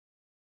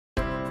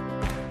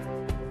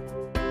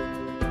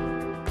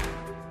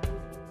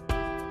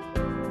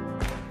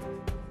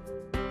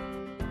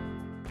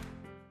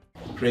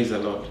Praise the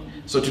Lord.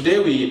 So today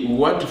we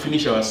want to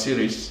finish our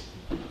series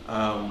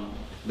that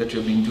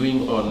we've been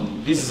doing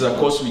on, this is a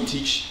course we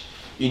teach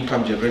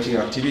income generating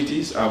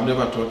activities. I've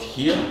never taught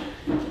here.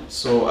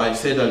 So I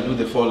said I'll do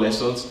the 4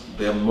 lessons.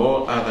 There are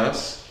more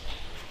others.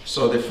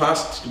 So the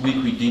first week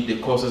we did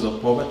the causes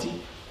of poverty.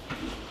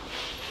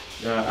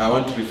 I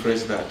want to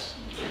rephrase that.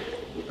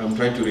 I'm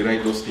trying to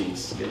rewrite those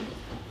things. Okay?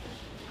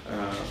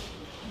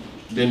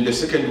 Then the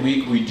second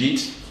week we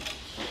did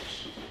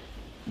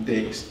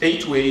the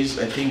 8 ways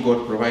I think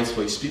God provides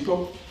for his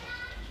people.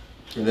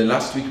 And the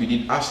last week we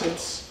did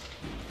assets.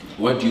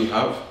 What do you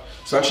have?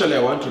 So actually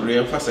I want to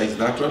re-emphasize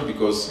that one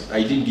because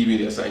I didn't give you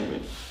the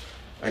assignment.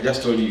 I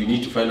just told you you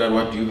need to find out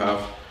what do you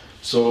have.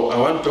 So I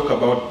want to talk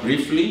about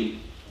briefly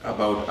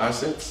about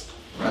assets.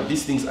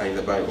 These things are in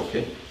the Bible,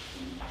 okay?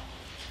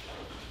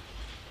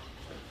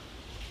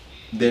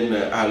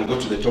 Then I'll go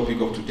to the topic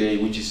of today,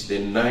 which is the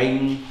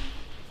 9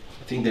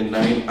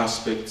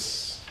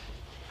 aspects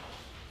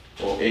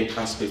or 8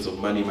 aspects of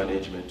money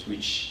management,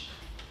 which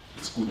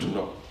is good to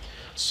know.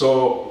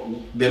 So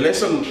the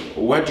lesson,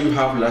 what you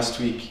have last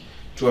week,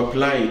 to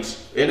apply it,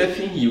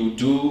 anything you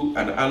do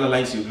and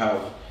analyze you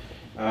have,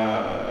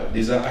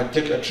 there's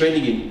a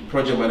training in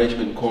project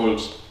management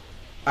called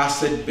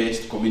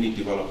asset-based community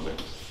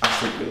development.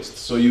 Asset-based.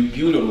 So you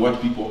build on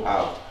what people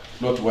have,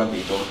 not what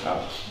they don't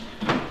have.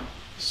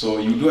 So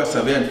you do a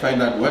survey and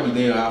find out what do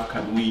they have,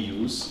 can we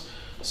use.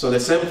 So the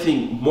same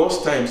thing,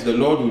 most times the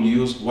Lord will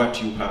use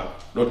what you have,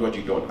 not what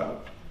you don't have.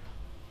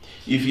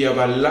 If you have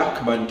a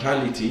lack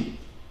mentality,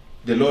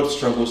 the Lord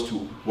struggles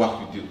to work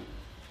with you.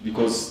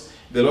 Because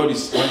the Lord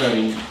is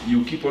wondering,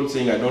 you keep on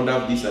saying, I don't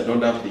have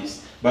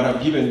this, but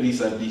I've given this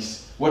and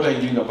this. What are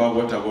you doing about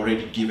what I've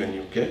already given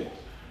you, okay?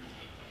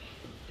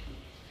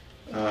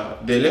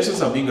 The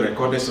lessons are being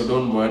recorded, so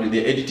don't worry.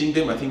 They're editing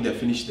them. I think they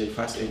finished their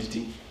first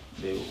editing.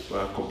 They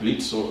were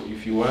complete, so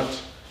if you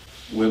want,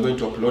 we're going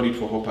to upload it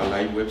for Hope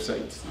Alive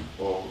website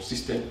or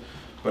system,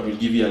 but we'll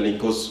give you a link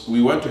because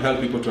we want to help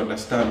people to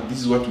understand this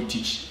is what we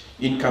teach,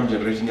 income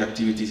generating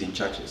activities in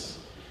churches.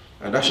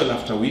 And actually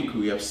after a week,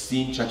 we have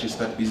seen churches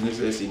start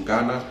businesses in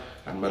Ghana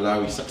and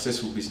Malawi,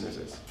 successful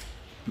businesses,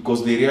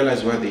 because they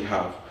realize what they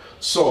have.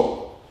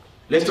 So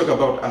let's talk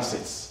about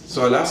assets.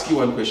 So I'll ask you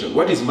one question.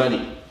 What is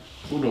money?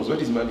 Who knows?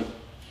 What is money?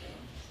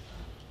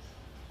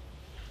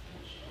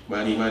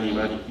 Money, money,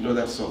 money. You know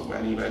that song?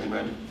 Money, money,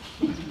 money.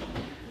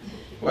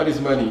 What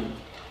is money?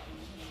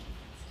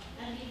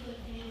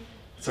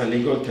 It's a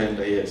legal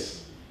tender,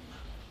 yes.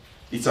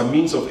 It's a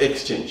means of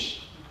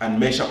exchange and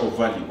measure of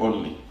value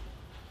only.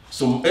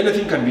 So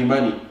anything can be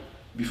money.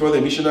 Before the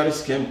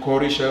missionaries came,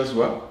 cowrie shells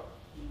were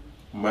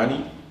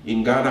money.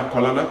 In Ghana,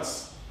 kola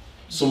nuts.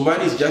 So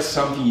money is just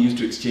something used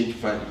to exchange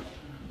value.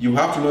 You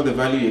have to know the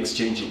value you're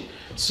exchanging.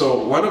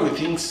 So one of the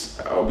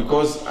things,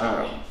 because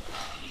I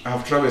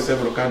have traveled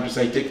several countries,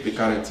 I take the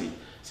currency.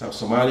 So I have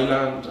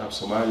Somaliland, I have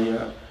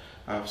Somalia,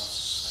 I have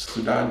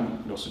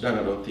Sudan, no Sudan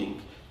I don't think,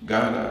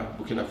 Ghana,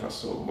 Burkina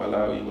Faso,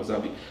 Malawi,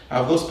 Mozambique. I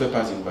have those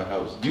papers in my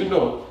house. Do you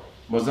know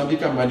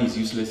Mozambican money is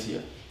useless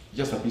here?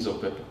 Just a piece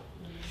of paper.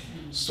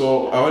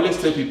 So I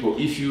always tell people,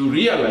 if you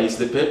realize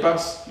the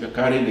papers, you're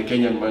carrying the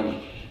Kenyan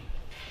money,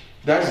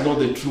 that's not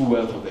the true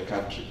wealth of the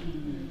country.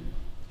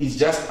 It's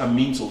just a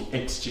means of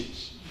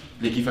exchange.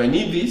 Like if I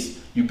need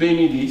this, you pay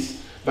me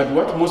this. But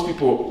what most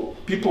people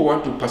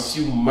want to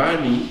pursue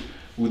money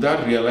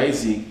without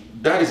realizing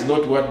that is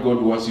not what God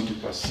wants you to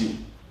pursue.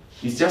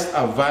 It's just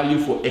a value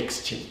for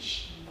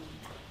exchange.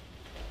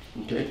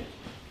 Okay?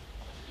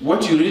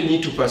 What you really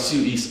need to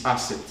pursue is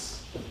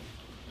assets.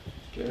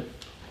 Okay?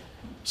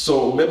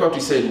 So remember what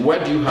we said,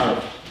 what do you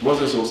have?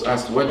 Moses was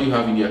asked, what do you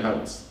have in your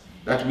hands?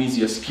 That means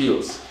your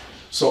skills.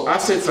 So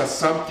assets are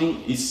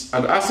something,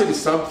 an asset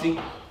is something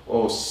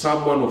or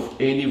someone of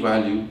any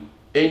value,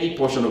 any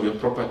portion of your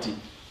property.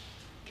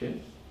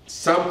 Okay?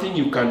 Something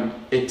you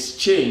can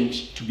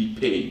exchange to be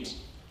paid.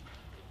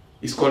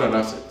 It's called an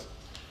asset.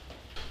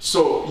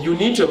 So you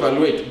need to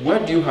evaluate,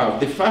 what do you have?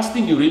 The first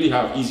thing you really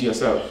have is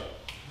yourself.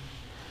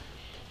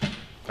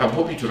 I'm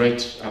hoping to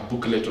write a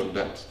booklet on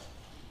that.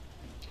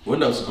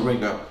 When I was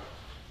growing up,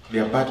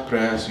 there are bad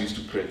prayers we used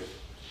to pray,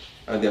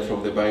 and they're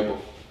from the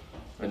Bible.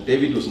 And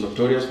David was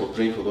notorious for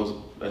praying for those,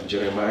 and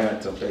Jeremiah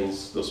and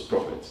sometimes those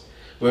prophets,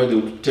 where they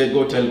would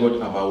go tell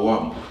God, I'm a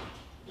worm,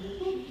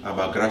 I'm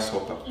a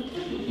grasshopper.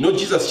 No,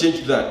 Jesus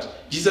changed that.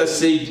 Jesus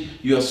said,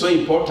 you are so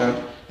important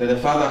that the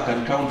Father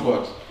can count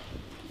what?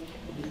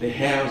 The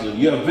hairs on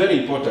you. You are very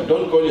important.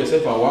 Don't call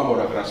yourself a worm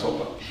or a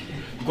grasshopper.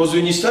 Because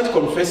when you start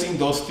confessing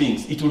those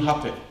things, it will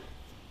happen.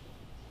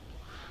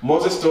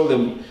 Moses told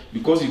them,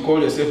 because you call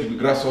yourself to be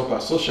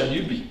grasshopper, so shall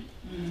you be.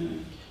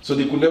 So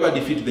they could never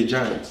defeat the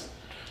giants.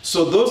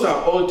 So those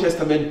are Old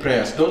Testament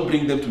prayers. Don't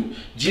bring them to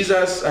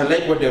Jesus. I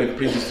like what Derek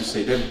Prince used to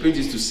say. Derek Prince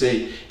used to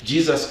say,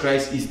 Jesus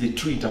Christ is the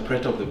true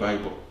interpreter of the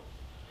Bible.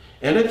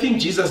 And I think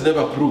Jesus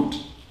never proved.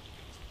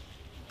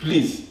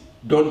 Please,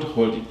 don't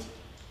hold it.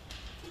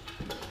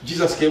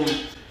 Jesus came,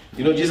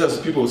 Jesus,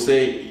 people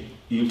say,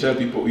 you tell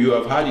people, you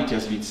have heard it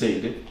has been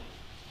said. Eh?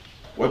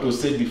 What was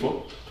said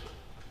before?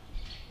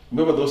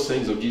 Remember those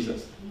sayings of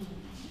Jesus?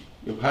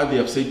 You've heard they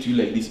have said to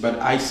you like this, but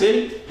I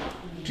say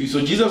to you.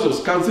 So Jesus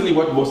was cancelling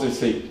what Moses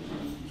said.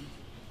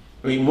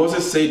 When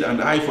Moses said an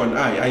eye for an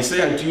eye, I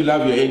say unto you,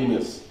 love your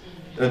enemies.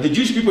 The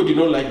Jewish people did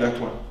not like that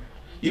one.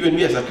 Even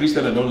me as a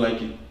Christian, I don't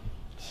like it.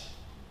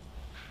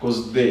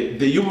 Because the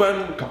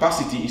human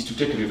capacity is to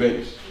take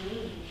revenge.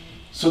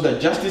 So that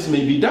justice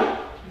may be done.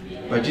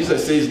 But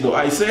Jesus says, no,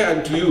 I say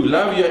unto you,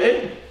 love your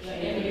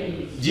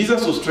enemies.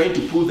 Jesus was trying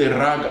to pull the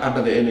rug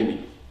under the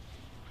enemy.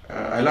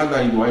 I learned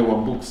that in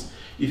Y1 books.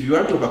 If you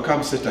want to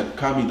overcome Satan,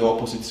 come in the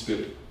opposite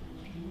spirit.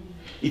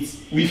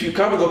 If you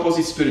come in the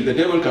opposite spirit, the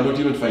devil cannot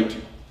even fight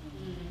you.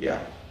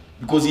 Yeah.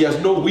 Because he has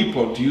no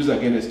weapon to use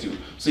against you.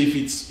 So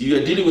if you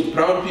are dealing with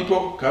proud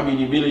people, come in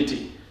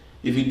humility.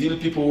 If you deal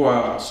with people who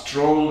are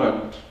strong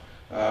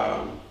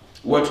and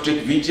want to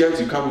take vengeance,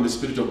 you come in the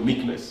spirit of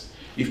meekness.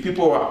 If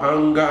people are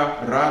anger,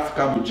 wrath,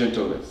 come with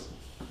gentleness.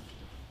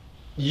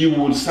 You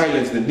will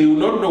silence them. They will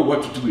not know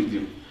what to do with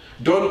you.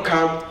 Don't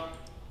come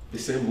the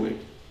same way.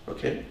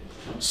 Okay?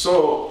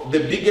 So the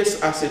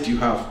biggest asset you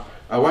have,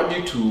 I want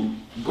you to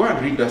go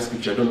and read that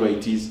scripture, I don't know what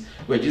it is,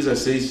 where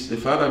Jesus says, the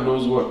Father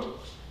knows what?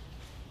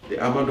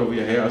 The amount of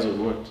your hairs or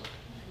what?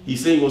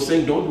 He was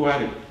saying, don't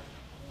worry.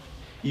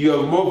 You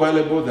are more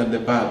valuable than the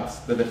birds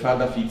that the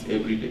Father feeds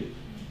every day.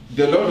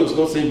 The Lord was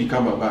not saying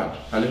become a bird.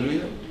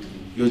 Hallelujah.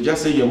 He was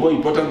just saying you're more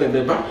important than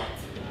the bird.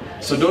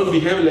 So don't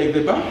behave like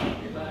the bird.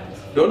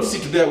 Don't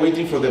sit there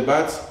waiting for the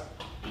birds.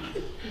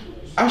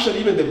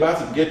 Actually, even the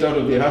birds get out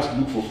of their house to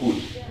look for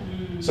food.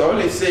 So I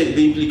always say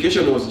the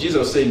implication was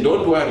Jesus saying,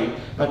 don't worry,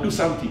 but do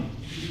something.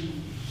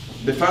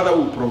 The Father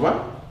will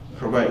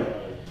provide.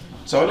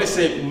 So I always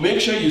say, make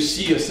sure you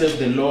see yourself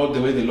the Lord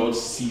the way the Lord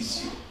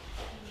sees you.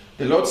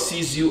 The Lord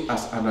sees you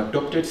as an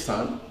adopted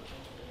son,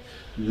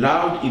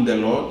 loved in the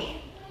Lord,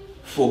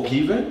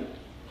 forgiven,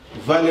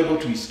 valuable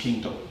to his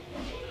kingdom.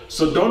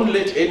 So don't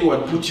let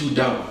anyone put you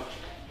down,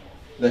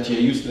 that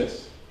you're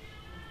useless.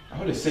 I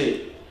always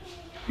say,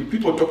 if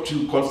people talk to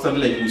you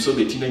constantly like we saw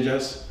the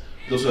teenagers,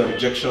 those who are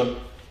rejection,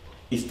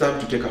 it's time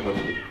to take a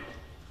holiday.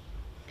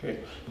 Okay?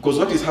 Because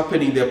what is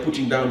happening, they're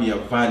putting down your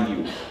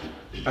value.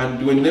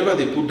 And whenever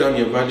they put down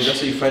your value,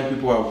 that's why you find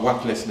people have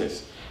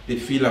worthlessness. They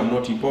feel I'm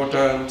not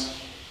important,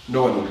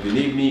 no one will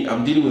believe me.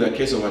 I'm dealing with a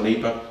case of a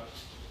neighbor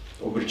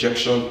of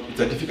rejection. It's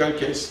a difficult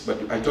case,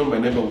 but I told my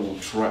neighbor we will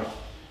try.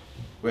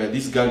 Where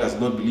this girl does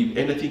not believe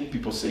anything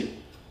people say.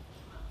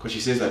 Because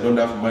she says, I don't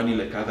have money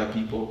like other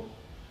people.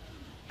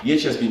 Yet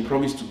she has been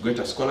promised to get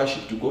a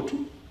scholarship to go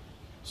to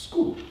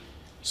school.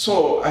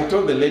 So I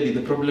told the lady,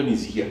 the problem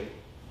is here.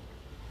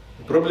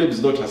 The problem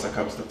is not her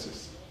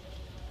circumstances.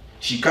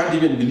 She can't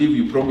even believe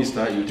you promised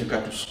her you take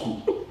her to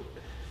school.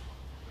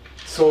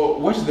 So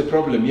what is the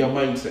problem? Your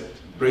mindset.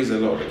 Praise the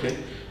Lord, okay?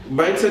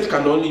 Mindset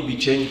can only be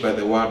changed by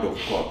the word of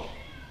God.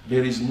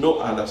 There is no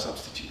other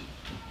substitute.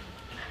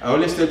 I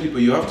always tell people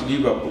you have to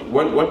give up.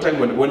 One time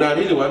when I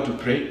really want to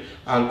pray,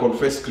 I'll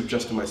confess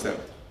scriptures to myself.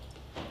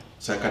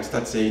 So I can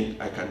start saying,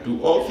 I can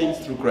do all things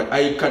through Christ.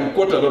 I can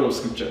quote a lot of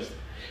scriptures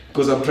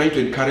because I'm trying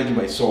to encourage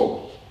my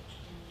soul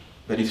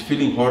that is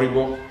feeling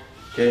horrible.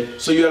 Okay?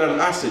 So you are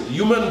an asset.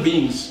 Human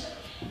beings,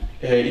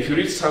 if you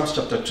read Psalms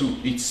chapter 2,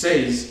 it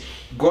says,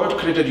 God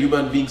created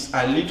human beings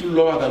a little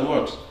lower than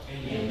what?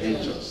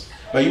 Angels.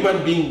 But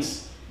human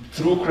beings,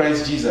 through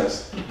Christ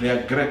Jesus, they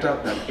are greater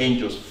than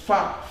angels.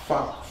 Far,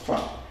 far,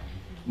 far.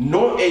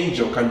 No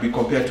angel can be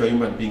compared to a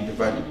human being, the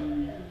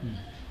value.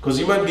 Because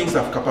human beings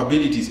have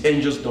capabilities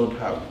angels don't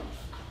have.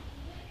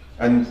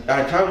 And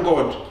I thank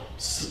God,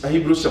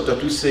 Hebrews chapter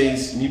 2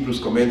 says, Hebrews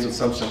comments on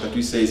Psalms chapter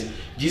 2 says,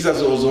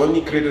 Jesus was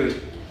only created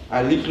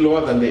a little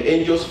lower than the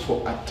angels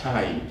for a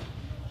time.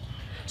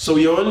 So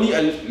we are only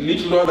a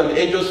little lower than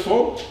angels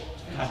for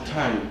a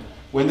time.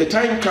 When the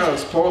time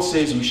comes, Paul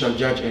says we shall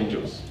judge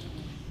angels.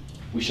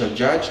 We shall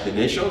judge the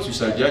nations, we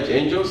shall judge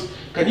angels.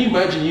 Can you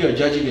imagine you are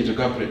judging a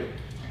Jacapre?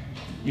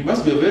 You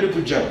must be a very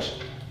good judge.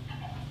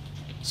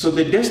 So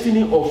the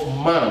destiny of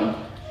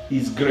man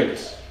is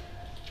great.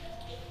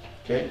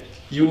 Okay?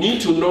 You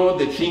need to know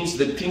the things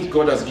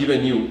God has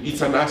given you.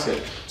 It's an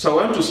asset. So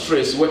I want to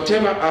stress,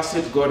 whatever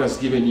asset God has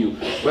given you,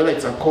 whether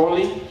it's a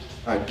calling,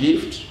 a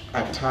gift,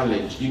 a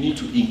talent, you need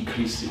to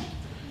increase it.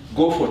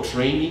 Go for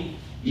training,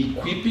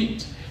 equip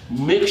it,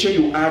 make sure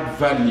you add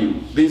value.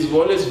 There's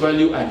always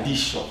value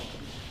addition.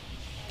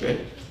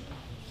 Okay?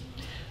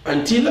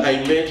 Until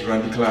I met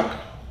Randy Clark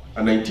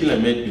and until I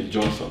met Bill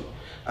Johnson,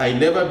 I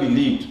never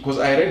believed, because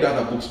I read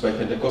other books by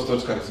Pentecostal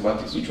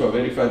charismatics, which were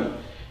very funny.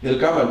 They'll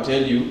come and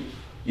tell you,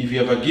 if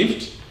you have a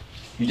gift,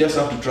 you just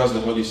have to trust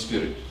the Holy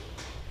Spirit.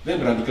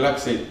 Then Randy Clark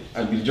said,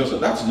 and Bill Johnson,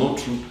 that's not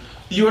true.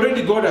 You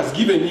already, God has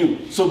given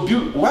you, so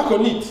build, work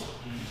on it.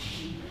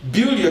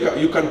 Build,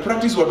 you can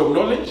practice word of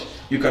knowledge,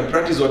 you can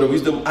practice word of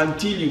wisdom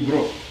until you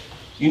grow.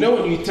 You know,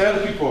 when you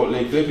tell people,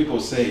 like the people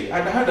say,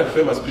 and I had a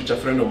famous preacher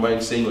friend of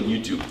mine saying on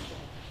YouTube,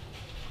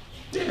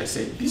 then I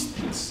said, these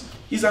things,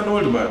 he's an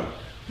old man,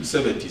 in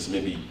 70s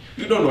maybe,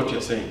 you don't know what you're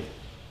saying.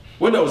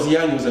 When I was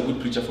young, he was a good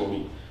preacher for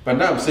me. But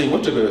now I'm saying,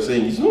 whatever you're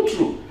saying is not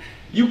true.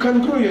 You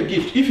can grow your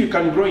gift. If you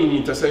can grow in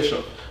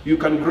intercession, you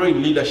can grow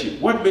in leadership.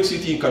 What makes you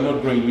think you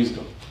cannot grow in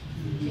wisdom?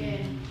 Yes.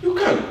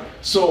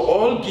 So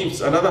all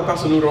gifts, another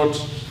person who wrote,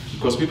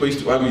 because people used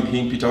to argue with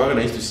him, Peter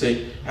Wagner used to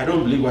say, I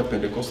don't believe what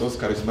Pentecostals,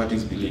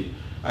 Charismatics believe.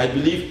 I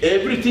believe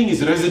everything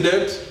is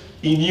resident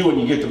in you when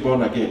you get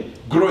born again.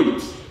 Grow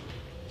it.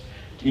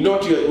 You know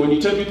what, when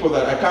you tell people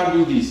that I can't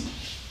do this,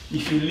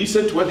 if you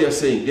listen to what they are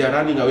saying, they are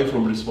running away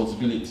from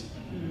responsibility.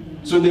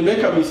 So they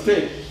make a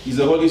mistake. Is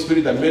the Holy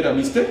Spirit that made a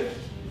mistake?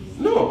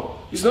 No,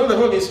 it's not the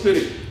Holy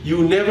Spirit.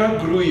 You never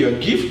grew your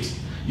gift.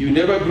 You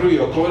never grew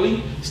your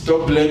calling.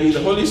 Stop blaming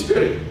the Holy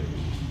Spirit.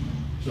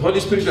 The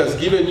Holy Spirit has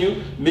given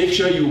you. Make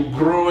sure you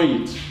grow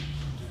it.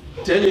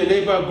 Tell your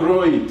neighbor,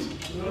 grow it.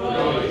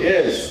 Grow it.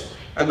 Yes.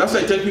 And that's why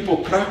I tell people,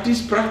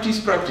 practice, practice,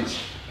 practice.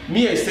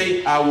 Me, I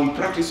say, I will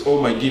practice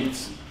all my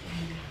gifts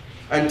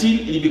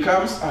until it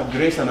becomes a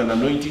grace and an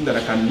anointing that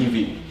I can live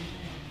in.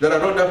 That I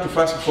don't have to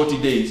fast for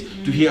 40 days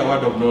to hear a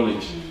word of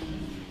knowledge.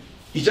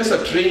 It's just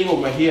a training of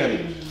my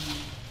hearing.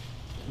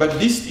 But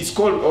this is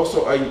called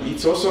also,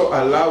 it also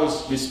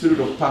allows the spirit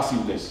of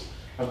passiveness.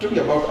 I'm talking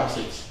about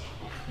assets.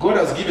 God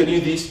has given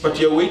you this, but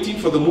you're waiting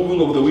for the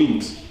moving of the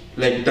winds.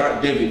 Like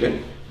David, eh?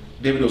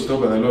 David was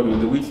told by the Lord, when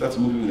the wind starts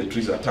moving, the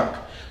trees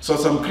attack. So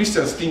some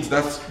Christians think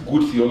that's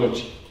good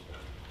theology.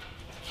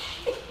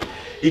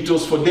 It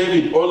was for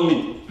David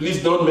only.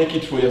 Please don't make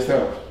it for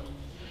yourself.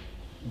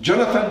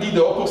 Jonathan did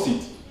the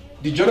opposite.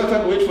 Did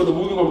Jonathan wait for the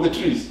moving of the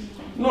trees?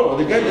 No,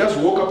 the guy just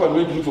woke up and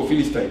went to look for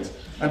Philistines.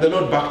 And the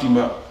Lord backed him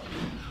up.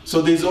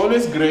 So there's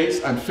always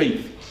grace and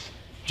faith.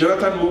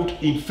 Jonathan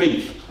moved in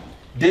faith.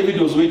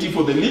 David was waiting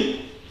for the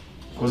leap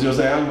because he was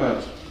a young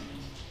man.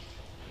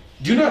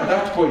 Do you know at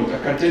that point, I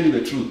can tell you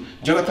the truth,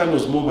 Jonathan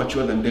was more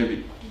mature than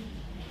David.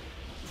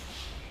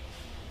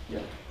 Yeah.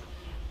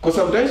 Because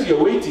sometimes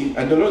you're waiting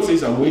and the Lord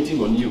says, I'm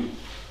waiting on you.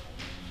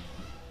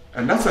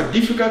 And that's a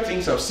difficult thing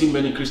I've seen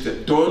many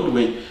Christians. Don't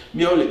wait.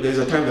 There's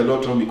a time the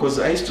Lord told me, because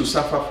I used to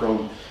suffer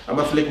from, I'm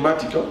a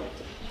phlegmatic.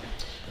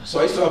 So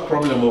I used to have a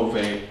problem of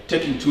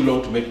taking too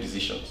long to make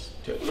decisions.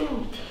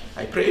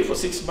 I pray for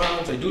 6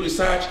 months, I do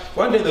research.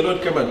 One day the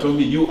Lord came and told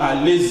me, you are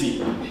lazy.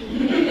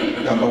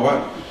 Number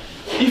one.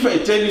 If I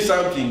tell you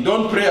something,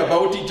 don't pray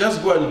about it,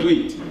 just go and do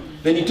it.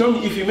 Then he told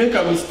me, if you make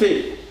a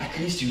mistake, at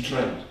least you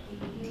tried.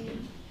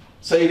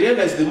 So I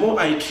realized the more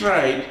I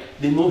tried,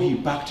 the more he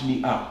backed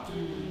me up.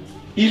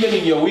 Even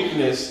in your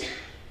weakness,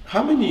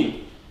 how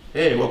many?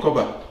 Hey,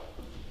 Wakoba,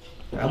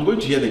 I'm going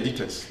to hear the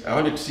details. I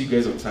wanted to see you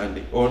guys on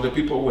Sunday, or the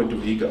people who went to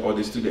Viga, or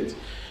the students.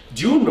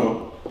 Do you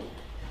know,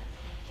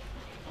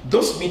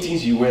 those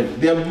meetings you went,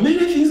 there are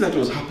many things that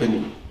was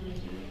happening.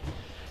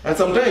 And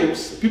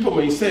sometimes people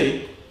may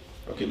say,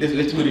 okay, let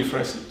me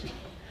rephrase it.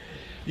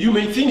 You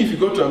may think if you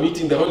go to a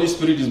meeting, the Holy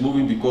Spirit is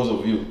moving because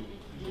of you.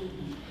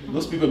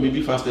 Those people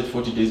maybe fasted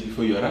 40 days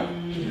before you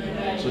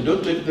arrived. So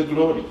don't take the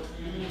glory.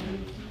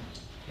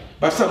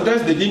 But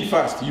sometimes they didn't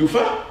fast. You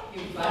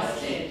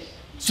fasted.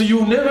 So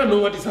you never know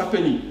what is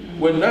happening.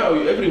 When now,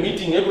 every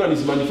meeting, everyone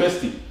is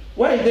manifesting.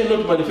 Why are they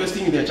not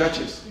manifesting in their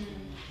churches?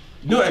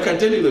 No, I can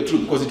tell you the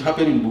truth, because it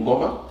happened in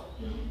Bungoma.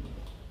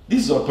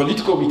 This is a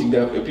political meeting.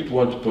 There are people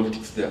want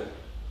politics there.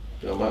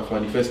 They are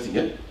manifesting,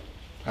 eh?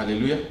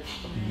 Hallelujah.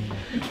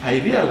 I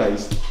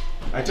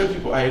tell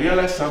people, I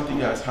realized something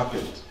has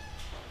happened.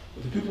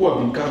 The people who have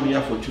been coming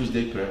here for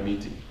Tuesday prayer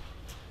meeting,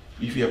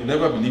 if you have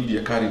never believed you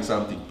are carrying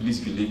something, please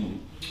believe me.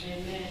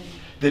 Amen.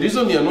 The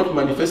reason you are not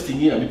manifesting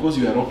here because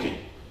you are okay.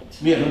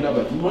 Me, I don't have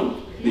a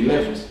demon. They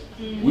left.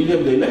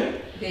 William, they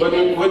left. But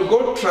when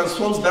God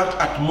transforms that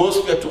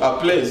atmosphere to a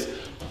place,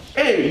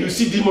 hey, you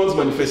see demons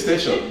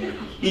manifestation.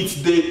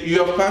 It's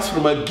you have passed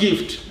from a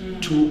gift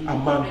to a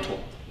mantle.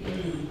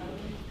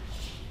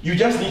 You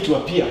just need to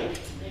appear.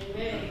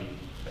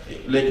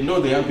 Like,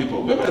 the young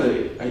people. Remember,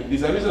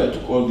 there's a reason I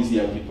took all these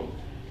young people.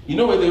 You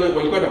know when they went,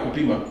 when you got a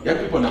kupima, young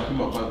people are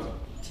kupima kwanza.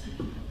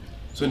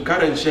 So when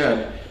Karen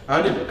shared, I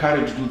wanted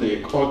Karen to do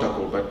the altar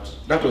call, but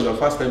that was the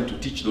first time to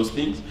teach those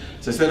things.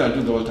 So I said, I'll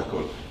do the altar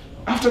call.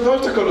 After the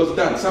altar call was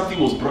done, something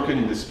was broken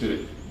in the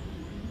spirit.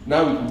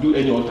 Now we could do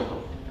any altar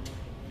call.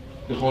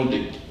 The whole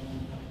day.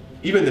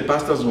 Even the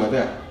pastors who were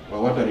there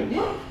were wondering,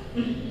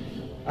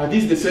 are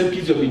these the same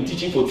kids you have been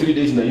teaching for 3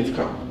 days in the youth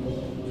camp?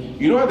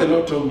 You know what the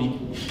Lord told me?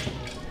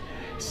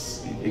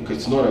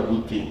 It's not a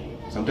good thing.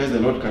 Sometimes the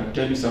Lord can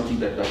tell you something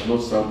that does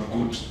not sound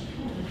good.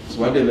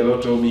 So one day the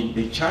Lord told me,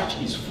 the church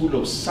is full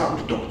of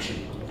sound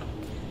doctrine.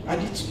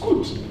 And it's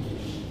good.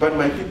 But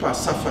my people are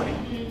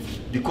suffering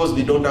because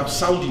they don't have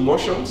sound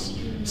emotions,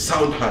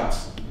 sound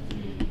hearts.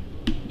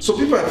 So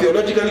people are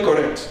theologically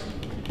correct.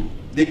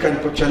 They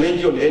can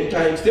challenge you on end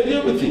times, tell you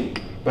everything.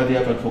 But they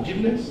have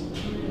unforgiveness.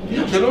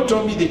 The Lord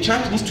told me the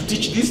church needs to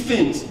teach these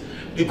things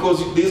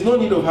because there's no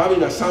need of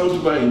having a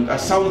sound mind, a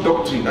sound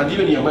doctrine, and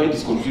even your mind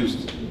is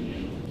confused.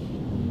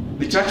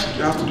 The church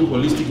has to do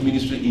holistic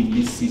ministry in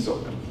this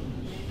season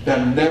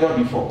than never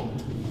before.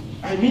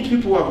 I meet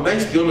people who have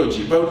nice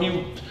theology, but when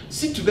you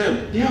sit to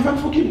them, they have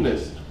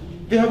unforgiveness.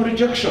 They have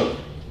rejection.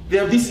 They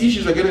have these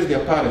issues against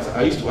their parents.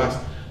 I used to ask,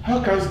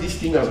 how comes this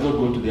thing has not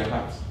gone to their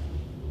hearts?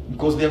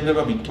 Because they have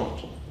never been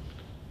taught.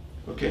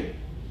 Okay?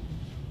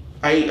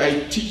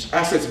 I teach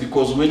assets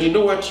because when you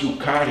know what you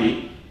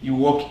carry, you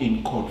walk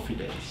in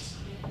confidence.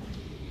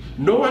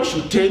 No one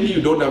should tell you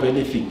you don't have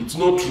anything. It's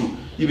not true.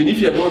 Even if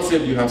you are not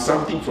saved, you have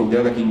something from the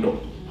other kingdom.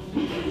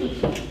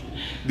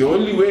 The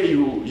only way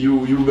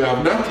you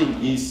have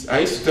nothing is, I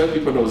used to tell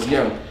people when I was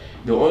young,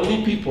 the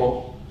only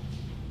people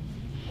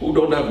who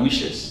don't have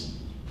wishes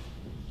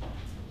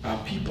are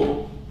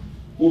people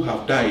who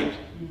have died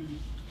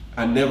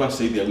and never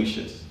say their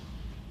wishes.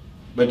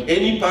 But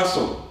any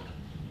person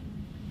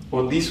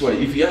on this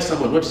way, if you ask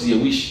someone, what is your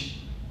wish?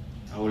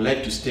 I would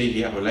like to stay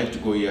here, I would like to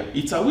go here.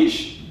 It's a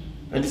wish.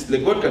 And it's, the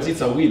God can see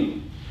it's a will.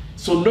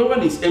 So no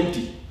one is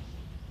empty.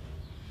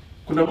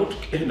 Kuna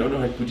mtu,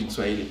 no, I put in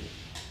Swahili.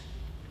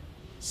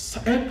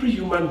 So every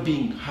human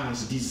being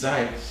has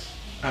desires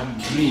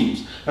and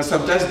dreams. And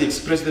sometimes they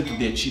express them to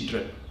their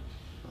children.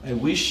 I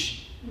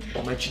wish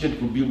my children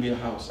could build me a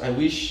house. I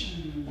wish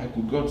I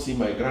could go and see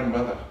my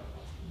grandmother.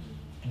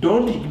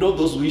 Don't ignore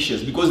those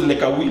wishes, because it's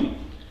like a will.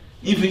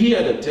 If you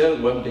hear them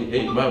tell one day,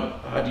 hey mom,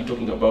 I heard you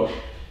talking about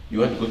you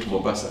want to go to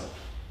Mombasa.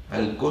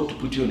 I'll go to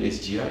put you on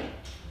SGI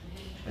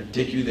and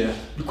take you there,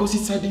 because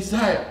it's a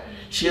desire.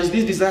 She has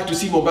this desire to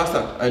see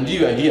Mombasa, and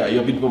you are here, you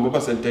have been to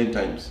Mombasa 10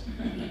 times.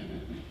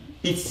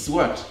 It's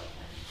what?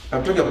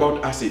 I'm talking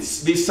about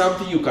assets. There's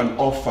something you can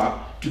offer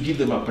to give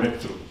them a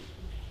breakthrough.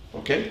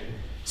 Okay?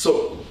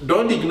 So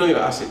don't ignore your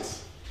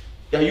assets.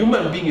 A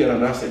human being, you're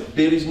an asset.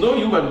 There is no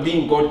human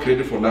being God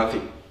created for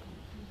nothing.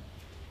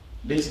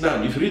 There is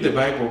none. If you read the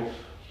Bible,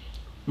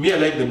 me, I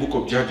like the book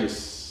of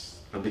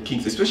Judges and the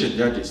Kings, especially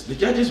Judges. The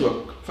Judges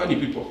were funny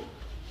people.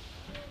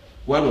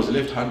 One was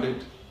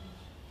left-handed.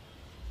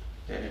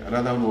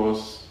 Another one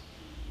was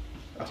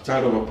a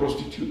child of a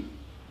prostitute.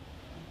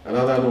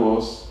 Another one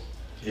was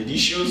had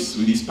issues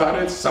with his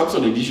parents.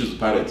 Samson had issues with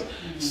parents.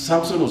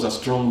 Samson was a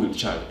strong-willed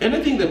child.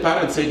 Anything the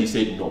parents said, he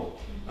said no.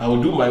 I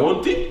will do my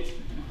own thing.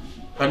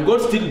 And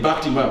God still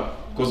backed him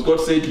up, because God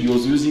said he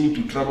was using him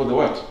to trouble the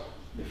what?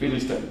 The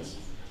Philistines.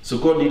 So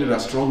God needed a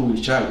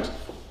strong-willed child.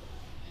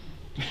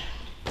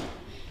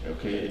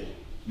 Okay,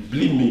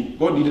 believe me,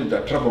 God needed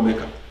a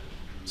troublemaker.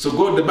 So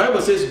God, the Bible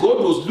says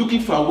God was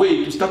looking for a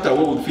way to start a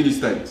war with the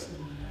Philistines.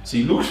 So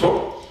he looked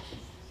for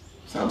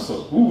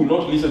Samson, who will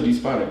not listen to his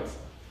parents.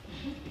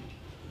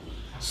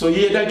 So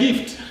he had a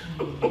gift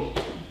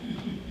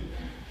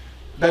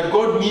that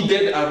God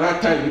needed at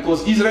that time,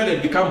 because Israel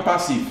had become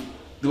passive.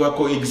 They were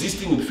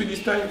coexisting with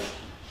Philistines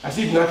as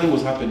if nothing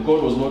was happening.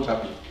 God was not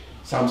happy.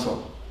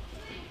 Samson.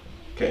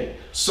 Okay.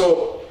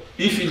 So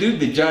if you read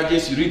the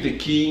Judges, you read the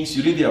Kings,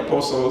 you read the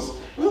Apostles,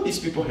 well, these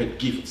people had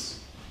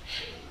gifts.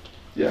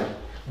 Yeah.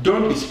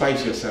 Don't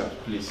despise yourself,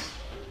 please.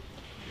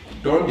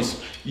 Don't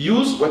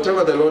use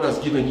whatever the Lord has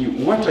given you.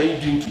 What are you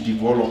doing to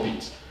develop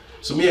it?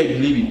 So me, I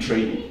believe in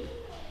training.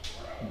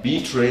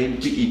 Be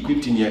trained, be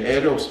equipped in your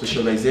area of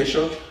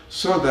specialization,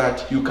 so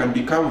that you can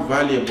become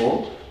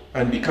valuable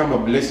and become a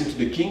blessing to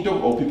the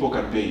kingdom, or people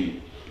can pay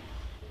you.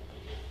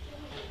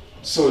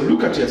 So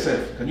look at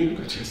yourself. Can you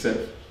look at yourself?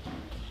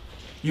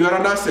 You are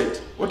an asset.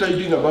 What are you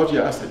doing about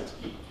your asset?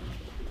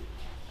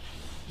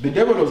 The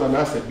devil was an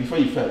asset before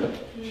he fell.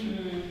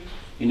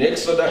 In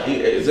Exodus,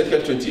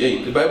 Ezekiel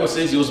 28, the Bible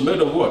says he was made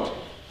of what?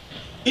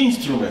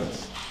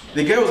 Instruments.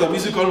 The guy was a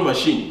musical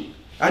machine,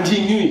 and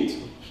he knew it.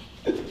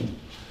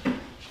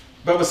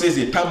 Bible says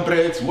he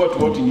tampered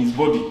what in his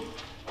body,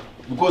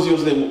 because he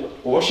was the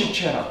worship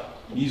cherub.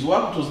 His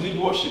work was lead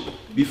worship.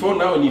 Before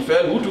now, when he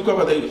fell, who took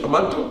over the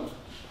mantle?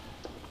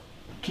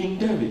 King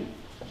David.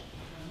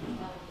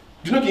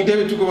 Do you know King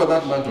David took over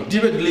that mantle?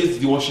 David leads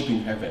the worship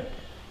in heaven.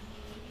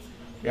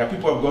 Yeah,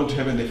 people have gone to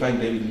heaven, they find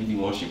David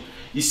leading worship.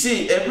 You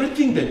see,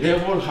 everything the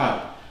devil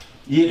had,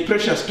 he had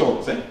precious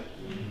stones.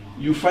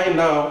 You find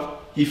now,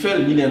 he fell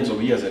millions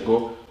of years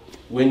ago.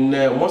 When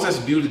Moses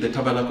built the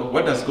tabernacle,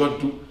 what does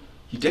God do?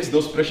 He takes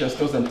those precious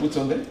stones and puts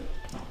on them.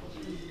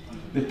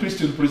 The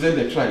priest will represent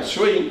the tribes,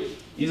 showing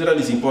Israel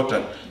is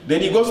important.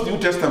 Then he goes to the New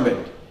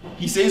Testament.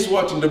 He says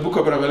what in the book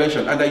of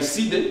Revelation? And I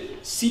see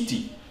the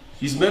city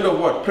is made of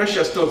what?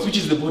 Precious stones, which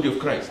is the body of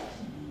Christ.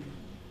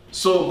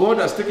 So God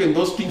has taken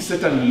those things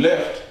Satan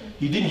left.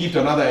 He didn't give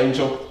to another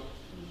angel.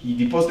 He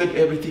deposited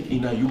everything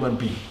in a human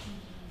being.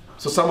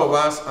 So some of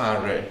us are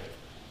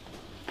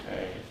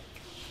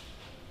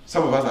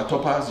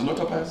topaz. You know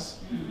topaz?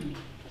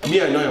 Me,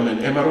 I know I'm an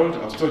emerald.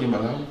 I was told in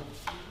Malawi.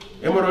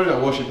 Emerald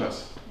are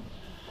worshippers.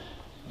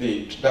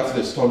 That's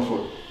the stone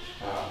for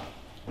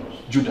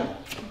Judah.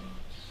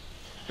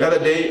 The other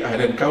day, I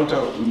had an encounter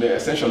in the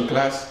Ascension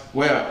class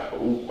where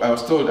I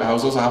was told I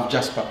was also have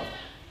jasper.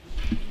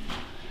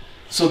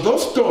 So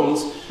those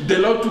stones, the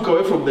Lord took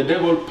away from the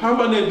devil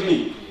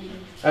permanently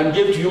and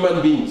gave to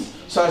human beings.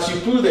 So as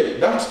you pull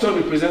that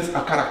stone represents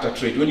a character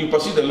trait. When you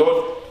pursue the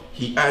Lord,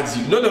 he adds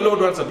you. Not the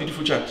Lord wants a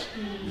beautiful church.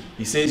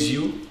 He says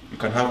you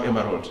can have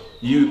emerald.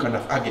 You can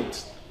have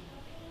agate.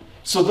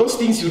 So those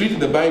things you read in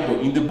the Bible,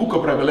 in the book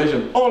of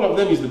Revelation, all of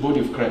them is the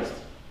body of Christ.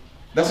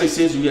 That's why it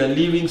says we are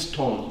living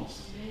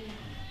stones,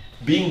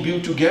 being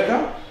built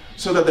together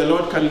so that the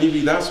Lord can live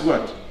with us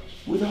what?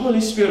 With the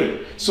Holy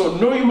Spirit. So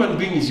no human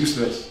being is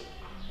useless.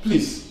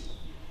 Please.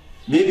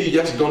 Maybe you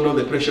just don't know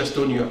the precious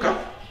stone in your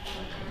cup.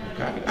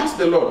 Ask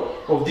the Lord,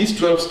 of these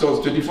 12 stones,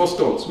 24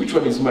 stones, which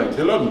one is mine?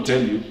 The Lord will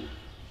tell you.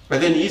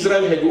 But then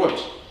Israel had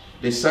what?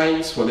 The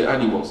signs for the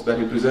animals that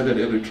represented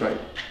every tribe.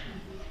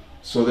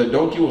 So the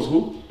donkey was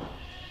who?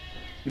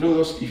 You know,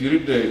 those, if you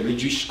read the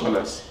Jewish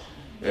scholars,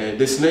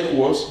 the snake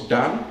was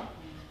Dan,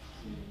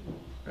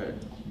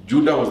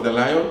 Judah was the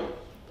lion,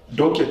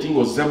 donkey I think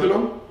was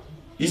Zebulun.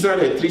 Israel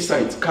had three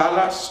sides: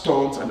 colors,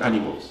 stones, and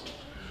animals.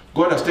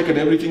 God has taken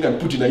everything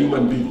and put in a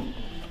human being.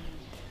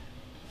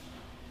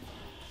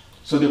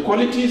 So the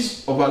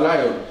qualities of a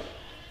lion,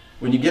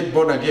 when you get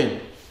born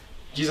again,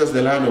 Jesus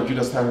the Lion of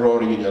Judah starts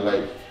roaring in your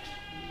life.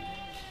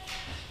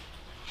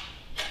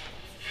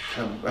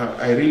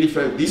 I really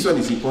felt this one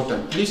is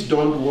important. Please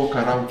don't walk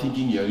around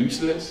thinking you're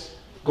useless.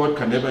 God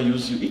can never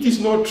use you. It is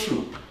not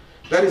true.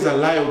 That is a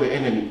lie of the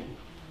enemy.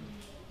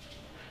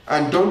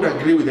 And don't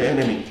agree with the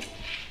enemy.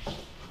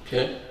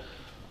 Okay?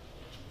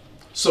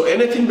 So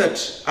anything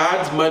that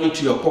adds money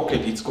to your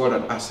pocket, it's called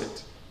an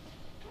asset.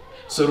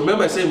 So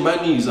remember I said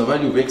money is a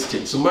value of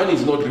exchange. So money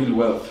is not real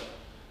wealth.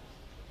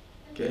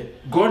 Okay?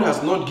 God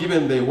has not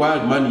given the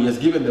world money, He has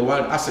given the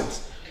world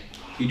assets.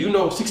 You do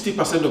know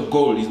 60% of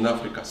gold is in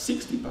Africa.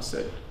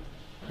 60%.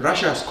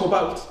 Russia has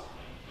cobalt.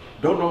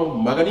 Don't know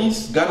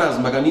manganese. Ghana has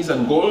manganese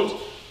and gold.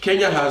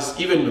 Kenya has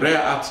even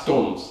rare earth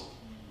stones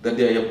that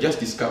they have just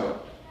discovered.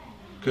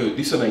 Okay,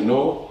 this one I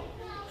know.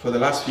 For the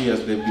last few years,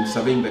 they've been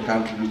surveying the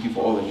country looking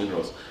for all the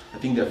minerals. I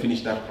think they've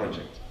finished that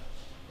project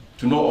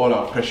to know all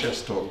our precious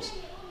stones.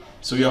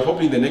 So we are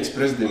hoping the next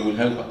president will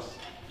help us.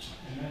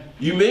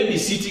 You may be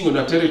sitting on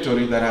a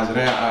territory that has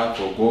rare earth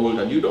or gold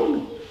and you don't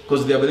know.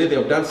 Because they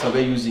have done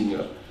survey using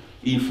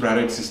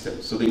infrared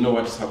systems, so they know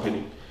what is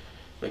happening.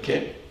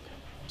 Okay?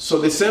 So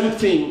the same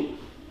thing,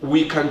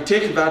 we can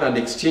take that and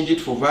exchange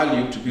it for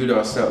value to build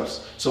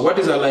ourselves. So what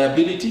is a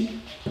liability?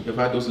 You've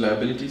had those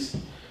liabilities.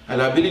 A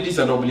liability is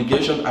an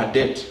obligation, a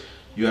debt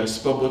you are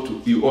responsible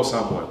to, you owe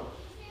someone.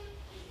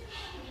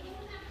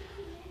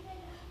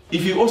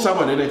 If you owe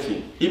someone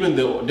anything, even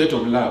the debt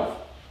of love,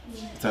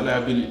 it's a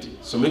liability.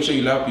 So make sure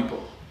you love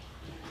people.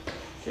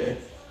 Okay?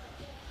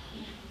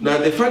 Now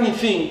the funny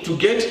thing, to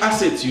get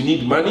assets you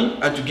need money,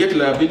 and to get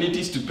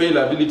liabilities, to pay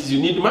liabilities,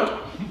 you need money.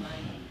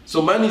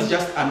 So money is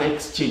just an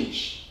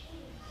exchange.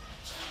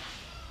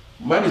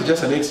 Money is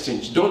just an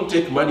exchange. Don't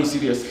take money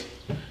seriously.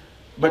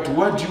 But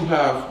what do you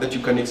have that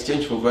you can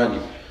exchange for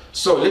value?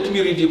 So let me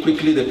read you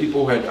quickly the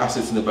people who had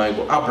assets in the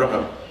Bible.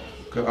 Abraham,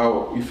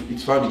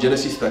 it's found in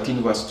Genesis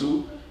 13 verse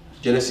 2,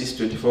 Genesis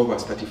 24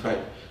 verse 35.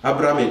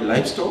 Abraham had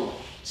livestock,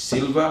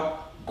 silver,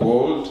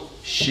 gold,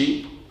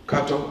 sheep,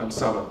 cattle, and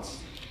servants.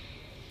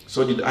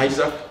 So did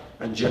Isaac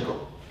and Jacob.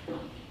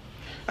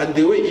 And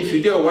the way, if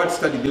you do a word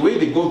study, the way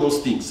they got those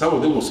things, some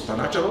of them were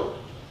supernatural.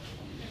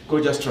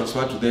 God just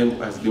transferred to them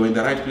as they were in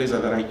the right place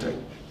at the right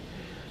time.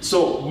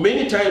 So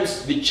many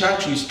times the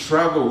church will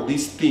struggle with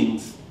these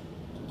things,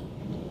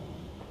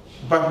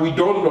 but we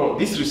don't know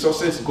these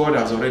resources God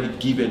has already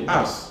given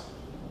us.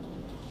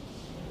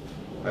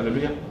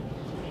 Hallelujah.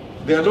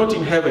 They are not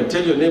in heaven.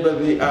 Tell your neighbor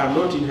they are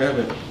not in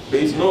heaven.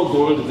 There is no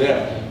gold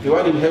there. The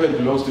one in heaven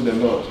belongs to the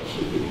Lord.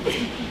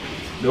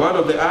 The one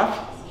of the earth,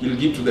 He'll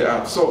give to the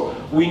earth. So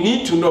we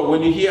need to know,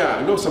 when you hear,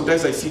 I know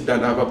sometimes I sit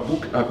down, I have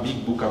a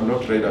big book I've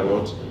not read a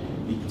lot.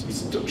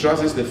 It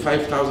traces the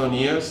 5,000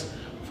 years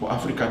for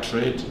Africa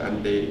trade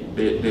and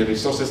the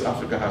resources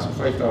Africa has for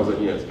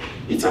 5,000 years.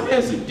 It's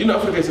amazing. Do you know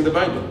Africa is in the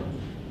Bible?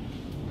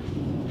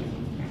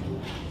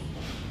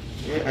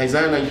 Yeah,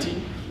 Isaiah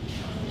 19,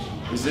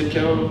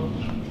 Ezekiel,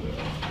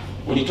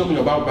 when you're talking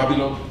about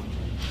Babylon,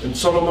 and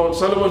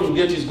Solomon will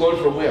get his gold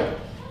from where?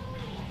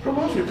 From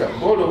Africa.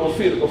 Gold of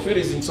Ophir. Ophir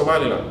is in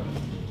Somaliland.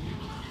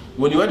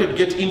 When he wanted to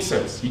get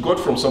incense, he got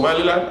from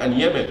Somaliland and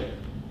Yemen.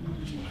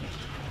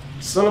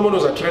 Solomon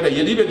was a trader. He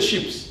had even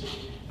ships.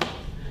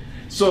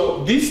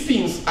 So these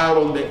things are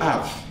on the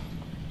earth.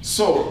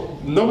 So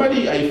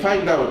normally I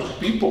find out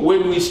people,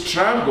 when we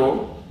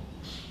struggle,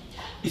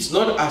 it's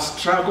not a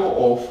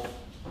struggle of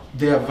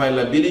the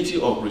availability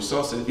of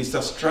resources. It's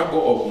a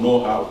struggle of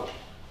know-how,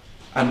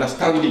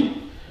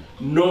 understanding,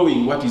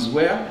 knowing what is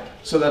where,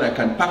 so that I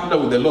can partner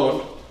with the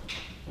Lord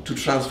to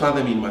transfer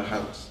them in my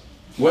hands.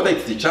 Whether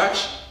it's the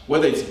church,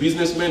 whether it's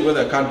businessmen,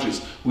 whether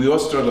countries, we all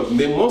struggle.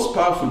 The most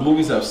powerful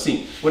movies I've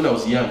seen, when I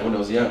was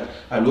young,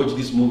 I watched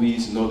these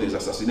movies, you know, there's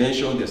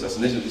assassination of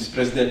this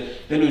president.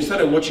 Then when we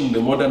started watching the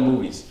modern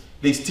movies,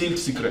 they steal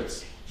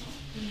secrets.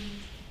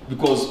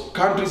 Because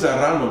countries are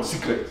run on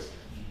secrets.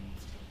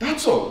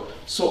 That's all.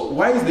 So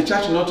why is the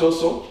church not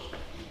also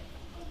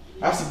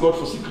asking God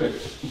for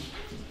secrets?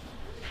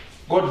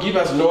 God give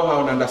us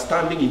know-how and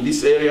understanding in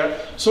this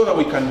area so that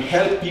we can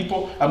help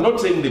people. I'm not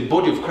saying the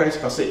body of Christ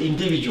per se,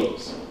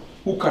 individuals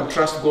who can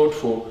trust God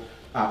for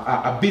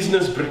a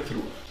business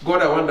breakthrough.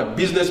 God, I want a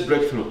business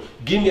breakthrough.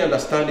 Give me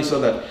understanding so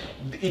that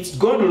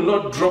God will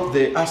not drop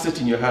the asset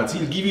in your hands.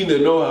 He'll give you the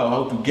know-how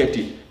how to get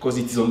it because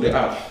it is on the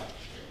earth.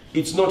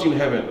 It's not in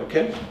heaven,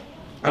 okay?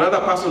 Another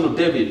person,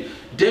 David.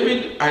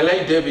 David, I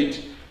like David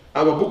I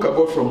have a book I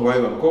bought from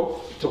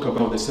Waiwanko, talk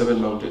about the 7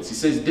 mountains. He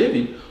says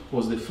David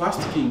was the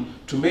first king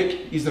to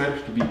make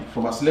Israel to be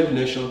from a slave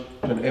nation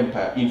to an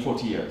empire in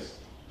 40 years.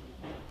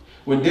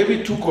 When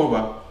David took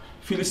over,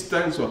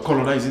 Philistines were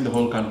colonizing the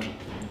whole country.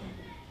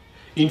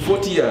 In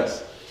 40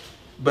 years,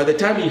 by the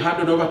time he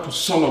handed over to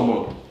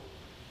Solomon,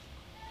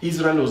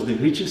 Israel was the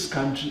richest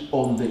country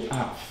on the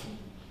earth.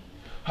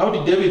 How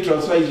did David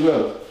transfer his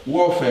wealth?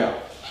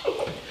 Warfare.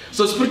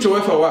 So spiritual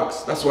warfare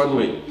works. That's one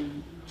way.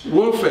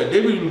 Warfare.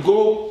 David will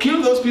go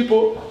kill those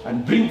people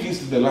and bring things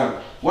to the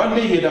land. One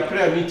day he had a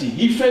prayer meeting.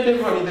 He fed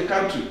everyone in the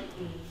country.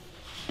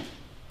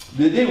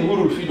 The day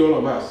Uhuru will feed all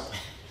of us.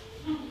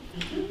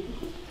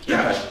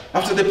 Yeah.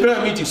 After the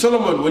prayer meeting,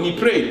 Solomon, when he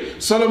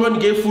prayed, Solomon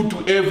gave food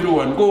to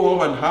everyone. Go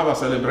home and have a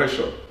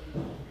celebration.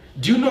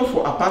 Do you know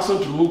for a person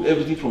to remove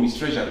everything from his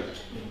treasury,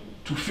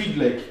 to feed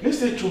like, let's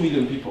say 2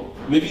 million people.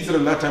 Maybe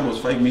Israel that time was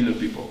 5 million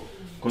people.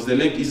 Because they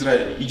left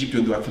Egypt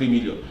when they were 3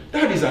 million.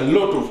 That is a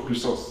lot of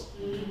resource.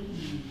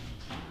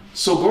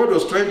 So God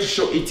was trying to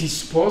show it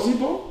is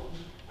possible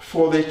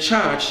for the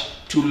church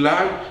to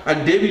learn,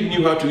 and David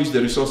knew how to use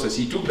the resources.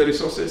 He took the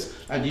resources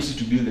and used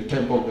it to build the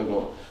temple of the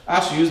Lord.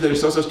 Us to use the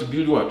resources to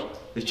build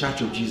what? The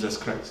church of Jesus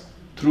Christ.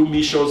 Through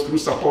missions, through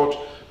support.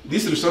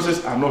 These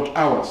resources are not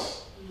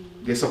ours.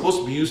 They're supposed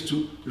to be used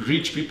to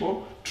reach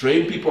people,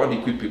 train people, and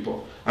equip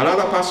people.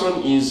 Another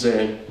person is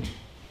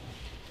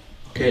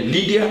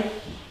Lydia.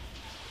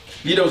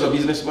 Lydia was a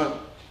businessman.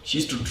 She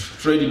used to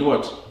trade in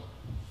what?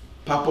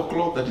 Purple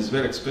cloth that is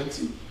very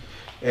expensive.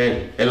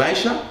 And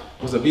Elisha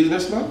was a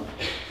businessman.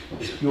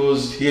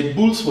 He had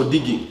bulls for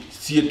digging.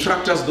 He had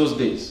tractors those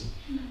days.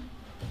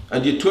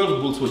 And he had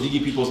 12 bulls for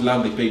digging people's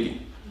land they paid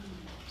him.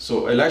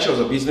 So Elisha was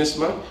a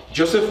businessman.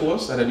 Joseph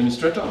was an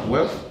administrator of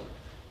wealth.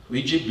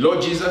 Egypt.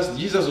 Lord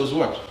Jesus was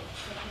what?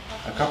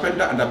 A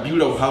carpenter and a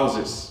builder of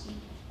houses.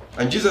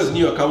 And Jesus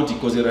knew accounting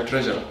because he had a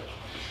treasurer.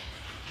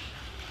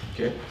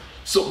 Okay?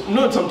 So,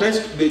 sometimes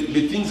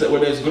the things that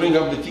when I was growing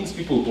up, the things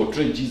people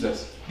portray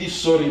Jesus, this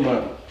sorry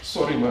man.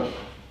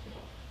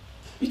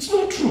 It's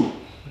not true.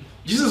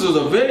 Jesus was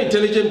a very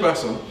intelligent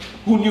person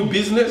who knew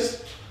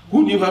business,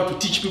 who knew how to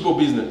teach people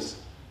business.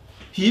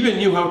 He even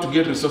knew how to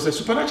get resources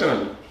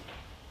supernaturally.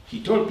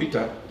 He told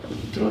Peter,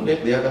 throw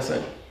net the other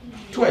side.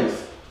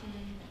 Twice.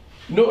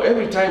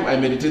 Every time I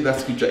meditate that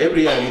scripture,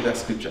 every year I read that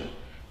scripture,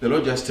 the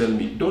Lord just tells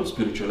me, don't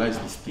spiritualize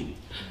this thing.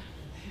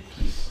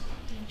 Please.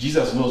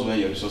 Jesus knows where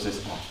your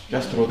resources are.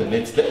 Just throw the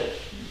nets there.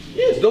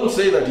 Yes, don't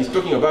say that he's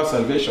talking about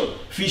salvation.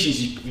 Fish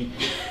is...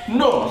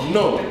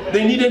 No.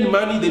 They needed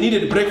money, they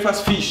needed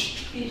breakfast,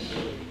 fish.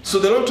 So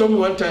the Lord told me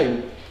one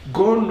time,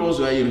 God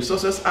knows where your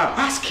resources are.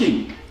 Ask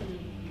him.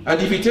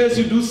 And if he tells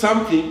you do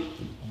something,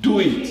 do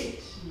it.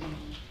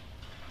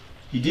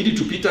 He did it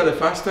to Peter the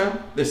first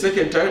time. The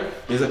second time,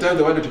 there's a time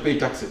they wanted to pay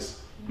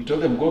taxes. He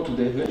told them, go to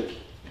the lake,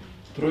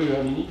 throw your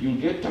money, you'll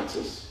get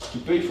taxes to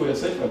pay for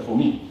yourself and for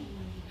me.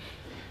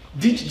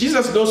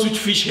 Jesus knows which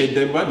fish had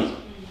their money.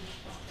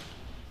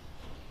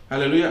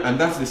 Hallelujah. And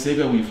that's the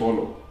Savior we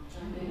follow.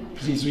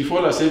 Please, we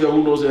follow a Savior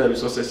who knows where our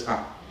resources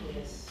are.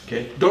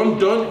 Okay?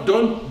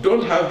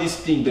 Don't have this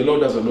thing the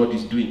Lord doesn't know what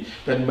he's doing.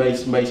 That my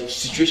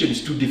situation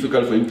is too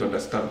difficult for him to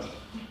understand.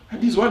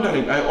 And he's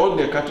wondering, I own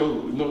the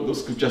cattle,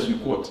 those scriptures we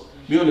quote.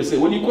 We only say,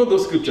 when you quote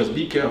those scriptures,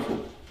 be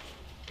careful.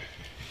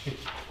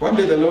 One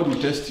day the Lord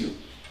will test you.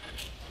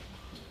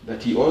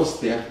 That he owns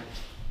their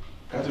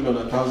cattle on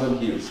 1,000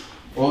 hills.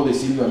 All the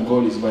silver and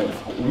gold is mine.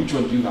 Which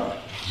one do you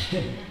have?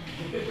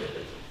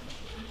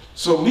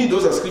 So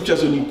those are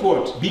scriptures when you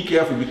quote, be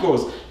careful,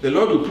 because the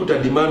Lord will put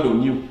a demand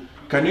on you.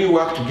 Can we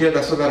work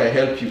together so that I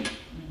help you?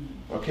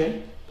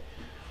 Okay?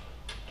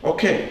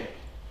 Okay.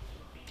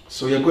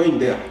 So you're going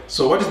there.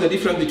 So what is the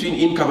difference between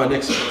income and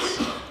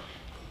expense?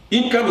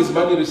 Income is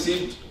money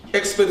received,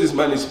 expense is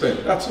money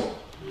spent. That's all.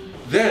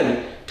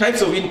 Then,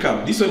 types of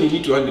income. This one you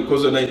need to learn,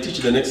 because when I teach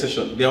the next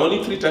session, there are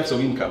only 3 types of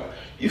income.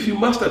 If you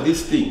master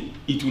this thing,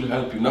 it will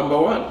help you. Number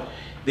 1,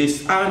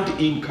 there's earned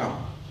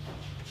income,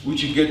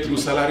 which you get through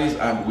salaries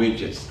and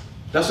wages.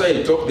 That's why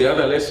I talked the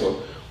other lesson.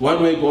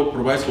 One way God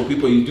provides for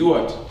people, you do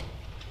what?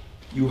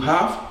 You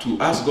have to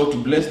ask God to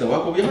bless the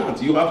work of your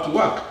hands. You have to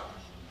work.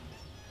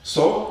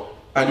 So,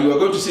 and you are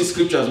going to see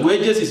scriptures.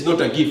 Wages is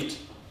not a gift.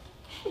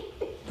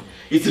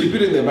 It's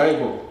repeated in the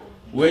Bible.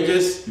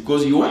 Wages,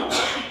 because you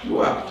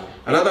worked.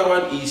 Another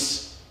one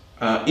is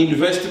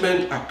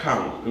investment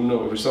account,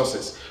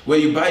 resources, where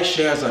you buy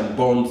shares and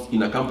bonds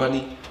in a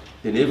company.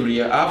 Then every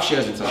year, I have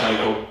shares in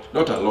Safaricom.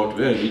 Not a lot,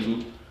 very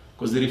little,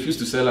 because they refuse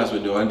to sell us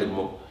when they wanted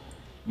more.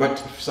 But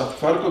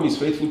Safaricom is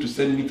faithful to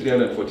send me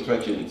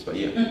 345 shillings per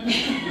year.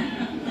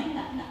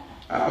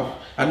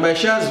 And my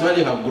shares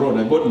value have grown.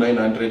 I bought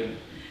 900,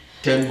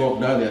 10 bob,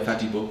 now they are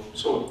 30 bob.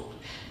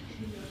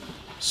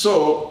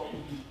 So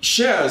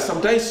shares,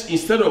 sometimes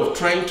instead of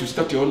trying to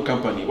start your own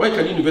company, why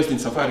can you invest in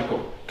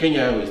Safaricom,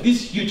 Kenya Airways,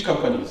 these huge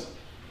companies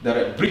that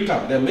are bricked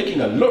up, they're making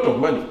a lot of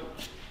money.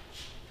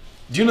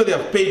 Do you know they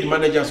have paid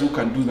managers who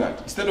can do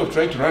that? Instead of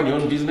trying to run your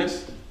own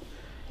business,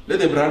 let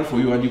them run for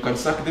you and you can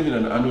sack them in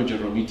an annual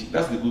general meeting.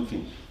 That's the good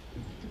thing.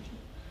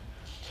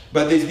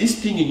 But there's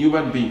this thing in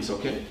human beings,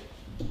 okay?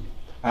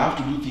 I have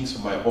to do things for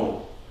my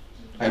own.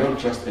 I don't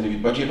trust anybody,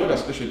 but you're not a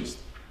specialist.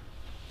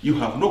 You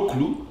have no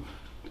clue,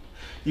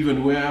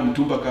 even where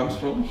Mtumba comes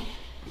from.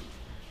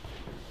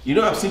 You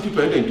know, I've seen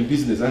people enter into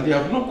business and they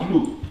have no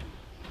clue.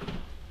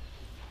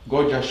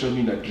 God just showed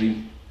me in a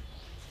dream.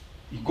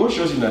 If God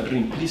shows you in a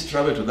dream, please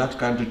travel to that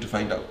country to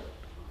find out.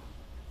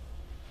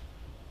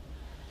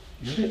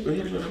 You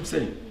hear what I'm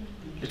saying?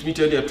 Let me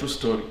tell you a true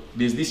story.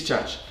 There's this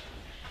church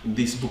in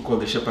this book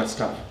called The Shepherd's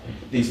Staff.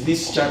 There's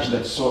this church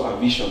that saw a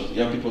vision.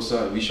 Young people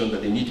saw a vision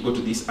that they need to go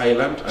to this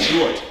island and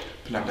do what?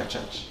 Plant a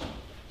church.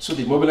 So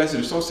they mobilized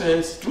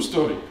resources. True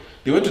story.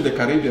 They went to the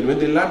Caribbean. When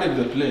they landed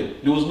the plane,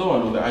 there was no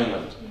one on the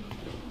island.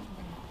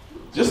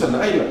 Just an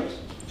island.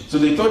 So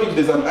they thought if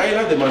there's an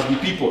island, there must be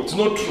people. It's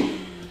not true.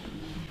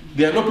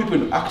 There are no people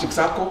in Arctic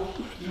Circle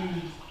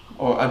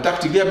or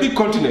Antarctic. They are big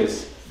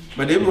continents.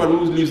 But everyone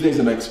who lives there is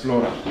an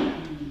explorer.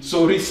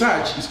 So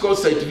research, it's called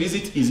site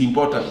visit, is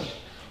important.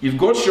 If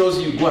God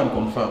shows you, go and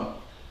confirm.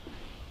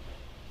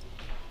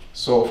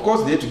 So of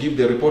course they had to give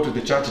the report to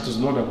the church. It was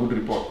not a good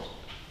report.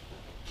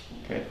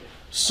 Okay.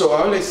 So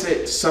I always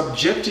say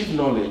subjective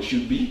knowledge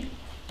should be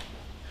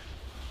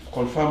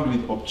confirmed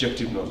with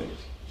objective knowledge.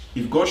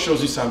 If God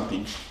shows you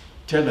something,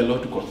 tell the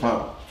Lord to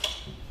confirm.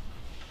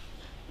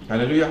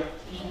 Hallelujah.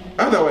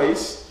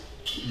 Otherwise,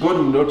 God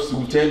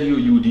will tell you,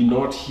 you did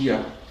not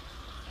hear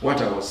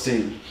what I was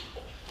saying.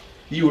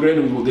 You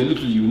ran with the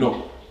little you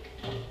know.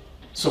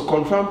 So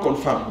confirm,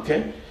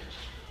 okay?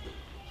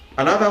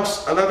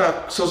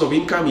 Another source of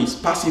income is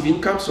passive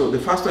income. So the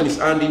first one is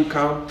earned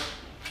income,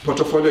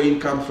 portfolio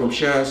income from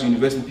shares you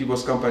invest in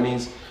people's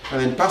companies.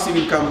 And then passive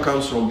income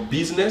comes from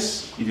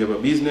business, if you have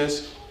a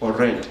business, or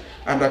rent.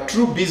 And a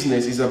true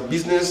business is a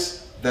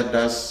business that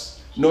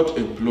does not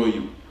employ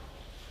you.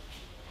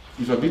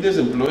 If a business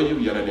employs you,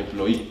 you're an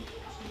employee.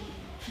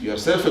 You are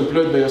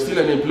self-employed, but you're still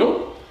an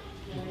employee.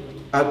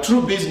 A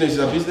true business is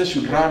a business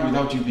should run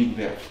without you being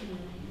there.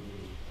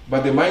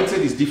 But the mindset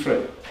is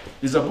different.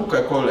 There's a book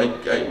I call,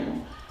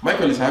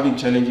 Michael is having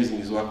challenges in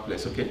his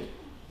workplace, okay?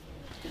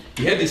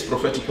 He had this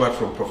prophetic word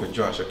from Prophet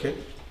Joash, okay?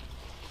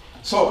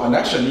 So, and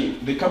actually,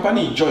 the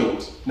company he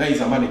joined, now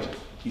he's a manager.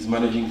 He's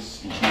managing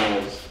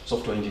engineers,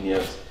 software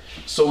engineers.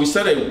 So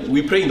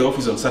we pray in the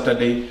office on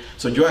Saturday.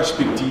 So Joash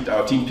picked it,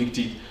 our team picked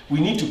it. We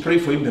need to pray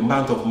for him the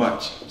month of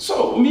March.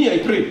 So I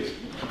prayed.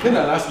 Then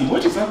I'll ask him,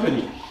 what is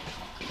happening?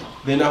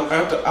 Then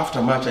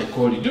after March, I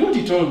called him. Do you know what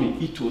he told me?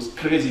 It was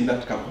crazy in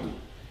that company.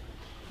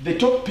 The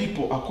top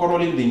people are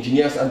quarreling the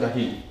engineers under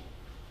him.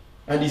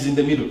 And he's in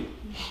the middle.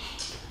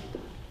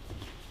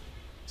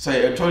 So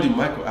I told him,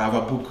 Michael, I have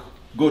a book.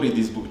 Go read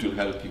this book, it will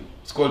help you.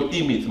 It's called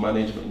E-Myth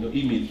Management.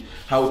 E-Myth,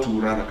 how to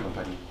run a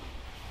company.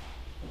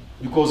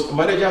 Because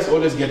managers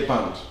always get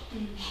banned.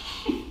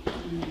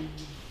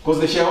 Because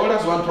the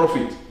shareholders want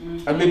profit.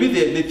 And maybe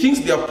the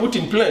things they have put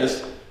in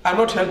place are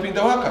not helping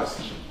the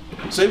workers.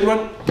 So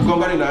everyone, to come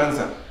back in the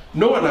answer,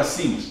 no one has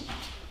sinned.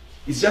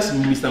 It's just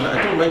misunderstanding.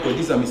 I told Michael,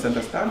 this is a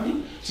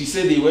misunderstanding. She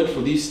said they went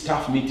for this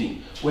staff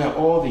meeting where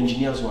all the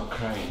engineers were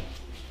crying.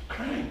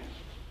 Crying.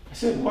 I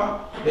said,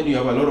 wow, then you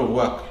have a lot of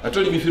work. I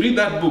told him, if you read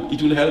that book,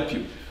 it will help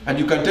you. And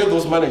you can tell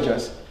those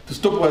managers to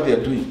stop what they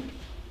are doing.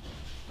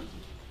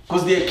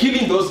 Because they are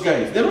killing those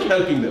guys. They're not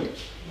helping them.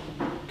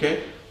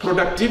 Okay?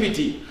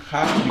 Productivity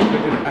has to be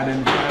created an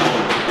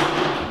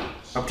environment.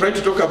 I'm trying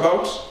to talk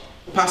about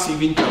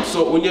passive income.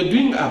 So when you're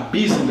doing a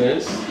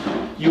business,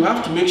 you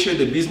have to make sure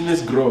the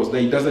business grows,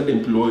 that it doesn't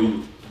employ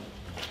you.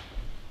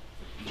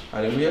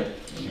 Hallelujah?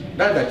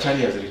 Now that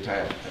Charlie has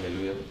retired,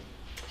 hallelujah,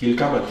 he'll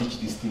come and teach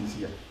these things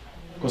here.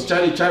 Because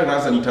Charlie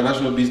runs an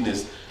international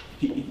business.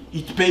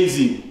 It pays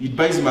him. It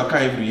buys him a car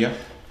every year.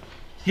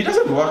 He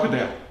doesn't work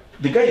there.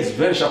 The guy is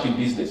very sharp in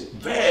business.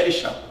 Very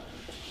sharp.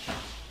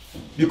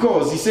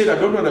 Because he said, I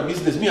don't want a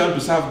business. Me, I want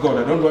to serve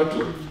God. I don't want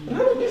to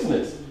run a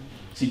business.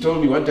 So he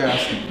told me one day, I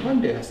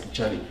asked him,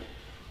 Charlie,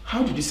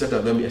 how did you set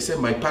up them? I said,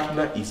 my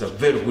partner is a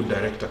very good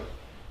director.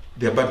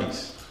 They're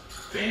buddies.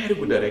 Very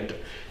good director.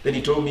 Then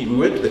he told me, we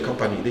went to the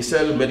company. They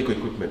sell medical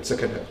equipment,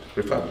 second-hand,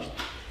 refurbished.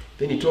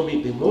 Then he told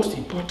me, the most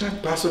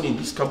important person in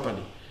this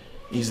company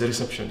is the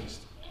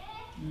receptionist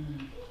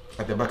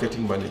and the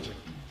marketing manager.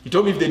 He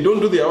told me if they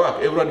don't do their work,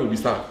 everyone will be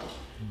sacked.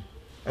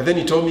 And then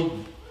he told me,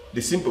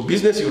 the simple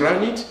business, you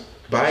run it,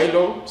 buy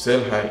low,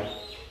 sell high.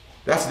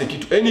 That's the key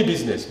to any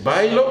business.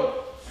 Buy low.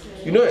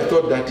 You know, I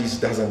thought that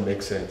doesn't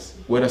make sense.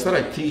 When I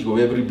started thinking of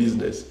every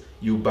business,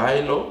 you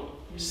buy low,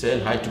 sell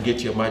high to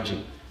get your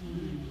margin.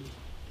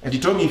 And he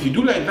told me, if you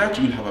do like that,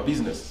 you will have a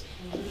business.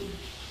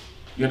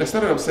 You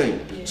understand what I'm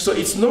saying? So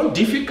it's not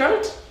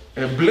difficult.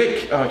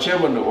 Blake, our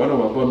chairman, one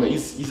of our board,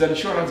 he's an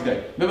insurance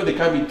guy. Remember the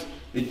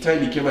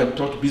time he came and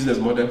taught business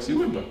models?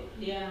 You remember?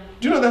 Yeah.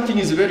 Do you know that thing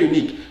is very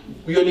unique?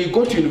 When you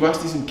go to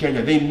universities in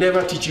Kenya, they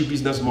never teach you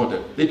business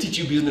model. They teach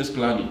you business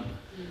planning.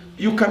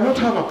 You cannot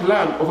have a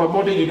plan of a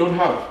model you don't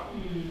have.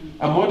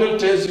 A model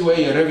tells you where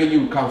your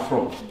revenue will come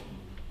from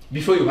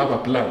before you have a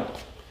plan.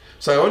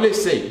 So I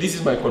always say, this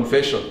is my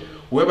confession.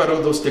 Whoever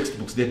wrote those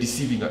textbooks, they're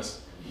deceiving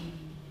us.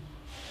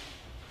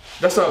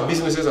 That's how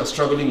businesses are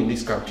struggling in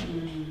this country.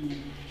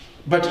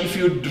 But if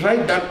you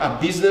write down a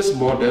business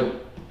model,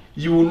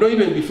 you will know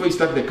even before you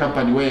start the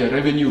company where your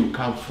revenue will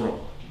come from.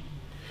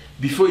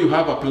 Before you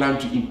have a plan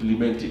to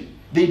implement it.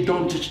 They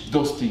don't teach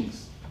those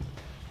things.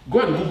 Go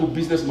and Google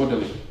business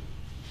modeling.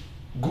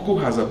 Google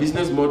has a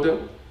business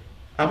model.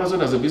 Amazon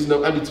has a business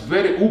model. And it's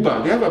very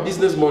Uber. They have a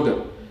business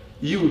model.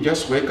 You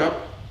just wake up.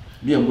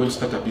 Me, I'm going to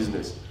start a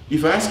business.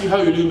 If I ask you how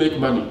will you make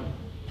money,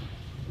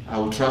 I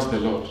will trust the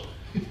Lord.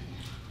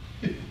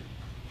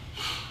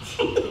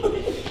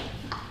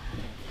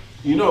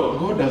 You know,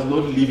 God does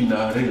not live in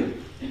our realm.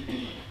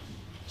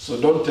 So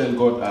don't tell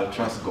God, I'll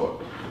trust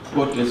God.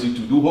 God tells you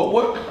to do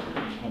homework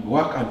and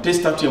work and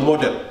test out your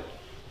model.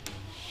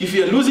 If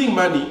you're losing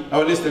money,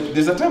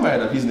 there's a time I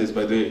had a business,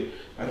 by the way,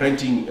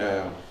 renting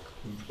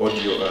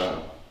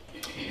audio,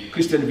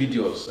 Christian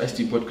videos. I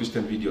still bought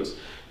Christian videos.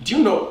 Do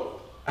you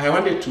know, I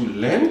wanted to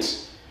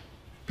lend.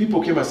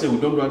 People came and said, we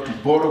don't want to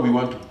borrow, we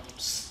want to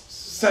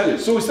sell it.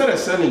 So we started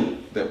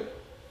selling them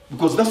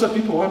because that's what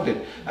people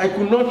wanted. I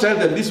could not tell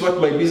them this is what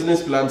my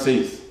business plan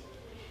says.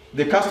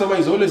 The customer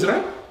is always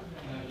right.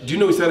 Do you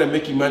know we started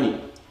making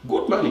money?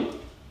 Good money.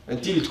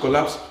 Until it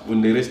collapsed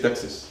when they raised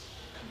taxes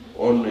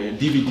on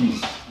DVDs,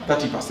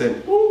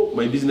 30%. Ooh,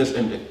 my business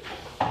ended.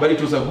 But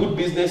it was a good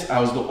business. I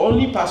was the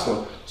only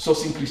person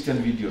sourcing Christian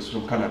videos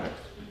from Canada.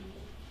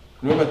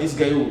 Remember this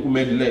guy who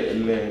made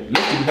Left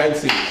Behind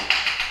series?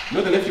 You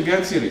know the Left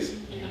Behind series?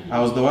 I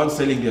was the one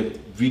selling the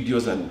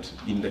videos and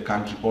in the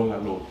country all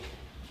alone.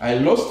 I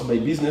lost my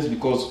business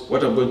because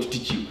what I'm going to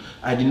teach you,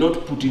 I did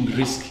not put in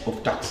risk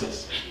of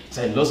taxes.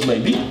 So I lost my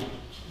business.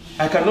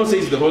 I cannot say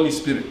it's the Holy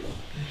Spirit.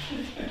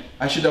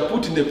 I should have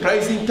put in the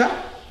pricing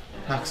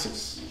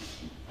taxes.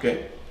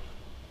 Okay?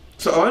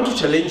 So I want to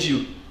challenge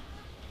you.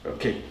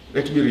 Okay,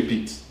 let me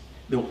repeat.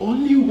 The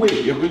only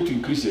way you're going to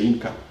increase your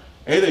income,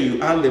 either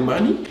you earn the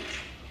money,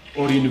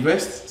 or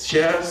invest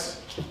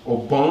shares,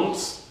 or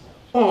bonds,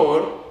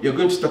 or you're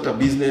going to start a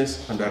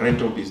business and a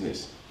rental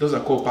business. Those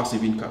are called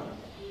passive income.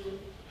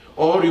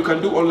 Or you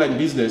can do online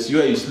business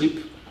where you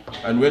sleep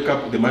and wake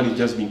up, the money is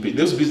just being paid.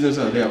 Those businesses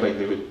are there, by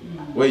the way,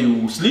 where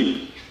you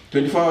sleep,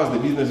 24 hours the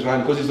business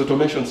runs because it's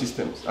automation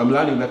systems. I'm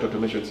learning that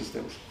automation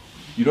systems.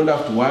 You don't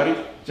have to worry,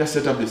 just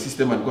set up the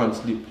system and go and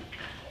sleep.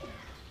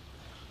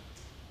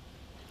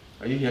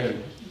 Are you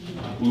hearing?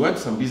 We want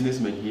some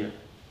businessmen here.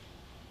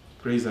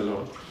 Praise the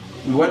Lord.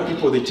 We want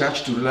people, the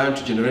church, to learn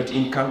to generate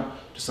income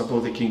to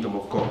support the kingdom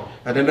of God.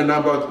 And then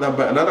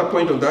another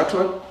point on that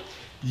one,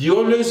 you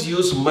always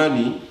use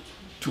money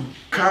to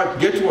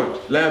get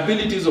what?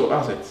 Liabilities or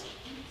assets?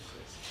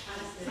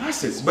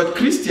 Assets. But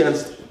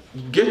Christians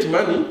get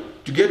money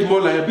to get more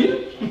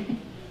liability.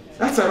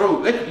 That's a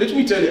wrong. Let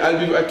me tell you,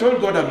 I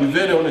told God I'll be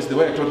very honest the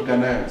way I told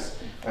Ghanaians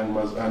and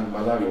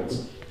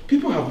Malawians.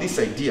 People have this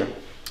idea.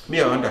 Me,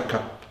 I want a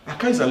car. A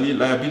car is a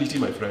liability,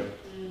 my friend.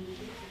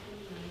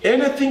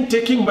 Anything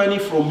taking money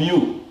from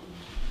you,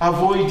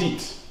 avoid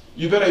it.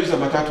 You better use a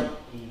matatu.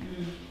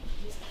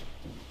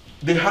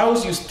 The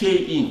house you stay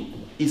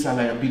in is a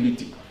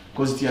liability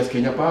because it has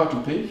Kenya Power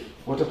to pay,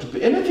 water to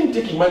pay. Anything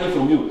taking money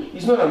from you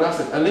is not an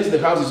asset unless the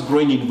house is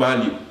growing in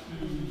value.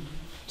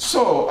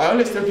 So I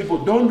always tell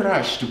people, don't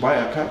rush to buy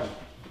a car.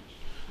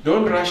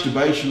 Don't rush to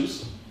buy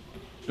shoes.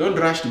 Don't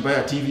rush to buy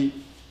a TV.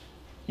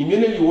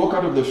 Immediately you walk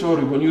out of the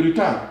showroom, when you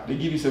return, they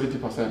give you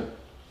 70%.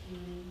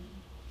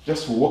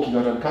 Just for walking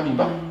out and coming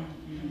back.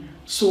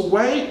 So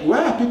why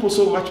are people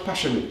so much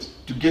passionate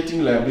to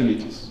getting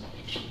liabilities?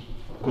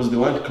 Because they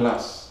want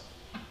class.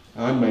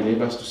 I want my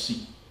neighbors to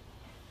see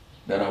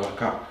that our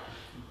car.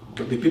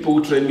 But the people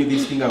who trained me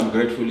this thing, I'm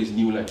grateful, is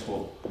new like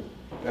home.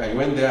 I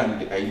went there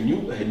and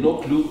I had no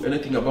clue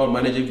anything about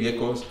managing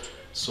vehicles.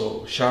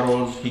 So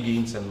Sharon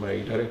Higgins and my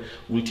director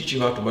will teach you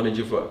how to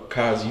manage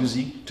cars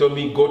using. Told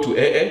me, go to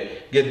AA,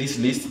 get this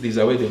list, there's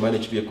a way they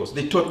manage vehicles.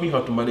 They taught me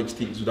how to manage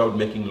things without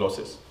making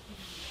losses.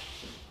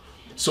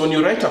 So when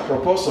you write a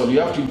proposal, you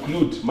have to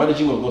include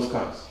managing of those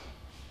cars.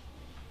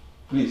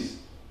 Please.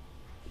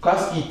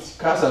 Cars eat.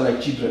 Cars are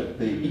like children.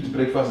 They eat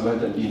breakfast,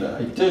 lunch, and dinner.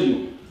 I tell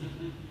you.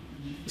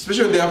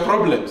 Especially when there are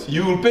problems.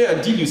 You will pay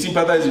until you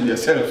sympathize with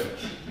yourself.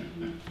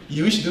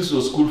 You wish this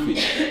was school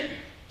fees.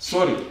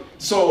 Sorry.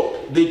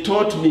 So they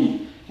taught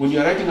me, when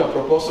you're writing a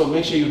proposal,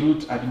 make sure you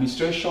route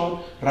administration,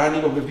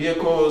 running of the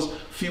vehicles,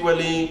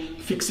 fueling,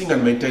 fixing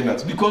and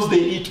maintenance, because they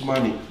eat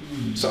money.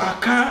 So a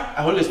car,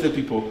 I always tell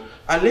people,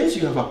 unless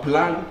you have a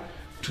plan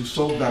to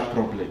solve that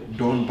problem,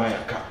 don't buy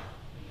a car.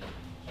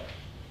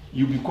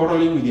 You'll be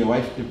quarreling with your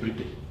wife every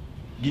day.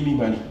 Give me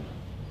money.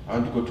 I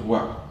want to go to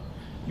work.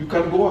 You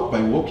can go work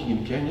by walking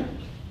in Kenya.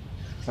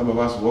 Some of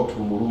us walk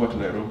from Muruma to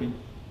Nairobi.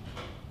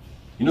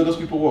 You know those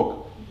people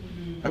walk?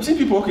 I've seen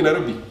people walk in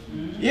Nairobi.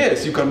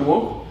 Yes, you can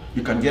walk.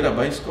 You can get a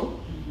bicycle.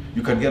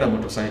 You can get a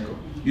motorcycle.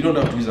 You don't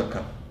have to use a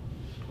car.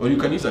 Or you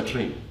can use a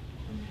train.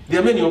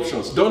 There are many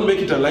options. Don't make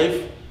it a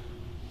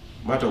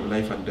matter of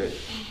life and death.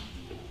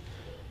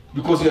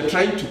 Because you're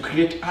trying to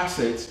create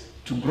assets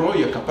to grow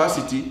your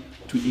capacity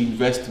to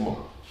invest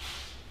more.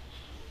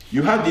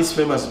 You have this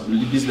famous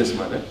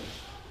businessman,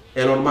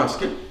 Elon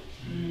Musk.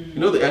 You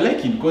know, I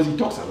like him because he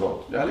talks a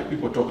lot. I like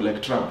people talk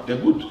like Trump. They're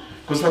good.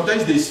 Because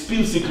sometimes they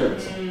spill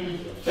secrets.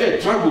 Hey,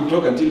 Trump will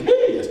talk until,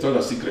 hey, he has told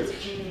us secrets.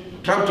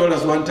 Trump told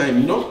us one time,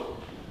 you know,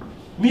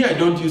 me, I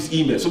don't use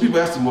email. So people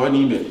asked him one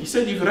email. He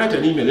said, if you write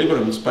an email,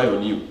 everyone will spy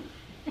on you.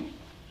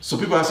 So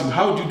people ask him,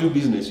 how do you do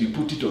business? You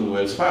put it on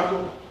Wells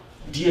Fargo,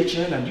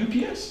 DHL,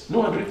 and UPS. No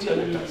one reads your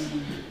letters.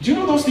 Do you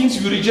know those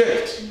things you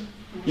reject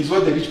is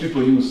what the rich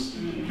people use?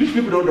 Rich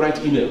people don't write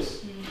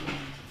emails.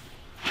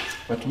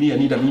 But me, I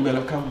need an email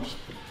account.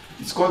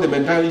 It's called the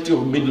mentality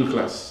of middle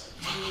class.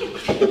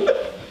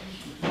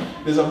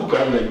 There's a book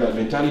I have like that,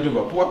 mentality of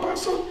a poor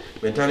person,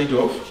 mentality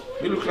of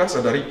middle class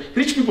and the rich.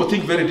 Rich people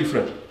think very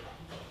different.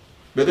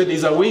 But then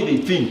there's a way they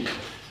think.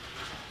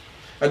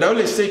 And I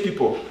always say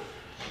people,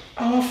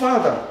 our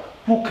Father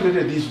who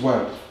created this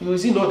world,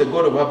 is he not the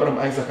God of Abraham,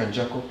 Isaac, and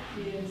Jacob?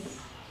 Yes.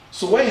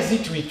 So why is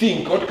it we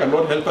think God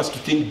cannot help us to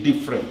think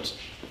different?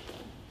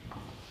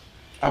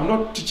 I'm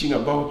not teaching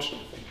about,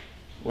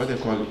 what they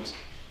call it,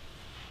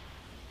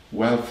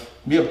 wealth.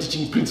 Me, I'm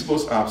teaching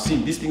principles I've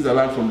seen. These things I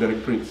learned from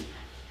Derek Prince.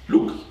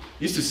 Look,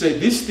 he used to say,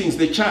 these things,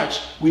 the church,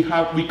 we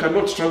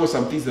cannot struggle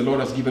some things the Lord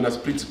has given us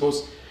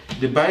principles.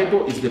 The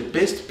Bible is the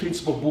best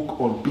principle book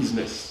on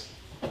business.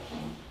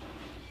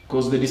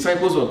 Because the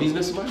disciples were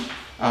businessmen.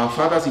 Our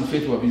fathers in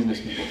faith were business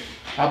people.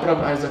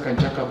 Abraham, Isaac, and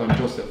Jacob, and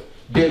Joseph.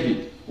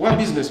 David were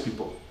business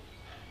people.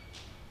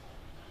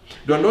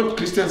 There are not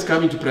Christians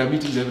coming to prayer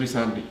meetings every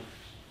Sunday.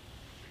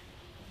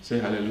 Say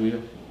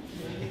hallelujah.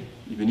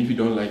 Even if you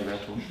don't like that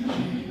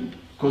one.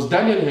 Because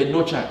Daniel had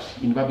no church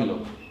in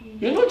Babylon.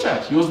 He had no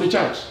church. He was the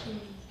church.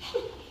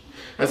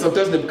 And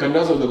sometimes the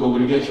canals of the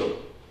congregation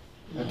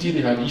until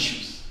they had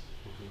issues.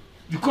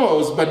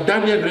 But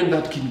Daniel ran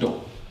that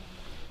kingdom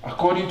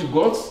according to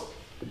God's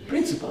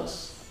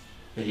principles.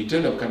 And he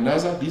told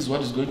Nebuchadnezzar, this is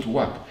what is going to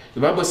work.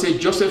 The Bible says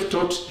Joseph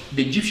taught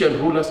the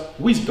Egyptian rulers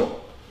wisdom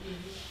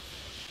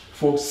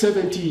for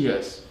 70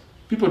 years.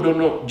 People don't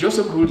know,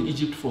 Joseph ruled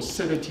Egypt for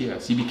 70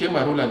 years. He became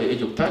a ruler at the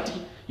age of 30.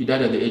 He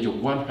died at the age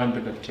of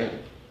 110.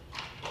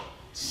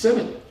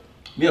 7.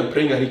 Me, I'm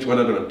praying I reach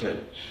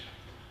 110.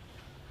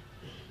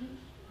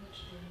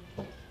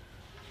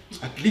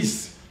 At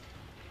least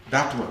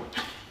that one.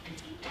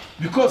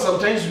 Because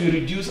sometimes we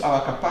reduce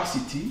our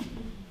capacity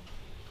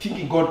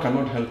thinking God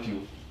cannot help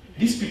you.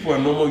 These people are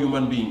normal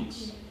human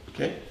beings.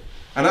 Okay?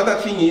 Another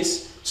thing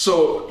is,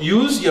 so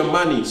use your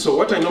money. So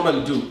what I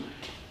normally do,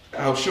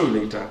 I'll show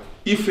you later.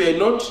 If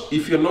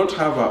you're not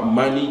have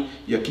money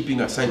you're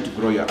keeping aside to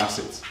grow your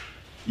assets,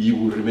 you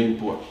will remain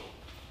poor.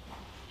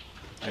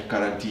 I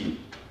guarantee you.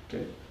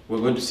 Okay? We're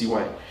going to see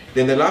why.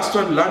 Then the last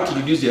one, learn to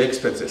reduce your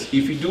expenses.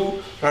 If you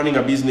do running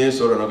a business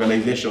or an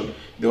organization,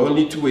 there are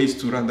only 2 ways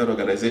to run that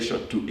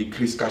organization to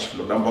increase cash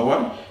flow. Number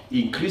 1,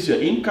 increase your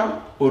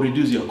income or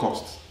reduce your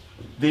costs.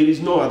 There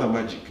is no other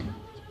magic.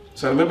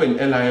 So I remember in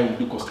LIA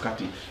we do cost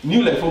cutting.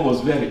 New Life Home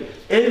was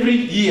every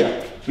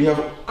year we have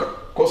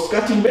cost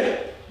cutting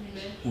there.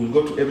 We'll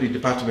go to every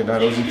department. I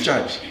was in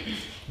charge.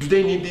 Do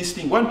they need this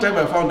thing? One time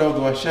I found out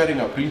they were sharing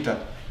a printer.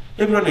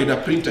 Everyone had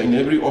a printer in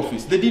every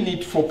office. They didn't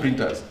need 4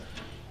 printers.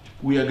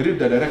 We agreed with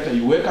the director,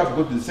 you wake up,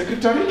 go to the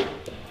secretary,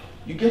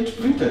 you get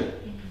printed.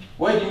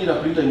 Why do you need a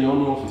printer in your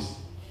own office?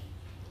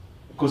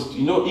 Because,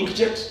 you know,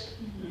 inkjet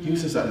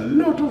uses a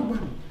lot of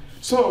money.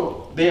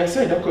 So they are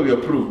saying, okay, we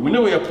approved. We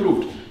know we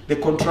approved. The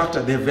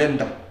contractor, the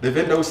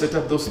vendor who set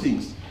up those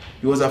things,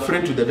 he was a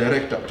friend to the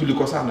director, to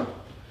Likosana.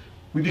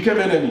 We became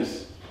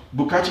enemies.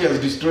 Bukachi has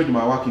destroyed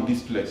my work in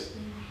this place.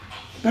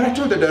 But I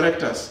told the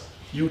directors,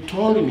 you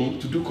told me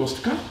to do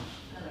cost cut,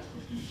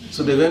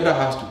 so the vendor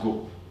has to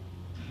go.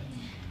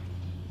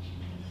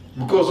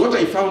 Because what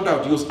I found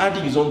out, he was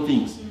adding his own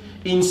things.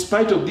 In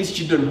spite of this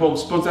children's home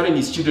sponsoring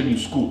his children in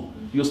school,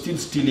 you're still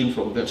stealing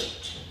from them.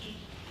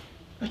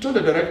 I told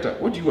the director,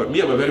 what do you want?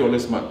 Me, I'm a very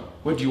honest man.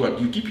 What do you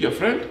want? You keep your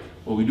friend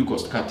or we do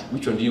cost cutting?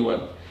 Which one do you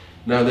want?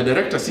 Now the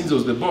director, since he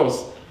was the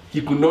boss,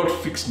 he could not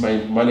fix my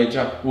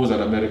manager, who was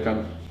an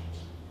American.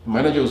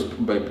 My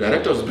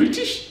director was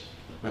British,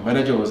 my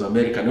manager was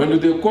American. When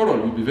they quarrel,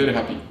 you'll be very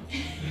happy.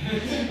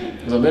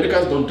 Because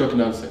Americans don't talk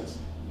nonsense.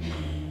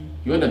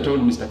 You went and told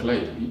Mr.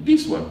 Clyde,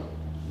 this one,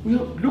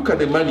 look at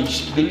the money,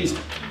 the list.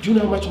 Do you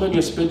know how much money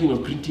you're spending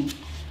on printing?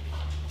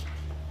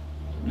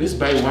 Let's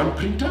buy one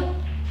printer,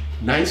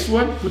 nice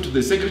one, put to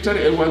the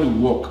secretary,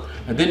 everyone will work.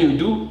 And then you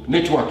do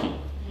networking.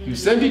 You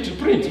send it to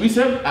print. We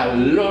save a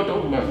lot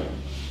of money.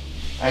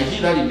 I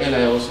did that in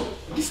LI also.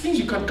 These things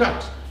you can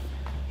cut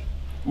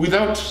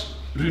without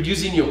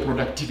reducing your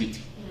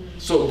productivity.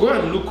 So go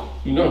and look,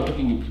 you know,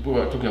 people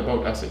are talking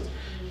about assets.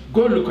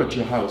 Go look at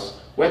your house.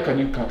 Where can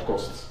you cut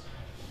costs?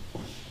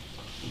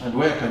 And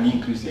where can you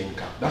increase your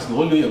income? That's the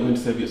only way you're going to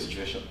save your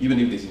situation, even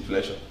if there's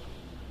inflation.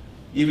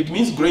 If it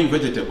means growing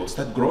vegetables,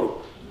 start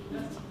growing.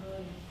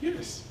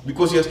 Yes,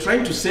 because you're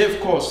trying to save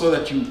costs so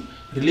that you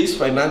release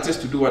finances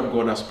to do what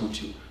God has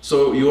put you.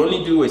 So you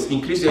only do is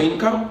increase your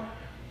income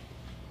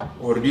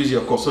or reduce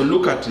your cost. So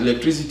look at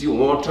electricity,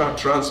 water,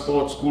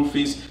 transport, school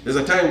fees. There's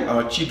a time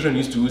our children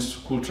used to use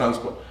school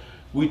transport.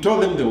 We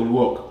told them they will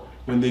walk.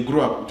 When they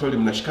grow up, we told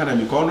them, Nashikana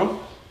Mikono,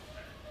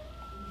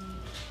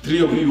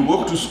 3 of you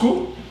walk to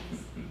school.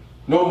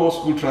 No more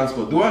school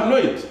transport. They were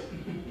annoyed,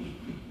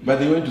 but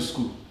they went to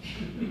school.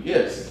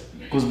 Yes,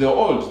 because they're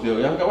old, they're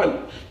younger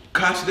one.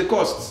 Cut the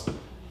costs.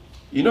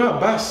 You know, a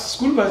bus,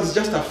 school bus is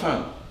just a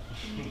fun.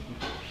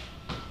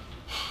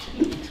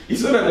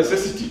 It's not a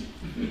necessity.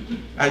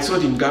 I saw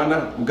it in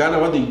Ghana. In Ghana,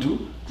 what they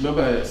do,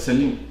 remember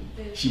Celine?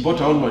 She bought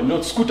her own one,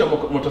 not scooter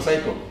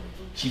motorcycle.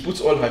 She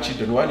puts all her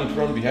children, one in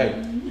front,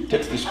 behind,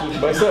 takes the scooter.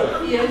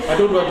 Myself, yes. I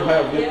don't know how to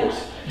hire vehicles.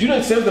 Yeah. Do you know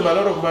it saves them a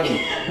lot of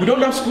money? We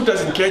don't have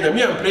scooters in Kenya.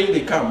 Me, I'm praying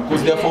they come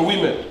because they are for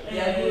women.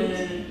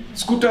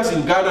 Scooters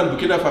in Ghana and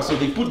Burkina Faso,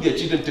 they put their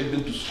children, take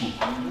them to school.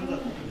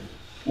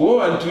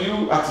 Woe unto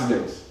you,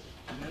 accidents.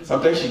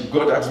 Sometimes she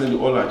got accident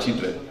with all her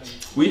children.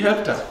 We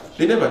helped her.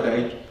 They never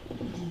died.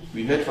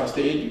 We had first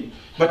aid.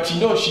 But you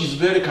know, she's a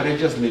very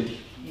courageous lady.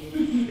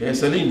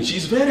 Yes, Celine,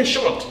 she's very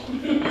short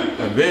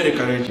and very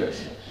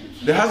courageous.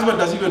 The husband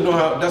doesn't know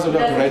how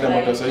to ride a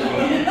motorcycle,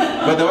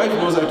 but the wife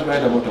knows how to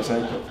ride a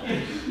motorcycle.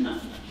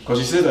 Because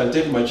she says, I'll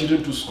take my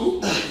children to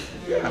school.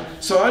 Yeah.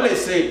 So all I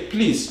say,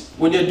 please,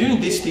 when you're doing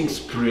these things,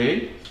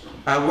 pray.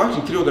 I work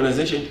in 3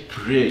 organizations,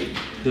 pray.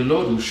 The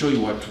Lord will show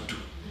you what to do.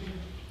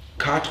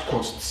 Cut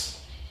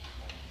costs.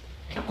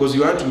 Because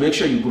you want to make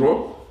sure you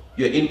grow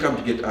your income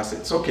to get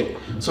assets. Okay,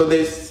 so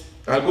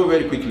I'll go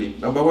very quickly.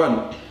 Number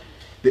 1,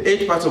 the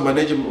 8 parts of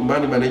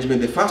money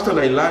management. The first one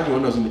I learned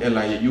when I was in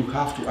LIA, you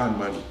have to earn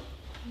money.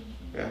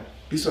 Yeah.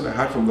 This one I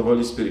heard from the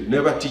Holy Spirit.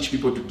 Never teach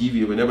people to give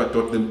you, we never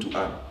taught them to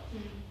earn.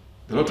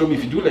 The Lord told me,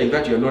 if you do like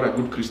that, you're not a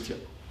good Christian.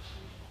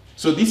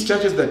 So these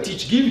churches that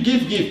teach,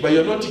 give, but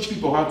you're not teaching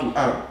people how to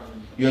earn.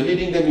 You're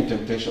leading them in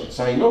temptation.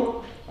 So I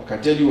know, I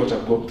can tell you what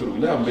I've gone through.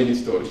 Now I have many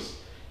stories.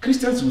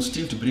 Christians will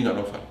steal to bring an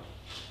offering.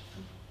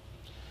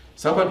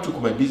 Someone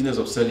took my business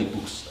of selling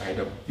books. I had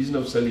a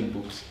business of selling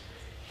books.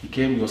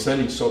 He was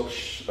selling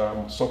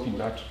soap in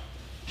that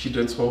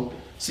children's home.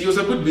 See, it was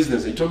a good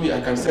business. He told me, I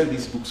can sell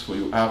these books for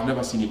you. I have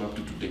never seen him up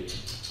to today.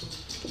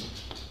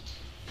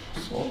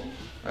 So,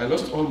 I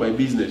lost all my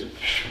business.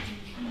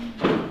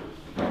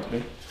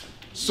 Okay.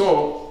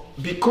 So,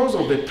 because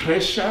of the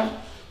pressure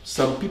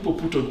some people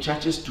put on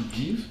churches to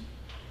give,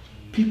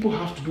 people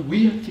have to do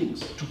weird things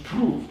to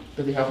prove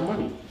that they have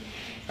money.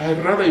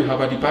 I'd rather you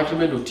have a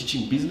department of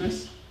teaching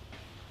business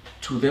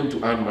to them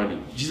to earn money.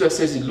 Jesus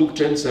says in Luke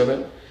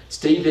 10:7,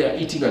 stay there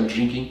eating and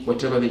drinking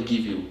whatever they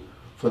give you.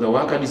 For the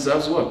worker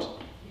deserves what?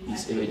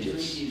 His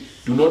wages.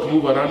 Do not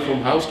move around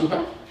from house to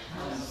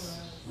house.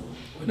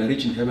 When I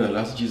reach in heaven, I'll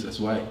ask Jesus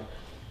why.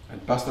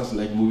 And pastors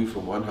like moving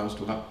from one house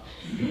to house.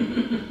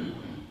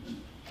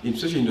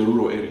 Especially in the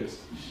rural areas.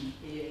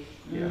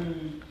 Yeah.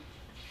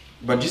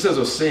 But Jesus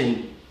was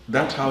saying,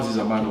 that house is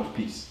a man of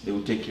peace. They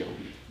will take care of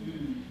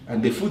you.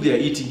 And the food they are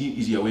eating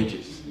is your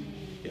wages.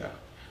 Yeah.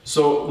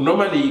 So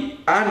normally,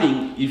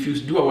 earning, if you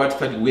do a word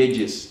study,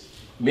 wages,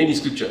 many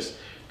scriptures,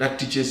 that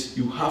teaches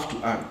you have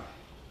to earn.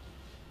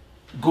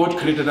 God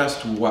created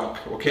us to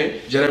work,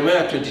 okay?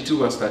 Jeremiah 22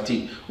 verse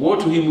 13. Woe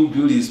to him who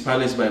builds his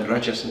palace by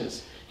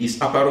unrighteousness, his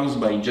apparels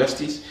by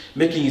injustice,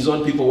 making his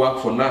own people work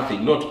for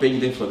nothing, not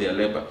paying them for their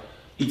labor.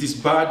 It is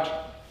bad.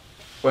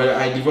 Well,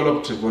 I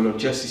developed a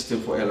volunteer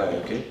system for LI,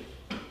 okay?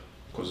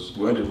 Because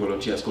we wanted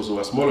volunteers, because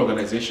we're a small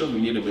organization,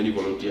 we needed many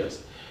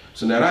volunteers.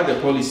 So now I ran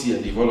the policy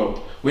and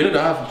developed. We ended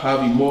up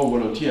having more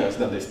volunteers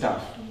than the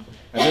staff.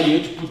 And then you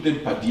need to put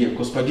them per diem,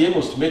 because per diem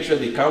was to make sure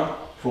they come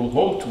from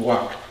home to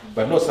work,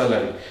 but no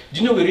salary.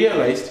 Do you know, we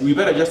realized we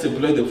better just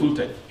employ them full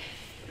time.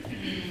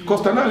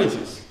 Cost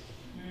analysis.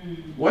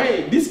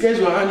 Why? These guys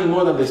were earning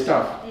more than the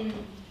staff.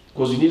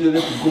 Because you needed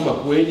them to go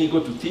Makueni, go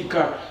to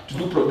Thika, to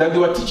do then they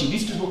were teaching.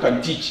 These people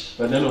can teach,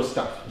 but they're not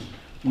staff.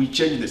 We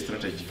changed the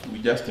strategy.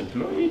 We just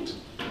employ it,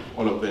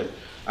 all of them.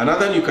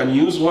 Another, you can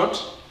use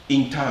what?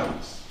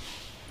 Interns.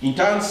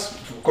 Interns,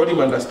 according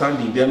to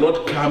understanding, they're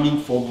not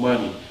coming for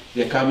money.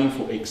 They're coming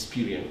for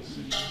experience.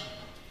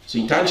 So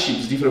internship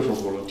is different from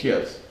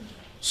volunteers.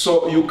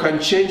 So you can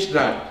change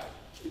that.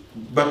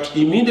 But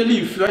immediately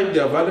you find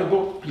they're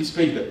valuable, please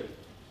pay them.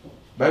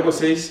 Bible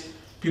says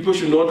people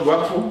should not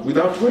work for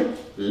without work,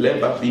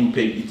 labor being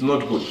paid. It's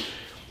not good.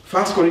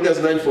 1 Corinthians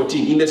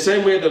 9:14. In the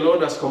same way the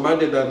Lord has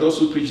commanded that those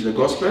who preach the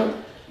gospel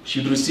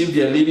should receive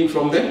their living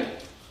from the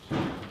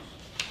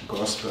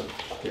gospel.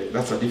 Okay,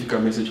 that's a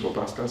difficult message for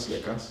pastors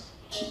like us.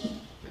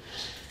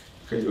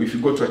 Okay, if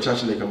you go to a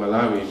church like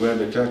Malawi, where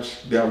the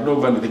church, they have no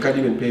money, they can't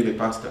even pay the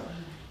pastor.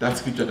 That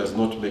scripture does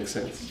not make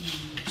sense.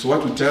 So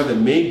what we tell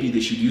them, maybe they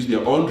should use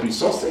their own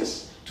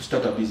resources to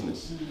start a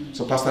business.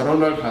 So Pastor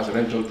Ronald has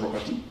rental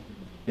property.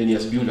 Then he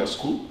has built a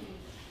school.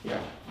 Yeah,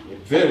 a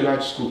very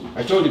large school.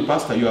 I told him,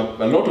 Pastor, you have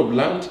a lot of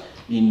land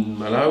in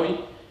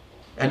Malawi.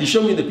 And he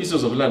showed me the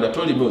pieces of land. I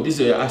told him, oh,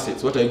 these are your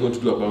assets. What are you going to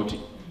do about it?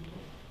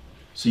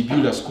 So he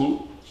built a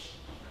school.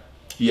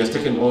 He has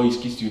taken all his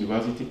kids to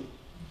university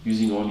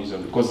using all his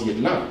own, because he had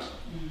land.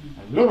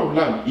 A lot of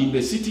land in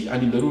the city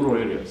and in the rural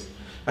areas.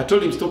 I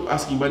told him, stop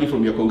asking money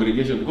from your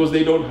congregation because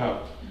they don't have.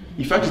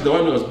 In fact, it's the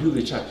one who has built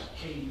the church.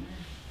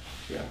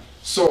 Yeah.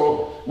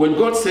 So when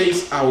God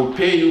says, I will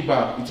pay you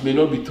back, it may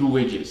not be through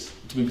wages.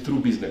 It may be through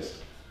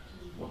business.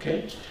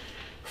 Okay?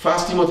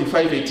 1 Timothy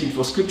 5:18,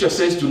 for scripture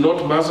says, do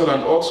not muzzle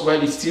an ox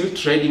while it's still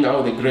treading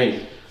out the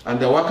grain, and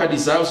the worker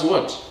deserves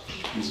what?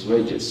 His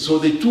wages. So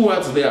the two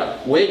words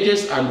there,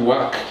 wages and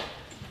work.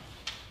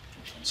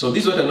 So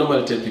this is what I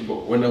normally tell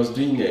people when I was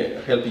doing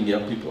helping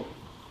young people.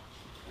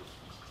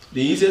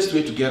 The easiest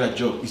way to get a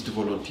job is to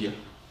volunteer.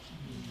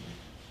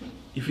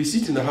 If you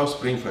sit in the house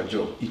praying for a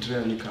job, it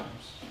rarely comes.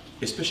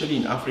 Especially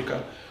in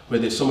Africa, where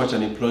there's so much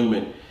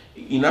unemployment.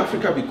 In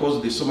Africa,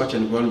 because there's so much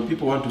unemployment,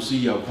 people want to see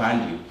your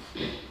value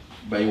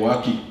by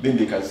working. Then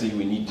they can say,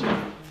 we need you.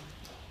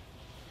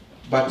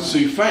 But so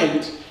you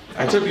find,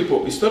 I tell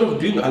people, instead of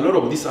doing a lot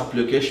of these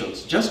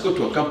applications, just go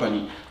to a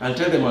company and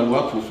tell them I'll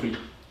work for free.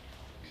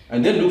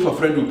 And then look for a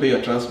friend who will pay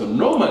your transport.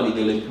 Normally,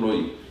 they'll employ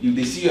you. If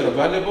they see you're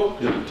available,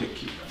 they will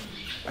take you.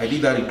 I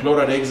did that in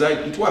Colorado Exile.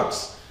 It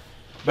works.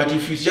 But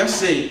if you just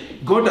say,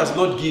 God does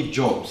not give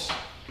jobs,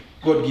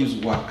 God gives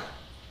work.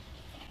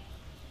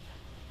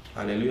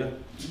 Hallelujah.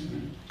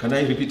 Can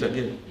I repeat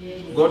again?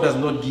 God does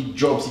not give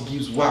jobs, he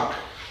gives work.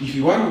 If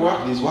you want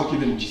work, there's work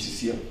even in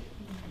GCCM.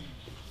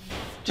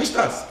 Just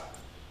ask.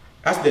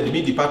 Ask the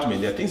admin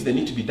department. There are things that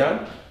need to be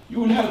done. You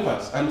will help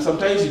us. And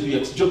sometimes if you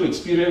have job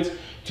experience,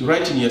 to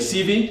write in your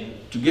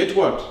CV, to get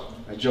what?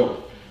 A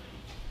job.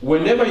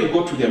 Whenever you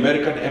go to the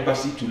American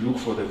embassy to look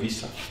for the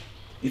visa,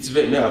 it's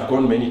very, now I've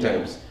gone many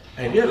times,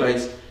 I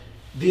realize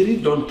they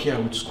really don't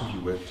care which school you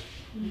went.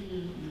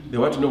 They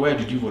want to know, why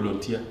did you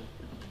volunteer?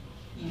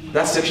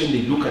 That section,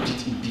 they look at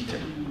it in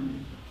detail.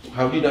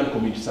 Have you done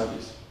community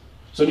service?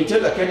 So you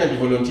tell a Kenyan to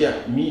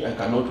volunteer, me, I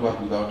cannot work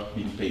without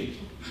being paid.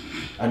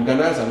 And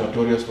Ghanaians are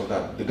notorious for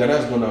that. The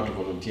Ghanaians don't know how to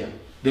volunteer.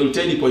 They will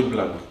tell you point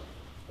blank.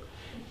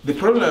 The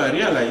problem I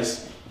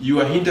realize, you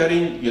are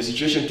hindering your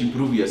situation to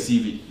improve your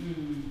CV.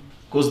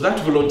 Because that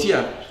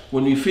volunteer,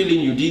 when you feel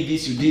in you did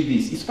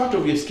this, it's part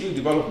of your skill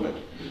development.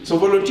 So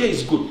volunteer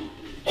is good.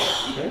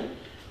 Okay?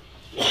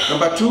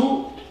 Number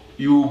 2,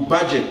 you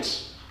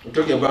budget. We're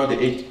talking about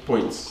the 8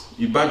 points.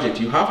 You budget.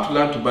 You have to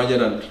learn to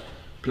budget and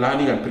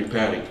planning and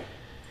preparing.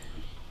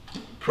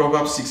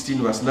 Proverbs 16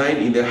 verse 9,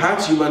 in the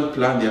heart human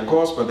plan their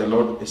course, but the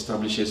Lord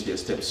establishes their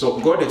steps. So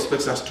God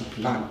expects us to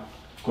plan,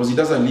 because he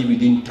doesn't live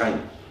within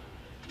time.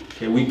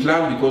 Okay, we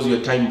plan because we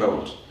are time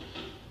bound.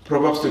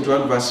 Proverbs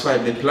 21 verse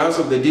 5, the plans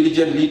of the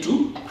diligent lead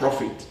to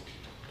profit,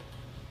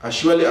 as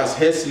surely as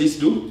haste leads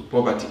to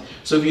poverty.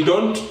 So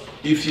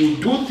if you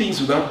do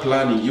things without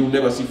planning, you will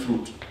never see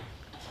fruit.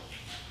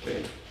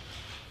 Okay.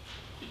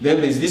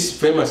 Then there's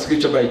this famous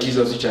scripture by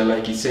Jesus which I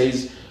like. It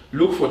says,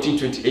 Luke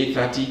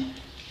 14:28-30,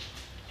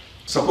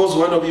 suppose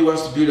one of you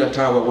wants to build a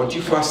tower, won't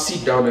you first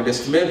sit down and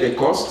estimate the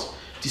cost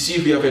to see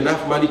if you have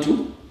enough money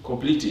to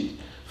complete it?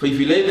 For if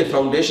you lay the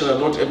foundation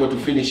and are not able to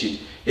finish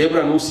it,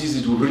 everyone who sees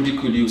it will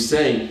ridicule you,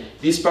 saying,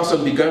 this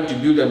person began to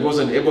build and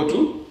wasn't able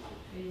to.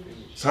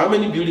 So how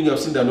many buildings I've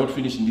seen that are not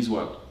finished in this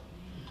world?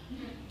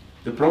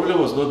 The problem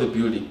was not the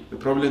building. The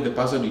problem, the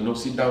person did not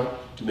sit down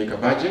to make a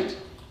budget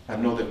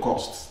and know the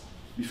costs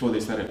before they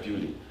started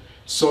building.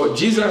 So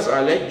Jesus, I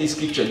like this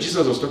scripture.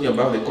 Jesus was talking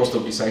about the cost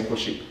of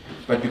discipleship.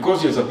 But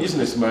because he was a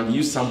businessman, he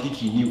used something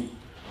he knew.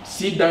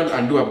 Sit down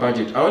and do a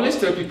budget. I always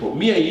tell people,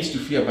 me, I used to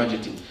fear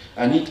budgeting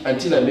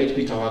until I met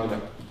Peter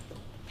Wagner.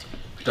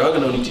 Peter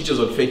Wagner, when he teaches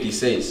on faith, he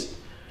says,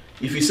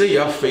 if you say you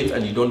have faith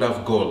and you don't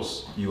have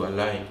goals, you are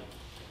lying.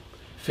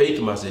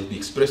 Faith must be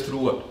expressed through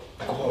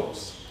what?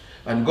 Goals.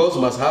 And goals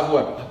must have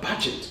what? A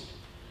budget.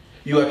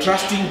 You are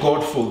trusting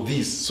God for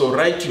this, so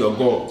write your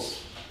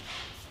goals.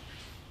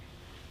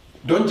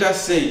 Don't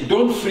just say,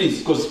 don't freeze,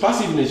 because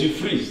passiveness, you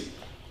freeze.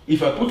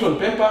 If I put on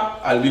paper,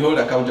 I'll be held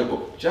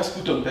accountable. Just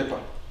put on paper.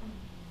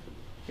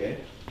 Okay?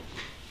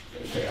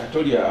 Okay, I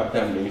told you I've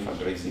done many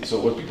fundraising. So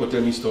when people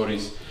tell me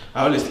stories,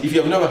 I always, if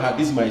you have never heard,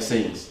 these are my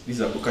sayings.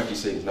 These are Bukachi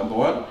sayings. Number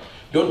 1,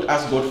 don't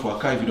ask God for a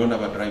car if you don't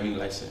have a driving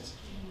license.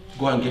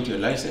 Go and get your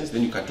license,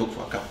 then you can talk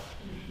for a car.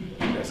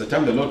 There's a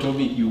time the Lord told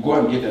me, you go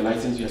and get a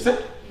license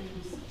yourself.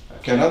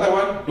 Okay, another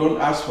one, don't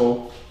ask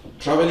for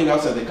traveling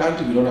outside the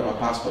country if you don't have a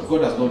passport.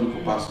 God does not look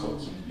for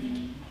passports.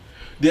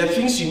 There are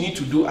things you need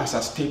to do as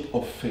a step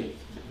of faith.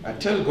 I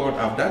tell God,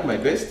 I've done my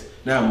best,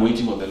 now I'm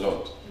waiting on the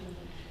Lord.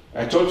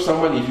 I told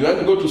someone, if you want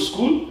to go to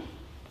school,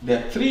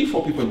 there are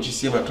 3-4 people in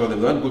GCM, I told them,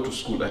 they want to go to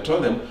school. I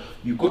told them,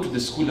 you go to the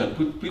school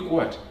and pick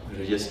what?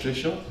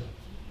 Registration.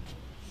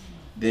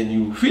 Then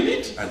you fill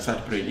it and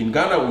start praying. In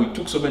Ghana, we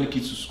took so many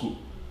kids to school.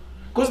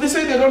 Because they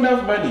say they don't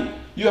have money.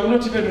 You have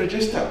not even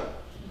registered.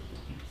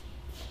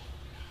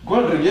 Go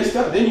and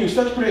register, then you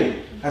start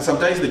praying. And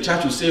sometimes the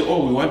church will say,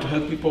 oh, we want to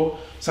help people.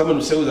 Someone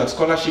will say with a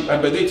scholarship,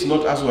 and by the way, it's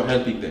not us who are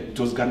helping them. It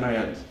was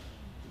Ghanaians.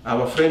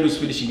 Our friend who's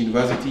finishing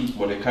university,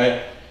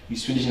 Mordecai,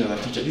 he's finishing as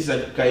a teacher. This is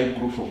a guy who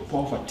grew from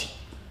poverty.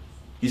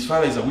 His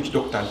father is a witch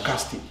doctor and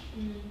cast him.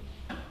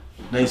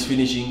 Now he's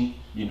finishing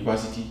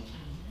university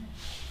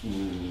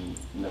in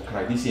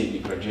Accra. This year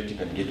he'll be graduating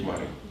and get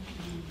married.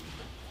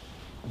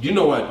 Do you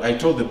know what? I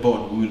told the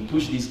board, we will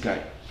push this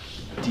guy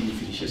until he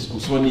finishes school.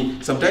 So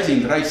when sometimes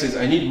he writes, says,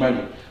 I need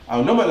money.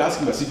 I'll normally ask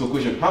him a simple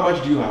question, how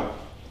much do you have?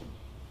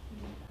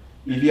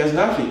 If he has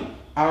nothing,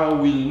 I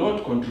will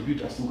not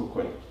contribute a single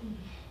coin.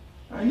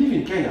 I live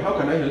in Kenya, how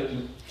can I help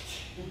you?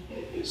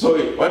 So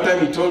one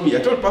time he told me, I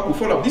told Paku,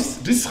 follow up,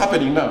 this is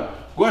happening now.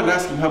 Go and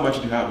ask him how much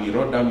do you have. He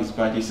wrote down his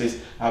budget. He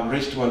says, I've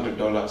raised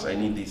 $200, I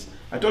need this.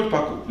 I told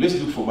Paku, let's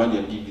look for money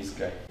and give this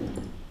guy.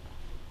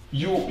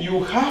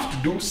 You have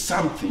to do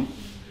something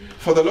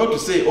for the Lord to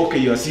say, okay,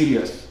 you are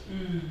serious.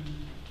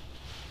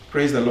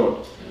 Praise the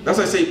Lord. That's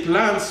why I say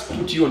plans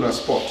put you on a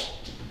spot.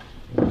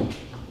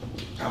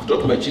 I've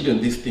taught my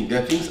children this thing.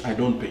 There are things I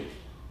don't pay.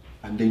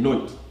 And they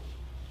know it.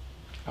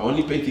 I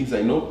only pay things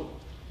I know.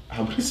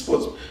 I'm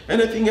responsible.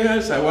 Anything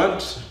else, I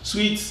want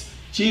sweets,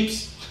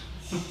 chips.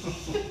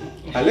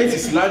 Unless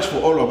it's lunch for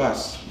all of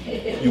us.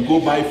 You go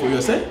buy for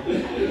yourself.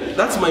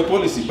 That's my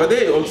policy. But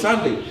then on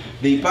Sunday,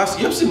 they pass.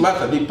 You have seen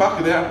Martha, they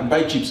park there and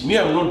buy chips. Me,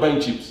 I'm not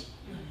buying chips.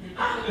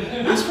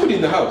 There's food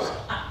in the house.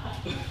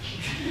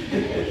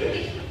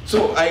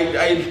 So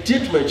I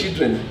teach my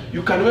children,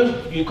 you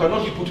cannot be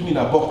putting me in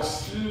a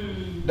box.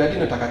 Daddy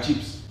nataka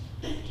chips.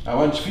 I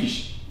want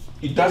fish.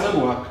 It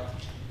doesn't work.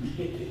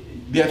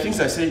 There are things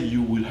I say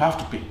you will have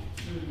to pay.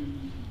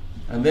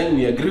 And then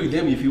we agree with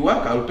them, if you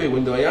work, I'll pay.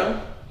 When they are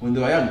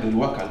young, they'll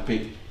work, I'll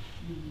pay.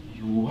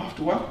 You have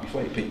to work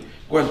before I pay.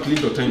 Go and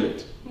clean the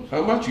toilet.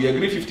 How much? We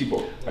agree 50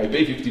 bob. I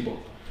pay 50 bob.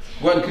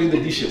 Go and clean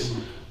the dishes.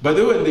 But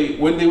then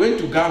when they went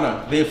to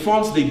Ghana, the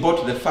phones they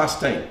bought the first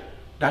time,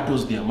 that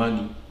was their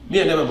money.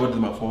 Me, I never bought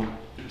them a phone.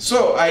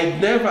 So I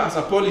never, as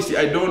a policy,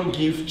 I don't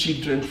give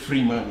children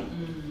free money.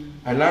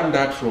 I learned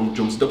that from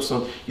John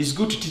Dobson. It's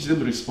good to teach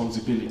them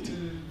responsibility.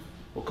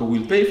 Okay,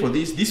 we'll pay for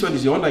this. This one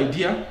is your own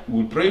idea.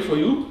 We'll pray for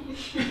you.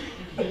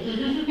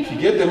 If you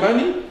get the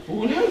money, we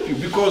will help you.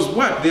 Because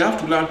what? They have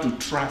to learn to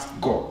trust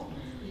God.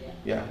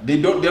 Yeah, they're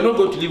not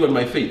going to live on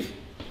my faith.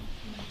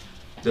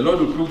 The Lord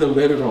will prove them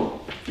very wrong.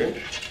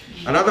 Okay.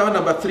 Another one,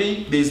 number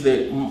 3, there's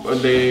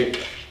the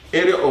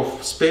area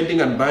of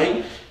spending and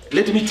buying.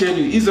 Let me tell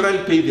you,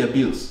 Israel paid their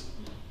bills.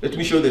 Let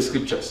me show the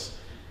scriptures.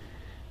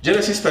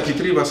 Genesis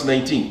 33 verse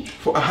 19.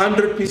 For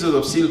 100 pieces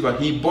of silver,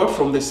 he bought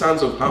from the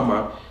sons of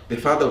Hamor, the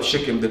father of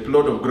Shechem, the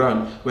plot of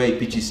ground where he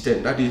pitched his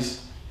tent. That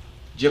is,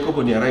 Jacob,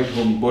 when he arrived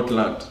home, he bought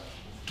land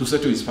to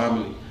settle his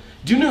family.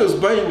 Do you know he was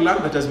buying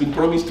land that has been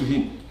promised to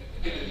him?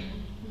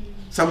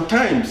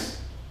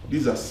 Sometimes,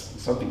 these are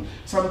something,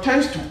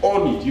 sometimes to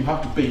own it, you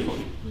have to pay for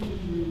it.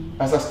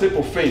 As a step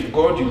of faith,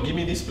 God, you give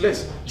me this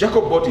place.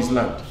 Jacob bought his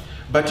land,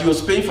 but he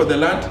was paying for the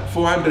land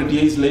 400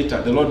 years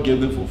later. The Lord gave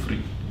them for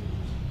free.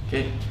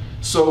 Okay?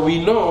 So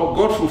we know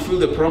God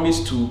fulfilled the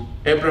promise to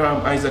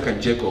Abraham, Isaac,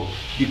 and Jacob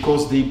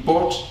because they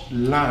bought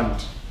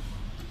land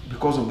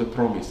because of the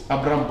promise.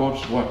 Abraham bought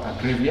what? A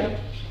graveyard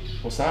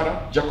for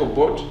Sarah. Jacob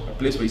bought a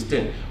place for his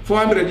tent.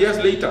 400 years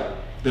later,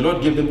 the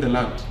Lord gave them the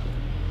land.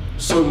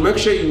 So make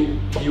sure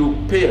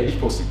you pay a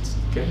deposit.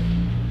 Okay?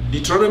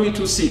 Deuteronomy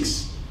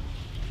 2:6.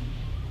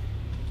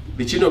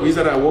 The children of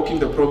Israel are walking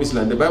the promised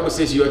land. The Bible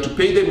says you are to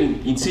pay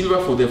them in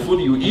silver for the food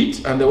you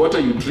eat and the water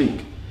you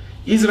drink.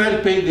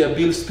 Israel paid their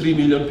bills 3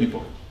 million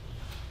people.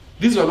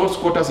 These were not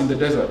squatters in the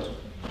desert.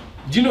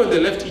 Do you know when they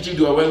left Egypt,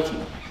 they were wealthy?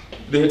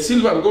 They had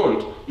silver and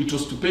gold. It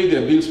was to pay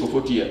their bills for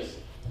 40 years.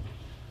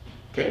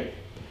 Okay?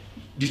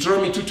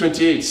 Deuteronomy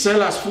 2:28.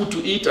 Sell us food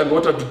to eat and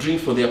water to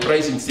drink for their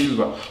price in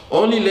silver.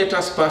 Only let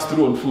us pass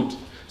through on foot.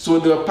 So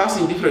when they were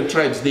passing different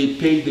tribes, they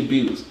paid the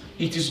bills.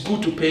 It is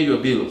good to pay your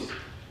bills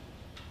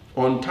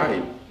on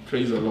time.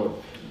 Praise the Lord.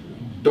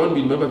 Don't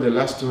remember the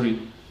last story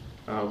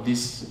of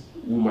this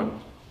woman.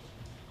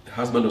 The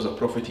husband was a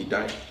prophet, he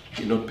died.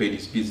 He not paid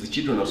his bills. The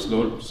children are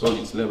sold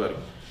in slavery.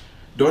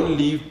 Don't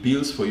leave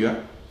bills for your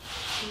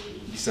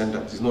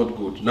descendants. It's not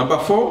good. Number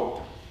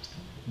 4,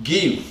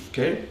 give.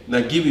 Okay?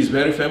 Now give is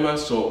very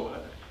famous, so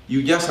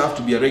you just have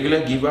to be a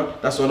regular giver.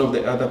 That's one of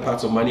the other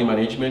parts of money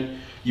management.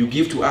 You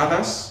give to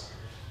others.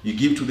 You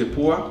give to the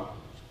poor.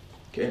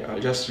 Okay?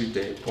 I'll just read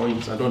the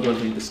points. I don't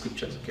read the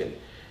scriptures. Okay?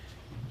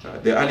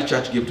 The early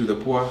church gave to the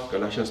poor,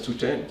 Galatians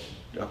 2:10.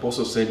 The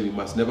apostle said we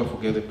must never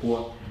forget the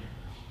poor.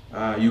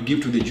 You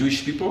give to the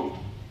Jewish people,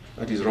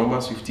 that is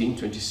Romans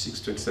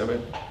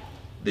 15:26-27.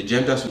 The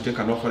Gentiles will take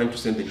an offering to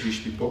send the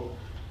Jewish people.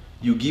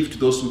 You give to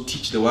those who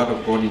teach the word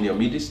of God in your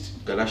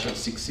midst, Galatians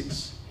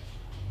 6:6.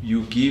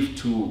 You give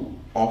to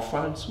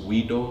orphans,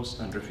 widows,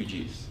 and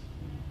refugees.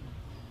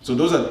 So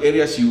those are the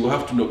areas you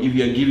have to know if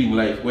you are giving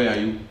life. Where are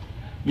you?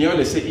 Me, I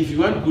always say, if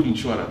you want good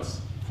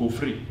insurance for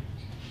free,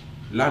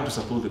 learn to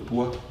support the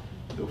poor,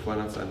 the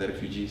orphans, and the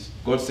refugees.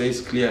 God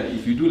says clearly,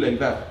 if you do like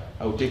that,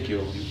 I will take care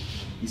of you.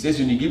 He says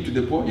when you give to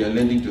the poor, you are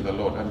lending to the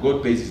Lord, and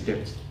God pays his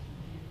debts.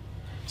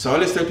 So I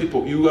always tell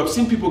people, you have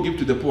seen people give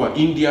to the poor,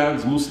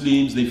 Indians,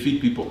 Muslims, they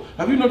feed people.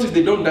 Have you noticed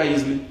they don't die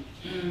easily?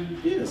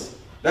 Yes,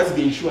 that's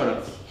the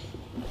insurance.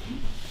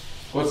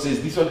 God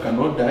says this one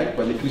cannot die,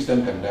 but the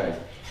Christian can die.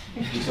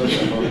 This one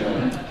cannot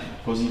die.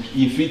 Because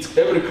he feeds,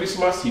 every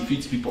Christmas he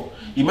feeds people.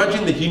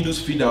 Imagine the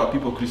Hindus feed our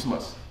people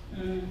Christmas.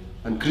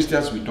 And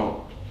Christians we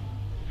don't.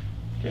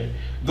 Okay?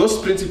 Those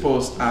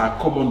principles are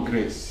common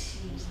grace.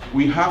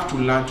 We have to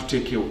learn to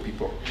take care of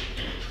people.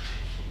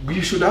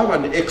 You should have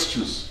an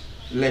excuse.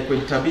 Like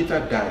when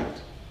Tabitha died,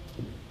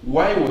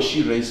 why was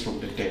she raised from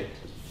the dead?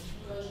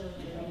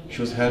 She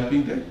was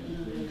helping them.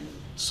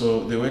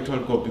 So they went to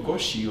God,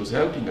 because she was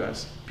helping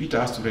us, Peter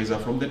has to raise her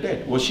from the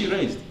dead. Was she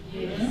raised?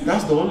 Yes.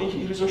 That's the only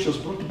reason she was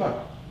brought back.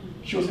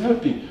 She was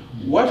helping.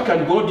 What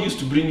can God use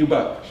to bring you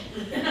back?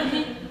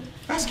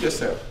 Ask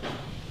yourself.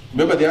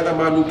 Remember the other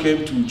man who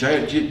came to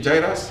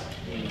Jairus?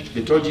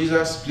 They told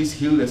Jesus, please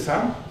heal the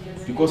son.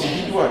 Because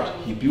he did what?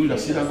 He built a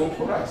synagogue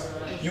for us.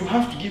 You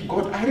have to give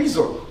God a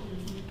reason.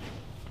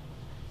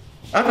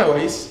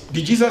 Otherwise,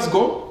 did Jesus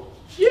go?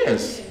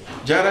 Yes.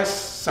 Jairus'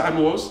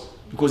 son was,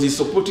 because he's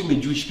supporting the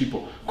Jewish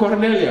people.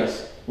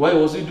 Cornelius, why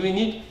was he doing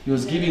it? He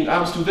was giving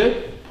alms to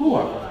the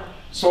poor.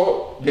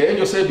 So the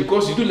angel said,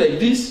 because you do like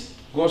this,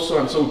 God so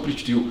and so will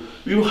preach to you.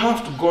 You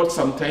have to, God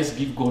sometimes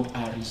give God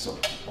a reason.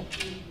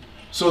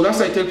 So that's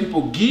why I tell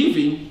people,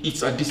 giving,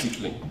 it's a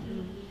discipline.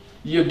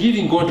 You're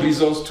giving God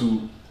reasons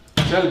to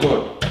tell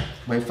God,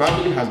 my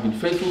family has been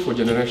faithful for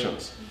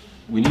generations.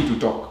 We need to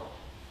talk.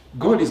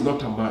 God is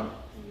not a man.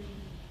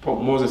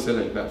 Moses said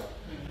like that.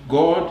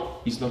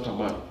 God is not a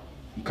man.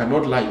 You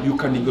cannot lie. You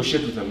can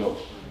negotiate with the Lord.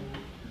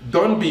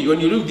 Don't be, when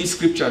you look at these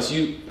scriptures,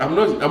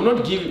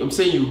 I'm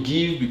saying you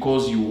give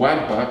because you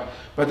want back,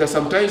 but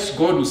sometimes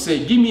God will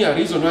say, give me a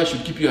reason why I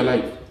should keep you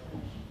alive.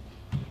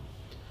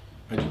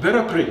 And you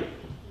better pray.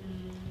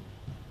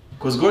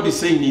 Because God is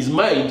saying in his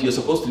mind, you're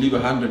supposed to live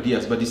 100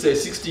 years, but he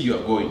says 60 you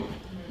are going.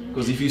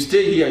 Because if you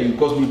stay here, you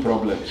cause me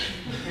problems.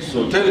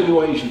 So tell me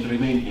why you should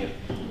remain here.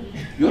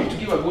 You have to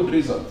give a good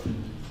reason.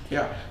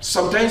 Yeah.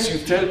 Sometimes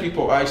you tell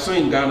people, I saw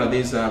in Ghana,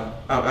 there's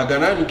a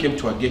Ghanaian who came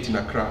to a gate in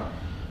Accra,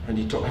 and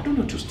he told, I don't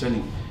know what he was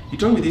telling. He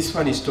told me this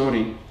funny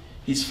story.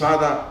 His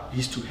father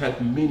used to help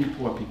many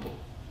poor people.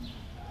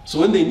 So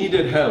when they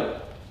needed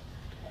help,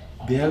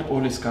 the help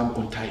always come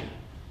on time.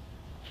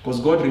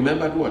 Because God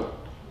remembered what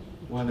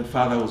the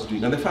father was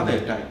doing, and the father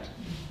had died.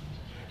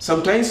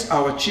 Sometimes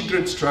our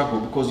children struggle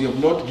because we have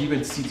not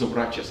given seeds of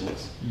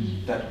righteousness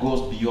that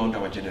goes beyond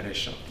our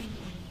generation.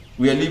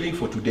 We are living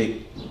for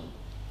today.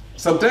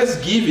 Sometimes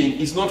giving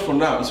is not for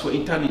now, it's for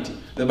eternity.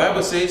 The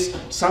Bible says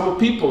some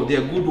people,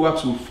 their good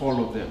works will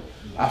follow them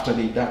after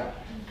they die.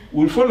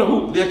 Will follow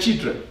who? Their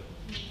children.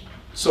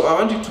 So I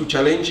want you to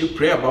challenge you,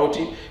 pray about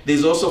it.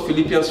 There's also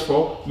Philippians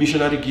 4,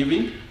 missionary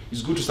giving.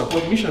 It's good to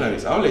support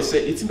missionaries. I always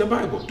say it's in the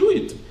Bible, do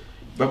it.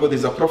 Bible,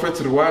 there's a prophet's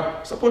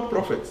reward, support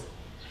prophets.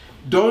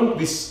 Don't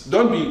be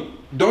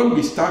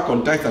stuck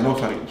on tithe and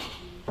offering.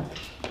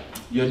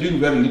 You're doing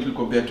very little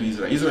compared to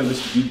Israel. Israel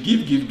needs to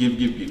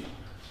give.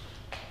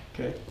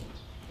 Okay?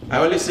 I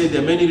always say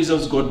there are many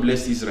reasons God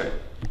blessed Israel.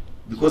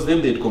 Because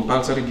then they had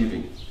compulsory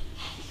giving.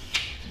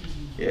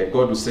 Yeah,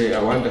 God will say,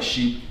 I want a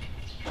sheep.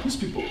 These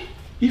people,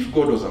 if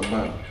God was a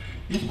man,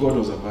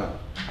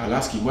 I'll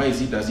ask him, why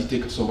does he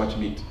take so much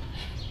meat?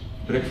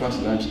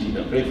 Breakfast, lunch,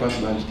 dinner,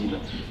 breakfast, lunch, dinner.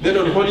 Then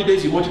on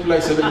holidays you multiply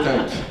 7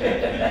 times.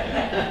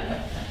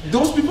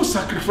 Those people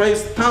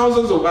sacrifice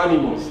thousands of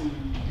animals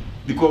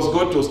because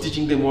God was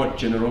teaching them what?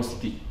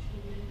 Generosity.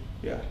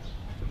 Yeah.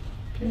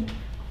 Okay.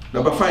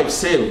 Number 5,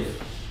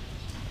 save.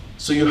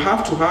 So you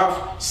have to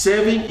have,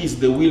 saving is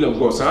the will of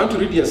God. So I want to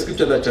read you a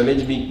scripture that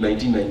challenged me in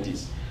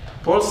 1990s.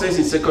 Paul says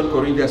in 2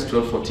 Corinthians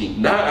 12:14,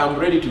 now I'm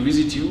ready to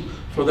visit you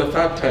for the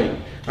 3rd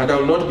time, and I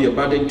will not be a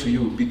burden to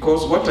you,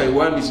 because what I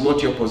want is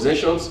not your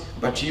possessions,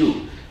 but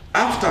you.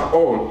 After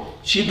all,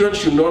 children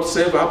should not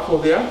save up for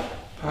their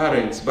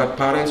parents, but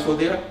parents for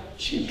their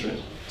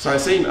children. So I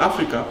say in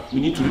Africa, we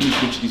need to really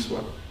preach this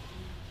one.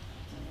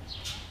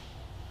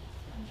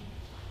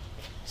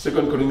 2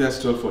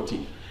 Corinthians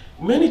 12:14.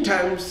 Many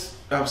times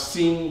I've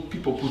seen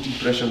people putting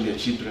pressure on their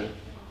children.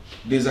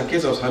 There's a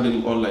case I was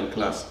handling online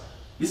class.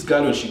 This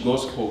girl, when she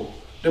goes home,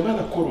 the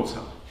mother quarrels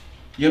her.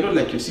 You're not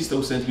like your sister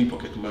who sends me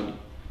pocket money.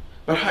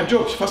 But her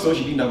job, first of all,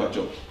 she didn't have a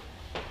job.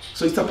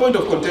 So it's a point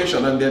of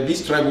contention, and there are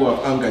these tribal of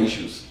anger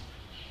issues.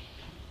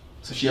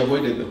 So she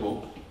avoided the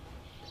home.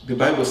 The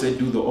Bible said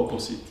do the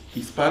opposite.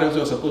 His parents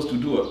were supposed to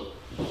do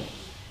it.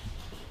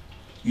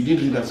 You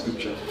didn't read that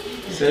scripture.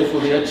 Save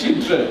for their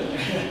children.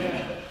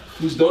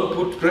 Please don't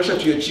put pressure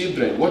to your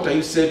children. What are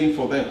you saving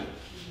for them?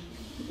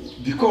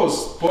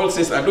 Because Paul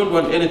says, I don't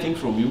want anything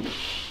from you.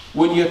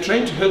 When you're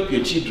trying to help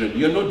your children,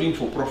 you're not doing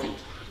for profit.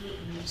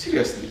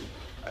 Seriously.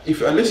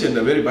 Unless you're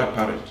a very bad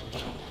parent.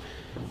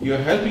 You're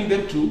helping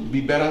them to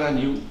be better than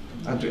you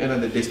and to enter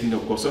the destiny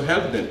of God. So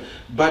help them.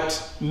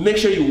 But make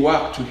sure you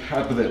work to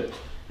help them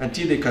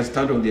until they can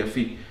stand on their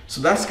feet. So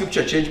that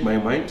scripture changed my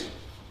mind.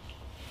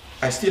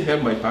 I still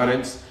help my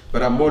parents,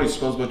 but I'm more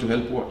responsible to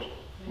help what?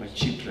 My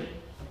children.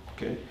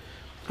 Okay.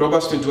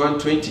 Proverbs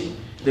 21:20.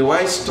 The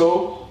wise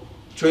store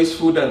choice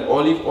food and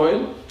olive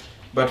oil,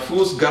 but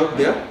fools gulp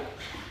their.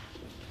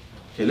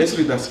 Okay, let's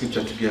read that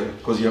scripture together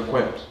because you're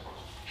quiet.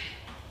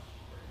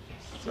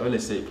 So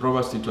let's say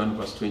Proverbs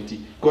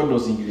 21:20. God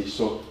knows English,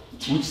 so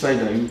which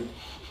side are you?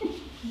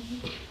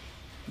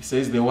 He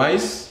says the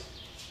wise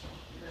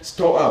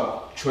store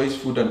up choice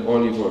food and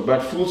olive oil,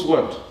 but fools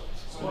what?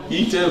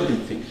 Eat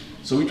everything.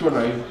 So which one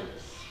are you?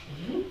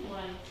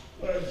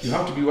 You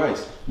have to be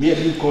wise. Me, I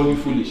didn't call you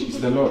foolish. It's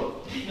the Lord.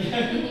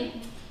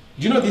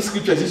 Do you know these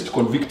scriptures used to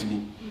convict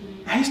me?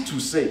 I used to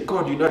say,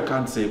 God, you know I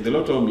can't save. The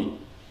Lord told me,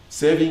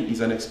 saving is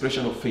an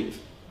expression of faith.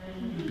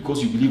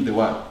 because you believe the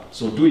word.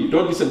 So do it.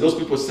 Don't listen to those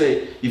people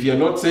say, if you're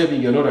not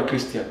saving, you're not a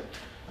Christian.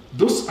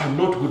 Those are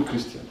not good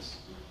Christians.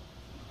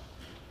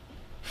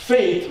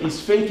 Faith is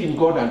faith in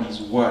God and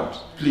His word.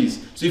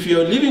 Please. So if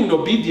you're living in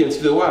obedience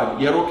to the word,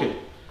 you're okay.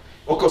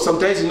 Of course,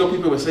 sometimes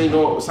people will say,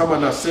 no,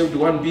 someone has saved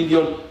 1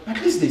 billion.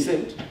 At least they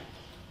saved.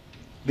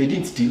 They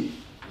didn't steal.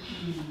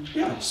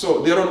 Yeah,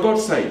 so they're on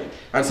God's side.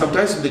 And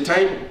sometimes the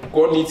time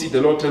God needs it,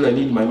 the Lord tells, I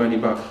need my money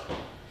back.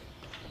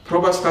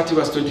 Proverbs 30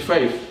 verse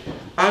 25.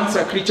 Ants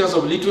are creatures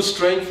of little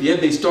strength,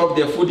 yet they store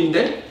their food in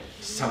the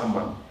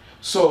summer.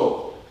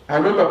 So, I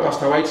remember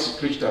Pastor White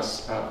preached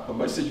us a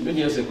message many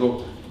years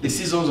ago, the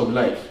seasons of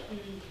life.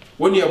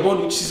 When you are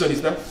born, which season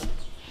is that?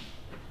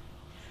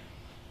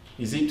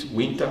 Is it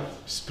winter,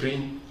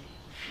 spring,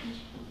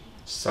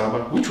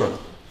 summer? Which one?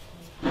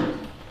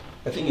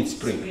 I think it's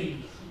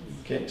spring.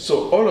 Okay,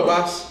 so all of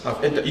us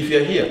have entered. If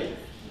you're here,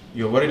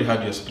 you've already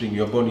had your spring.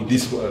 You're born in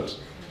this world.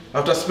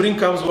 After spring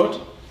comes what?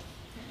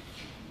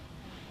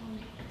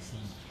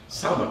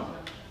 Summer,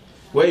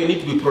 where you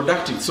need to be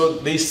productive. So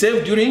they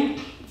save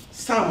during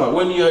summer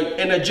when you are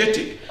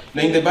energetic.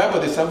 Now in the Bible,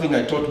 there's something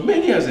I taught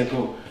many years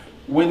ago.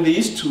 When they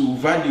used to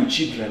value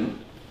children,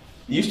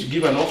 they used to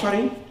give an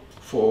offering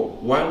for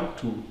 1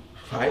 to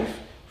 5,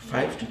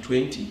 5 to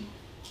 20.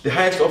 The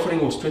highest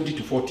offering was 20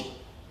 to 40.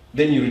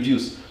 Then you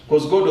reduce.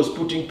 Because God was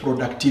putting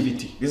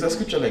productivity. There's a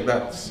scripture like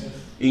that.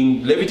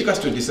 In Leviticus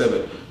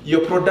 27,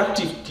 your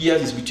productive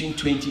years is between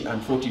 20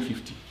 and 40,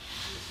 50.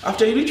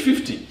 After you reach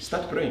 50,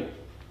 start praying.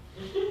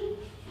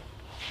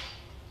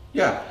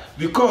 Yeah,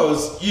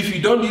 because if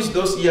you don't use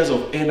those years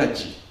of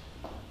energy,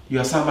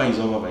 your summer is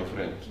over, my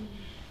friend.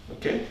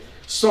 Okay?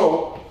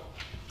 So,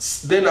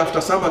 then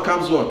after summer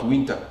comes what?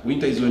 Winter.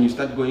 Winter is when you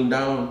start going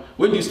down.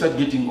 When do you start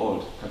getting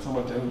old? Can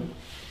someone tell me?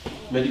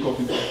 Medical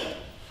people.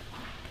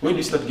 When do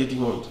you start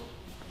getting old?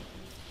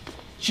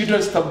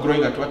 Children stop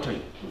growing at what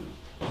time?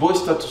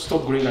 Boys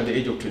stop growing at the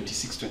age of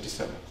 26,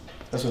 27.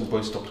 That's when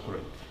boys stop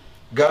growing.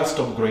 Girls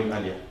stop growing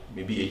earlier,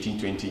 maybe 18,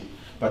 20.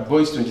 But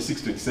boys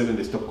 26, 27,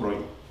 they stop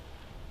growing.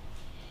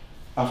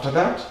 After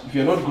that, if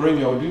you're not growing,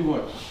 you're doing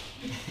what?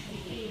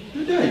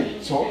 You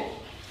die. So,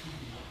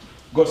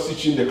 God's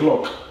teaching the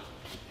clock.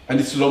 And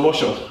it's slow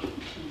motion.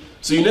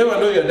 So you never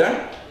know you're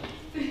dying.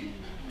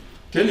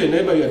 Tell your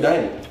neighbor you're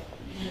dying.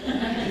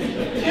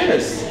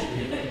 Yes.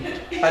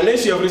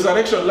 Unless you have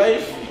resurrection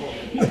life.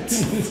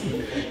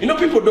 You know,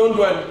 people don't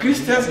want,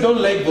 Christians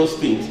don't like those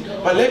things.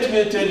 But let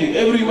me tell you,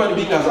 every human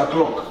being has a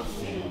clock.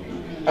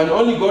 And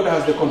only God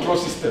has the control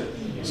system.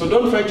 So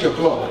don't fight your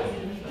clock.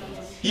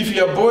 If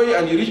you're a boy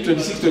and you reach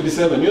 26,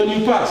 27,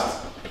 you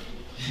passed.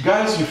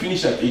 Girls, you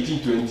finish at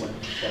 18, 20.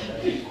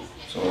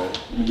 So,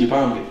 you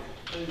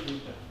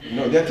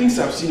know, there are things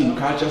I've seen in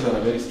cultures that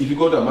are very... If you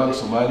go to among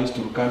Somalis,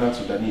 Turkana,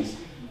 Sudanese,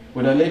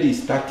 when a lady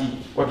is 30,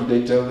 what do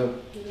they tell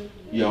them?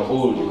 You are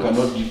old, you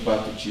cannot give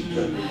birth to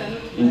children.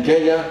 In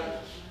Kenya,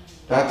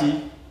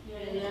 30,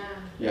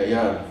 you're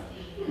young.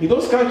 In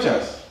those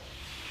cultures,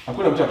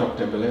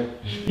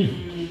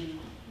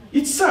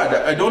 it's sad,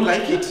 I don't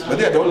like it,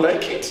 but I don't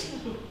like it.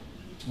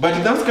 But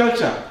in that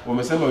culture,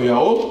 we are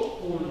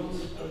old.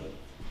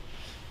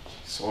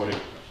 Sorry.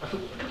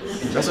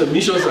 That's why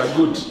missions are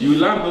good. You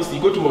learn those,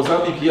 you go to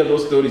Mozambique, hear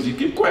those stories, you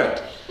keep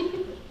quiet.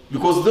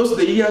 Because those are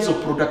the years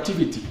of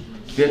productivity.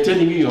 They're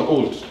telling you you're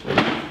old.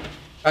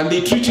 And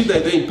they treat you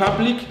that way in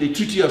public, they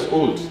treat you as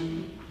old.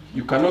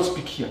 You cannot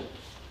speak here.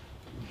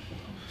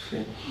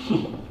 Okay.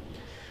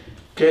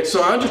 Okay,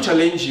 so I want to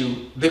challenge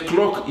you. The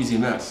clock is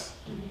in us.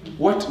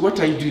 What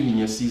are you doing in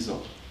your season?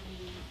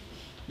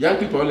 Young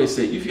people always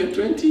say, if you're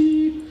 20,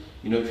 you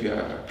know, if you're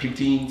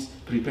preteens,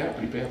 prepare.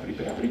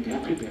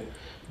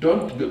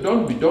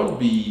 Don't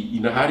be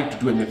in a hurry to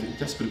do anything.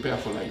 Just prepare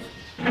for life.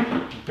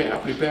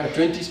 Prepare.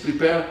 20s,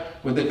 prepare.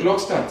 When the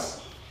clock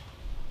starts,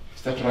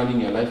 start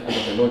running your life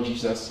under the Lord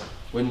Jesus.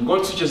 When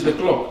God switches the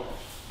clock,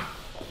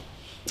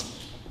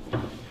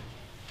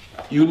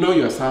 you know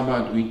your summer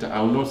and winter.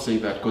 I will not say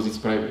that because it's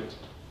private.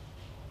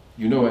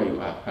 You know where you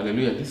are.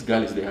 Hallelujah. This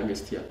girl is the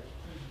youngest here.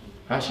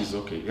 She's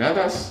okay. The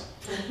others,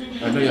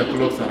 I know your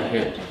clocks are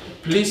ahead.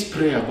 Please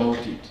pray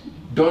about it.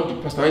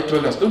 Don't, Pastor White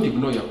told us, don't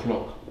ignore your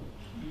clock.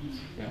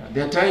 Yeah.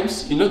 There are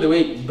times, you know the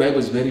way the Bible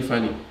is very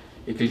funny.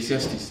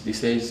 Ecclesiastes, it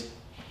says,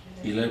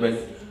 11,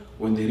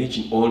 when they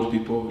reach old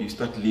people, you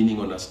start leaning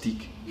on a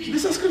stick.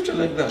 There's a scripture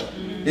like that.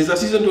 There's a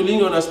season to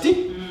lean on a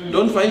stick.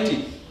 Don't fight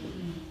it.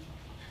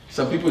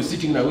 Some people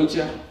sitting in a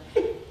wheelchair.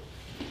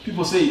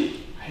 People say,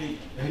 hey,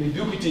 I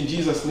rebuke it in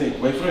Jesus'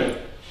 name. My friend,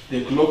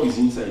 the clock is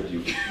inside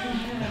you.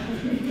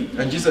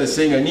 And Jesus is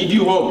saying, I need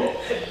you home.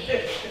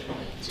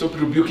 Stop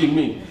rebuking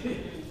me.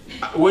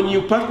 When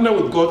you partner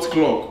with God's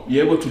clock,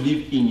 you're able to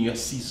live in your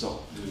season.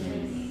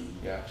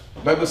 Yeah.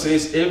 The Bible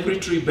says every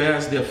tree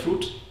bears their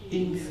fruit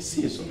in their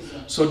season.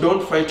 So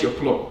don't fight your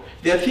clock.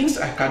 There are things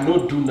I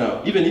cannot do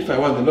now. Even if I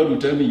want, the Lord will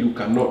tell me you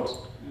cannot.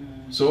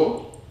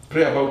 So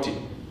pray about it.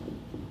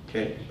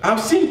 Okay.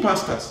 I've seen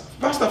pastors,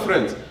 pastor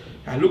friends.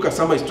 I look at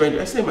somebody trying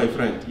to, I say, my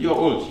friend, you're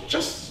old.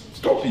 Just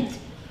stop it.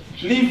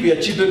 Leave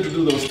your children to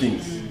do those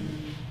things.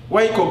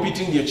 Why are you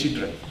competing with your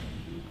children?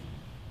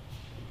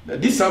 Now,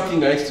 this is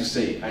something I used to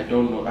say. I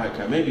don't know.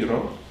 I may be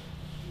wrong.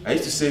 I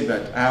used to say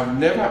that I have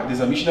never. There's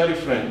a missionary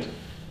friend.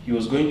 He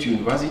was going to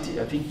university.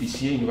 I think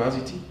PCA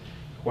University.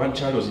 One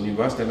child was in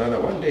university. Another.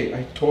 One day,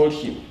 I told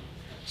him,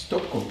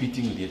 stop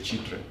competing with your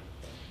children.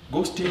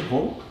 Go stay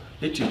home.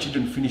 Let your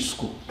children finish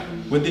school.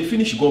 When they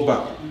finish, go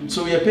back.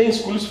 So we are paying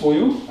schools for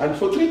you and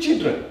for 3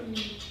 children.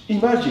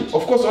 Imagine.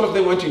 Of course, all of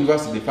them went to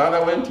university. The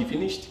father went, he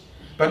finished.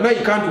 But now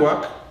he can't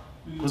work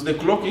because the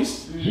clock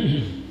is.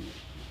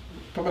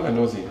 Papa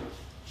knows him.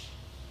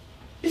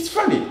 It's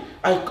funny.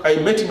 I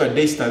met him at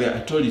Daystar there.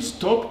 I told him,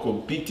 stop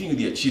competing with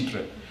your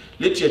children.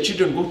 Let your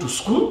children go to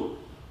school.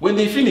 When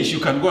they finish, you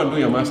can go and do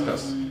your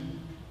masters.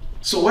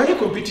 So why are you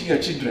competing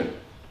with your children?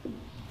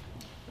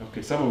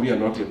 Okay, some of you are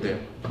not yet there.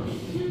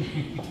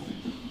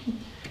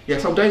 Yeah,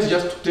 sometimes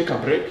just take a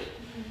break.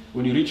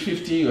 When you reach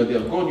 50 or they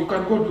are gone, you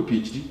can go do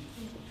PhD.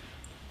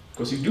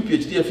 Because if you do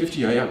PhD at 50,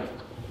 you are young.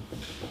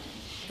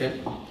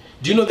 Okay?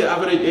 Do you know the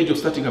average age of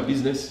starting a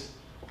business?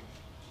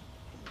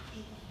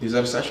 There's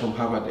a research from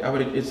Harvard. The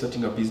average age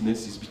starting a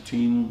business is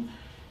between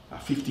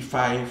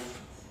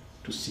 55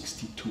 to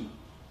 62.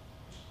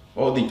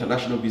 All the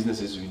international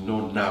businesses we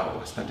know now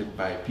are started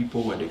by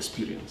people who had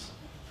experience.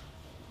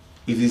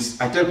 It is,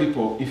 I tell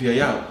people, if you're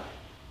young,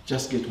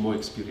 just get more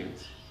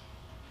experience.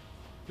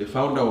 The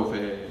founder of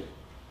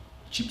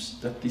chips,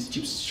 this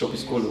chips shop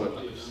is called what?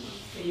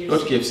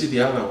 Not KFC,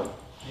 the other one.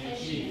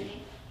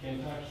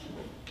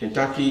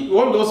 Kentucky.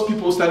 All those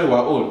people started were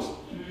old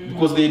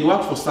because they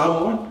worked for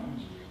someone.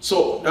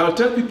 So I'll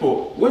tell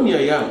people, when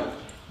you're young,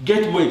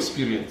 get more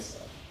experience.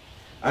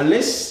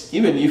 Unless,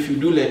 even if you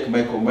do like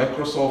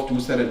Microsoft, who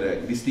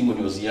started this thing when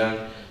he was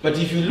young. But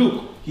if you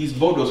look, his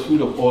board was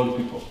full of old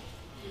people,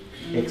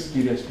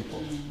 experienced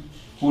people,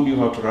 who knew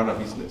how to run a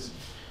business.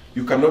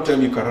 You cannot tell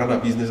me you can run a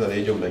business at the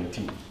age of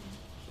 19.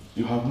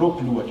 You have no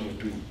clue what you're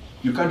doing.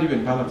 You can't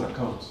even balance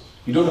accounts.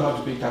 You don't know how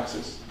to pay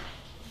taxes.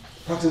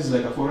 Taxes is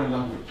like a foreign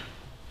language.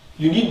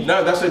 You need,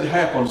 now that's why they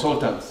hire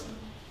consultants,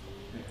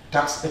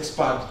 tax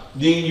experts.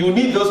 You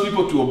need those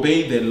people to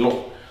obey the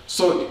law.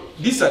 So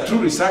these are true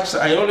research.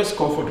 I always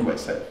comfort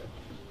myself.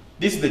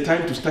 This is the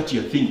time to start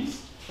your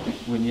things.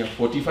 When you're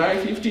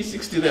 45, 50,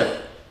 60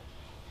 there.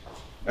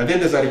 And then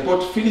there's a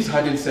report Phyllis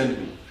Harden sent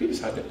me.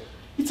 Phyllis Harden.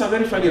 It's a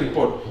very funny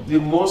report. The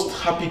most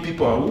happy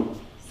people are who?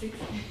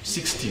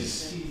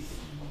 60s.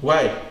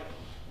 Why?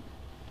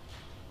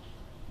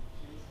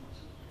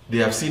 They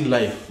have seen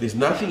life. There's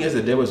nothing else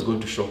the devil is going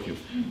to shock you.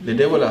 The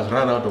devil has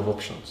run out of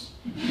options.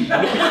 You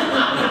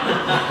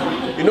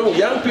know,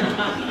 young people,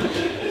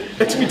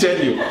 let me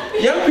tell you,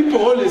 young people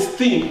always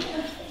think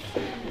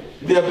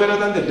they are better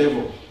than the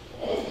devil.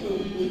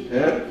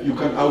 Yeah? You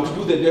can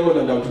outdo the devil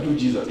and outdo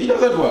Jesus. It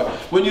doesn't work.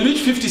 When you reach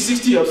 50,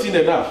 60, you have seen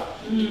enough.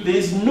 There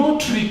is no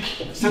trick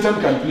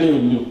Satan can play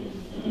on you.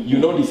 You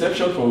know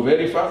deception from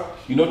very far.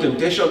 You know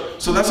temptation.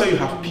 So that's why you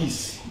have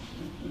peace.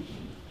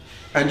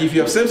 And if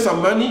you have saved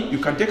some money, you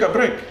can take a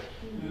break.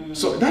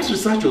 So that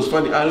research was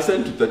funny. I'll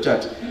send to the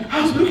church.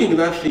 I was looking at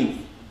that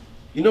thing.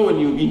 You know, when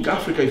you in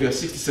Africa, if you're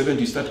 60,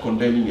 70, you start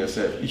condemning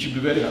yourself. You should be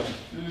very happy.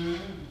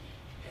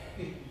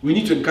 We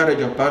need to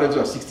encourage our parents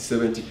who are 60,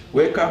 70.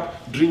 Wake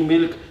up, drink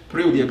milk,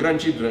 pray with your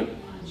grandchildren.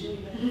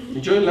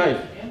 Enjoy life.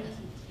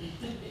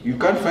 You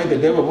can't fight the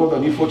devil more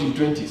than you fought in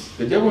 20s.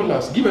 The devil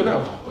has given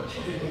up.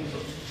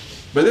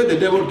 But then the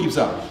devil gives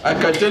up. I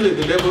can tell you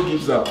the devil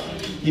gives up.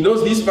 He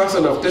knows this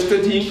person, I've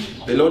tested him.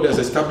 The Lord has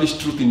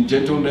established truth in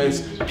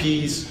gentleness,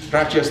 peace,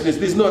 righteousness.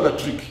 There's no other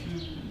trick.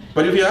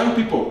 But if you're young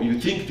people, you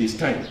think this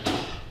time.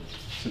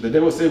 So the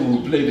devil says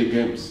we'll play the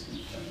games.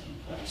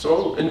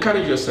 So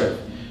encourage yourself.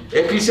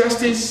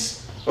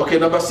 Ecclesiastes, okay,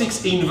 number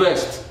 6,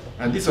 invest.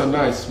 And this one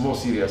now is more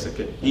serious,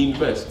 okay?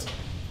 Invest.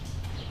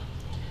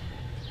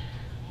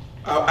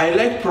 I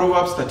like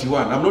Proverbs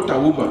 31. I'm not a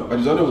woman, but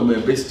it's one of my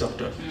best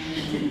chapters.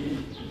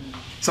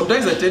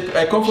 Sometimes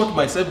I comfort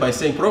myself by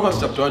saying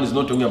Proverbs chapter 1 is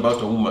not talking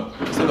about a woman.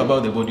 It's talking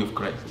about the body of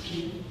Christ.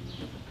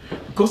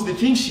 Because the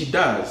thing she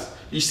does,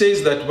 he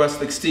says that verse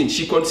 16,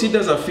 she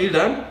considers a field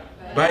and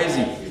buys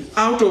it.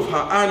 Out of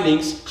her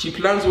earnings, she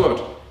plants what?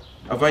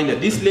 A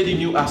vineyard. This lady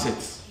knew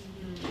assets.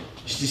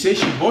 She says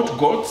she bought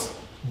goats,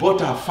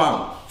 bought her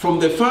farm. From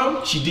the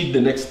farm, she did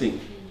the next thing.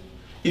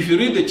 If you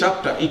read the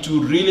chapter, it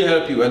will really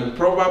help you. And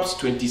Proverbs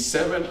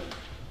 27,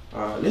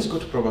 let's go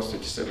to Proverbs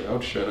 27. I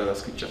want to share another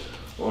scripture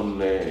on...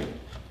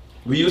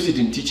 we use it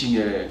in teaching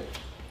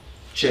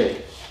chair.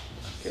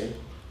 Okay.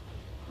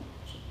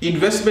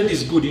 Investment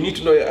is good. You need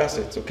to know your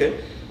assets.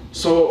 Okay.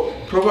 So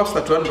Proverbs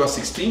 31 verse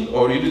 16,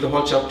 or you do the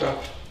whole chapter.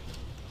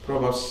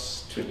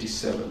 Proverbs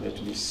 27.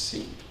 Let me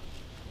see.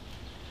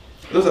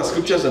 Those are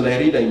scriptures, and I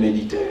read. I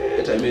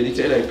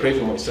meditate. I pray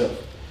for myself,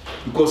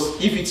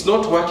 because if it's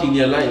not working in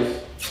your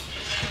life,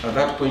 at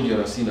that point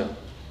you're a sinner.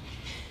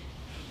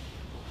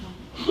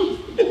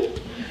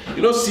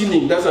 You know,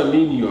 sinning doesn't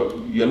mean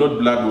you're not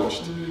blood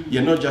washed.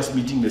 You're not just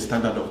meeting the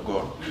standard of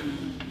God,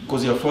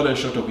 because you're fallen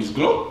short of His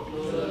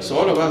glory. So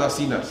all of us are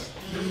sinners.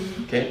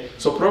 Okay.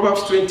 So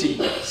Proverbs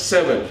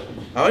 27.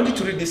 I want you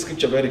to read this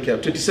scripture very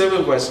carefully.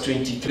 27 verse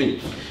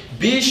 23.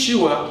 Be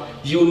sure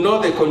you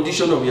know the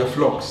condition of your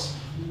flocks,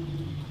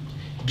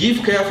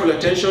 Give careful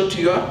attention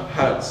to your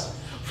hearts,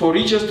 for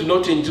riches do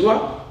not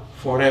endure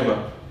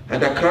forever,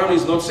 and a crown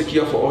is not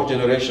secure for all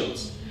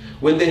generations.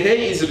 When the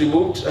hay is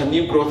removed, a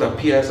new growth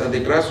appears, and the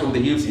grass from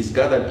the hills is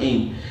gathered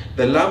in.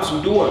 The lambs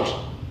will do what?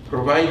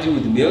 Provide you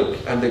with milk,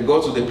 and the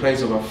goats with the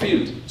price of a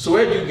field. So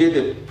where do you get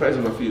the price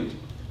of a field?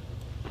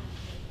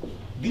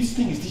 This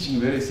thing is teaching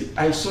me very sick.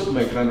 I saw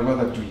my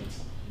grandmother do it.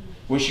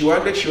 When she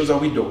wanted, she was a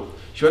widow.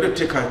 She wanted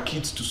to take her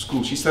kids to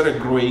school. She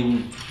started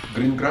growing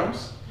green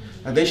grams,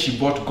 and then she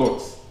bought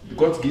goats. The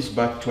goats gives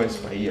birth twice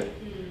per year.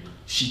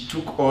 She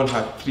took all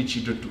her 3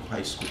 children to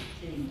high school.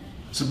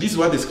 So this is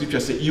what the scripture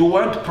says. You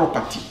want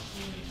property,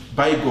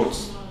 buy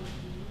goats.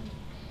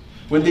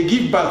 When they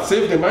give birth,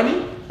 save the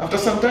money. After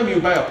some time, you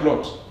buy a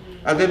plot.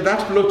 And then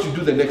that plot, you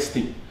do the next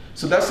thing.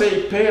 So that's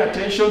say, pay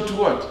attention to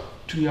what?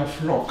 To your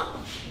flock.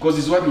 Because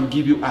it's what will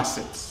give you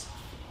assets.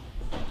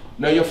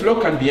 Now your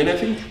flock can be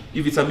anything.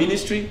 If it's a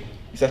ministry,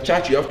 it's a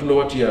church, you have to know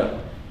what your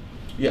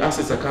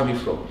assets are coming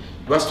from.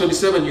 Verse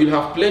 27, you'll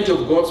have plenty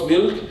of goat's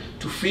milk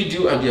to feed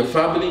you and your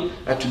family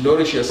and to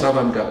nourish your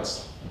servant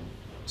girls.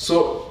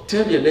 So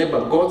tell your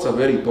neighbor, goats are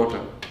very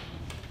important.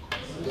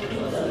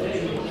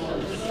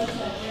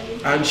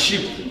 And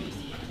sheep.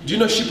 Do you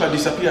know sheep are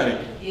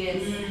disappearing?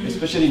 Yes.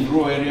 Especially in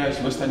rural areas,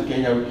 Western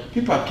Kenya.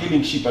 People are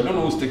killing sheep. I don't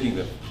know who's taking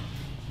them.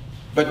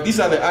 But these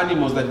are the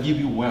animals that give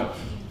you wealth.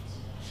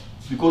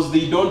 Because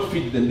they don't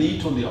feed them, they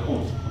eat on their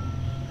own.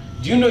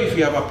 Do you know if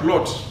you have a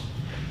plot,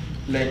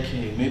 like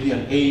maybe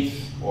an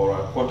eighth or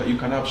a quarter, you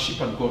can have sheep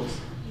and goats.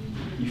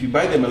 If you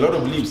buy them a lot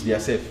of leaves, they are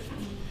safe.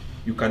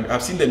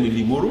 I've seen them in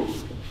Limuru,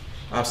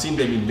 I've seen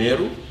them in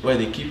Meru, where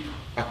they keep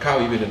a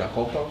cow even in a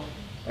compound,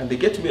 and they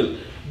get milk.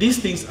 These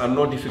things are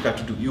not difficult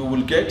to do. You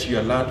will get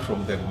your land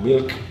from the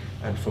milk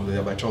and from the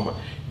machoma.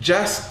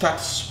 Just start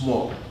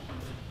small.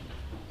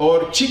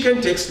 Or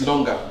chicken takes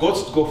longer,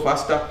 goats go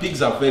faster,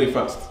 pigs are very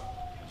fast.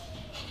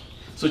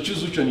 So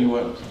choose which one you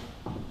want.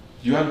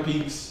 You want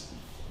pigs,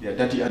 they are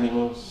dirty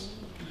animals.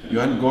 You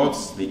want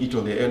goats, they eat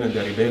on their own and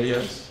they're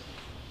rebellious.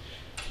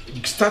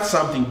 Start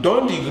something.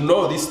 Don't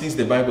ignore these things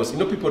the Bible says. You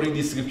know, people read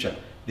this scripture,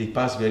 they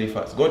pass very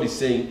fast. God is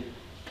saying,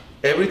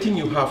 everything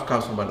you have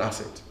comes from an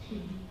asset.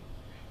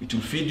 It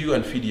will feed you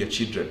and feed your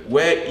children.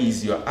 Where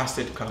is your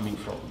asset coming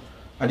from?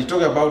 And he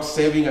talks about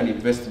saving and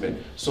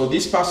investment. So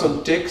this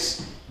person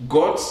takes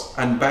goats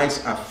and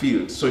buys a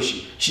field. So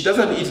she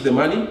doesn't eat the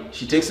money,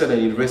 she takes it and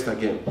invests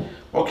again.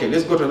 Okay,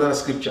 let's go to another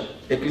scripture.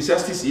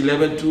 Ecclesiastes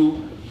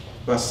 11:2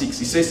 verse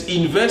 6. It says,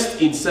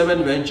 invest in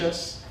 7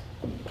 ventures.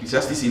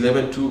 Ecclesiastes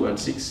 11:2 and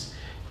 6.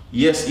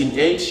 Yes, in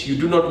 8, you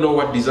do not know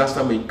what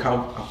disaster may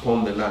come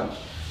upon the land.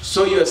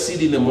 Sow your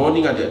seed in the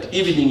morning and at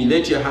evening,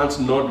 let your hands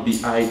not be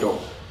idle.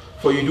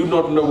 For you do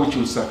not know which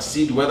will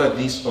succeed, whether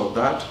this or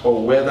that,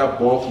 or whether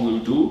both will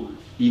do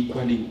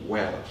equally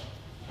well.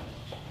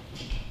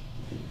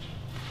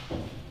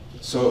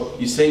 So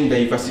he's saying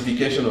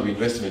diversification of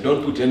investment.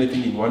 Don't put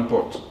anything in one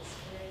pot.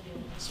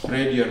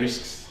 Spread your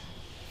risks.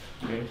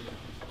 Okay?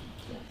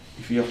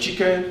 If you have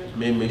chicken,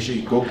 make sure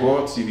you go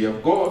goats. If you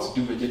have goats,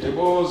 do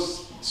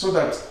vegetables. So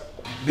that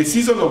the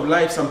season of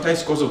life,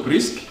 sometimes because of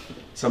risk,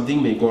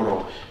 something may go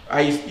wrong.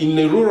 In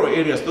the rural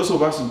areas, those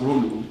of us who grow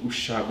in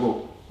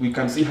Ushago, we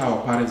can see how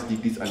our parents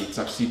did this and it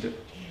succeeded.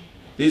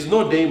 There's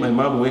no day my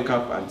mom wake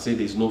up and say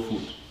there's no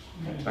food,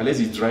 unless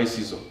it's dry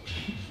season.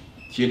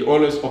 She had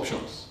always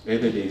options.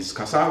 Either there's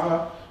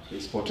cassava,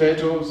 there's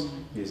potatoes,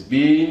 there's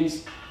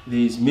beans,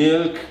 there's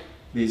milk,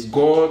 there's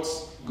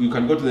goats. You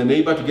can go to the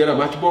neighbor to get a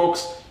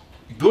matchbox.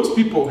 Those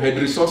people had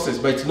resources,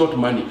 but it's not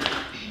money.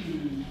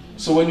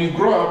 So when we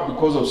grow up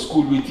because of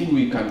school, we think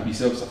we can be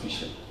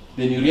self-sufficient.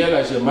 Then you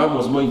realize your mom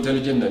was more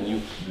intelligent than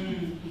you.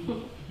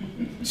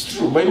 It's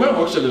true. My mom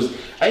actually was.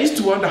 I used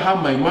to wonder how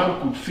my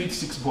mom could feed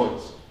 6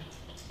 boys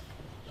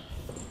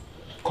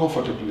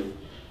comfortably.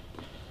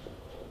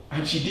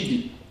 And she did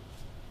it.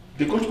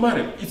 They got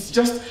married. It's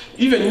just,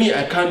 even me,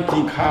 I can't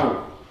think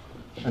how.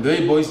 And the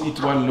way boys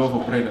eat 1 loaf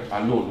of bread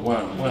alone,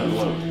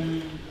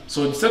 one.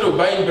 So instead of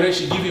buying bread,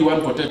 she give you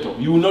 1 potato.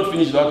 You will not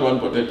finish that 1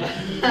 potato.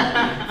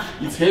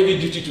 It's heavy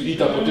duty to eat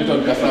a potato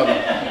and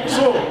cassava.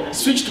 So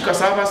switch to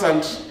cassavas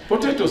and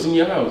potatoes in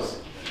your house.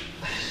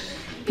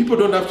 People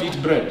don't have to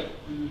eat bread.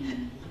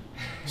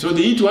 So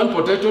they eat 1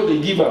 potato, they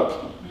give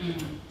up.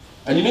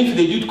 And even if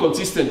they do it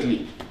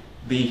consistently,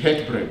 they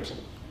hate bread.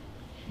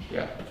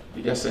 Yeah,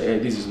 they just say, hey,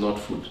 this is not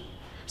food.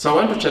 So I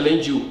want to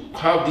challenge you,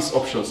 have these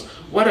options.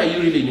 What are you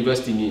really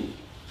investing in?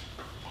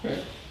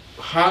 Okay.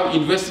 How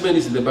investment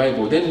is in the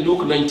Bible. Then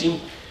Luke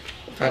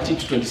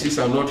 19:13-26,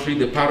 I'll not read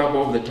the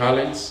parable of the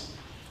talents.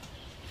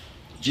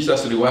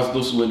 Jesus rewards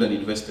those who went and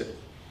invested.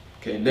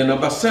 Okay. Then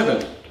number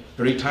 7,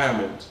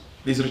 retirement.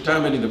 There's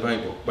retirement in the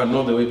Bible, but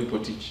not the way people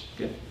teach.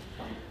 Okay.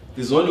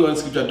 There's only one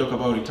scripture talk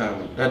about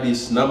retirement. That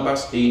is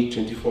Numbers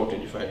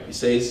 8:24-25. It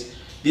says,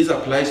 this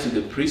applies to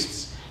the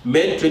priests.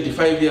 Men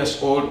 25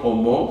 years old or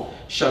more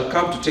shall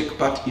come to take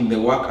part in the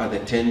work at the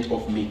tent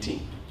of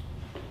meeting.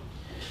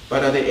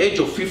 But at the age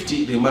of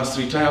 50, they must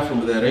retire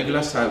from their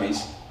regular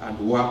service and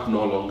work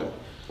no longer.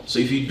 So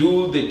if you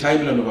do the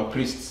timeline of a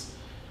priest,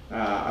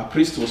 a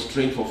priest was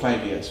trained for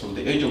 5 years. From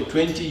the age of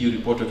 20, you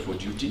reported for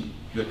duty.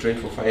 You were trained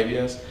for 5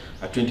 years.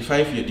 At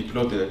 25, you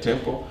deployed to the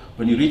temple.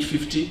 When you reach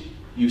 50,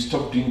 you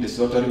stop doing the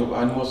slaughtering of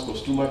animals,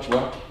 because too much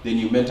work, then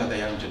you mentor the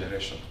young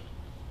generation.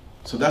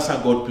 So that's how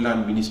God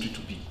planned ministry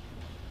to be.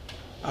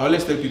 I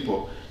always tell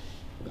people,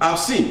 I've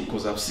seen,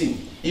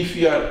 if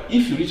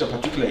you reach a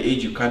particular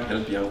age, you can't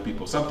help young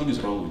people, something is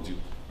wrong with you.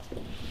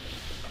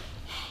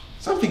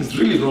 Something's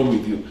really wrong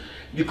with you.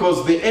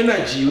 Because the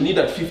energy you need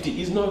at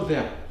 50 is not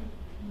there.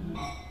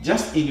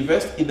 Just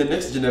invest in the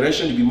next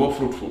generation to be more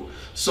fruitful.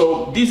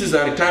 So this is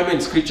a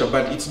retirement scripture,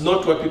 but it's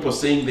not what people are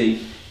saying.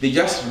 They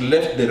just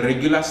left the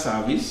regular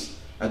service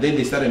and then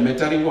they started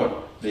mentoring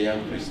what? The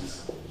young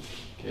priests.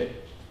 Okay.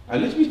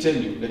 And let me tell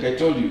you, like I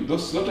told you,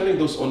 those slaughtering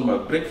those on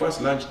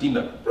breakfast, lunch,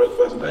 dinner.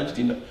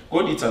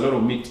 God eats a lot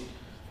of meat.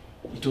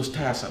 It was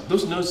tiresome.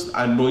 Those noises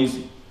are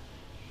noisy.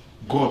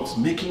 Gods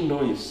making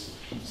noise.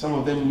 Some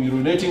of them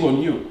urinating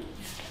on you.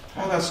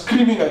 Others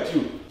screaming at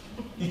you.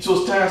 It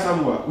was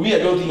tiresome work. Me, I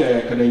don't think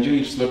I can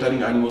enjoy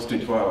slaughtering animals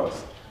 24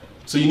 hours.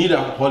 So you need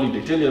a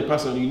holiday. Tell your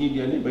person you need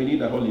your neighbor, you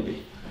need a holiday.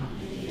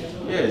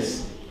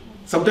 Yes.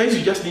 Sometimes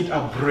you just need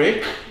a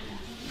break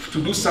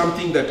to do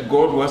something that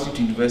God wants you to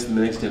invest in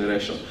the next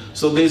generation.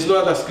 So there's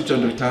no other scripture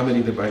on retirement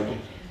in the Bible.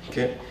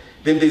 Okay?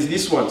 Then there's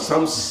this one,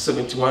 Psalm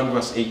 71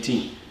 verse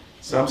 18.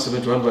 Psalm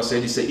 71 verse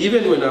 18 says,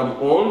 even when I'm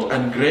old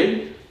and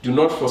gray, do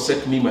not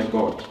forsake me, my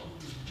God.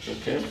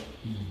 Okay?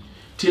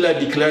 Till I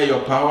declare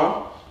your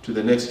power to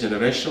the next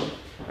generation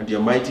and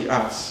your mighty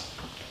acts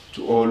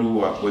to all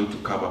who are going to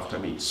come after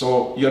me.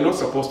 So you're not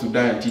supposed to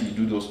die until you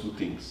do those two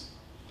things.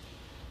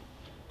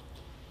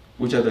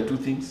 Which are the two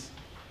things?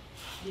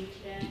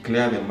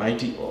 Declare the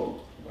mighty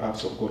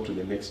acts of God to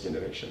the next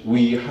generation.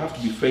 We have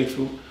to be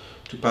faithful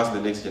to pass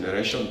the next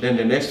generation. Then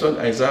the next one,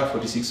 Isaiah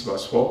 46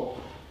 verse 4,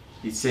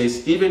 it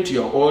says, even to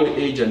your old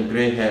age and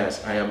gray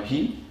hairs, I am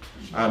he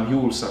who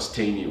will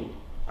sustain you.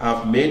 I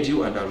have made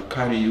you and I will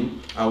carry you.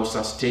 I will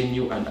sustain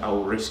you and I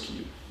will rescue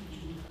you.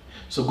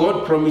 So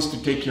God promised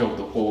to take care of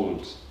the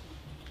old,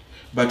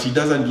 but he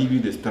doesn't give you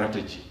the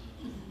strategy.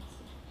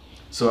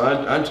 So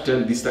I want to tell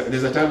you this,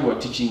 there's a time we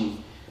were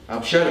teaching, I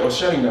was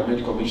sharing a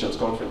medical missions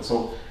conference.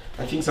 So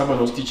I think someone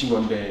was teaching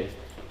on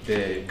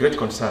the great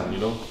concern, you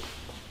know.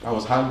 I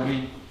was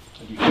hungry,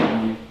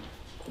 I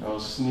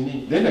was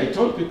sneezing. Then I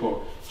told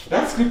people,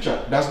 that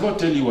scripture does not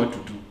tell you what to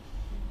do.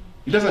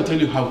 It doesn't tell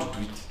you how to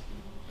do it.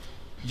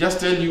 It just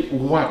tell you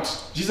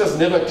what. Jesus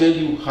never tell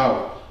you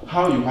how.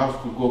 How you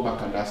have to go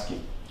back and ask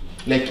him.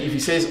 Like if he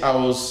says, I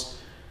was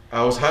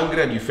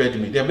hungry and you fed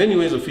me. There are many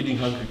ways of feeding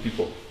hungry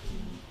people.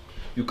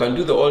 You can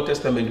do the Old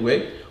Testament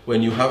way.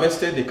 When you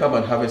harvested, they come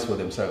and harvest for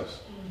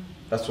themselves.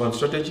 That's one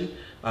strategy.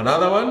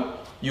 Another one,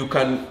 you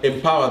can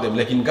empower them.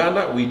 Like in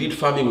Ghana, we did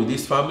farming with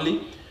this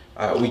family.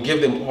 We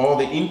gave them all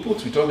the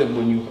inputs. We told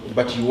them,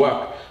 but you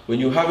work. When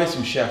you harvest,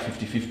 you share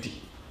 50-50.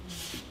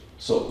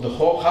 So the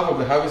whole half of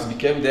the harvest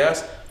became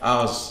theirs.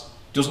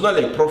 It was not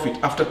like profit.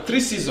 After 3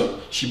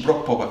 seasons, she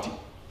broke poverty.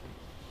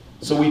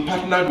 So we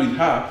partnered with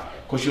her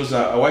because she was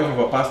a wife of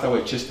a pastor who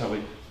had chased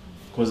away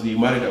because they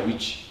married a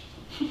witch.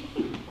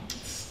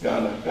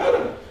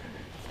 Ghana.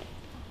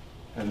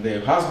 And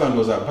the husband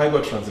was a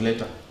Bible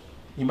translator.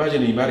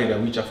 Imagine he married a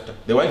witch after.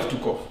 The wife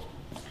took off,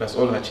 plus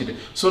all her children.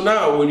 So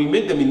now when we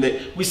make them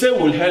we say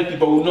we'll help you,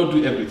 but we'll not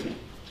do everything.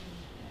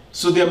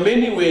 So there are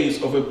many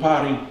ways of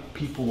empowering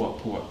people who are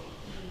poor.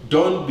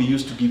 Don't be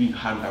used to giving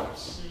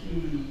handouts.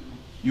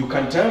 You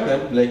can tell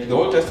them, like the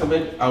Old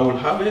Testament, I will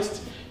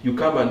harvest, you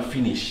come and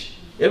finish.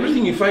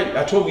 Everything you find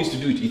at home used to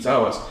do it, it's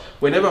ours.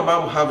 Whenever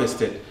mom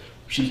harvested,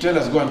 she'll tell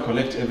us, go and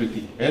collect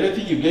everything.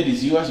 Anything you get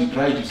is yours, you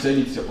try to sell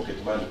it, it's your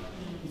pocket money.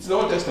 It's the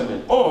Old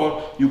Testament.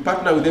 Or you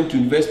partner with them to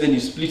invest, then you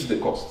split the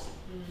cost.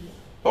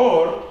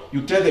 Or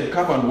you tell them,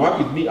 come and work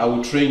with me, I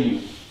will train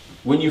you.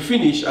 When you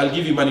finish, I'll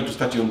give you money to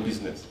start your own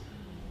business.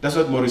 That's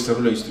what Maurice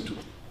Cerullo used to do.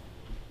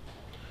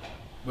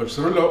 But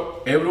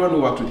Cerullo, everyone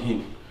who worked with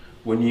him,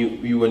 when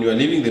you were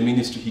leaving the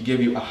ministry, he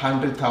gave you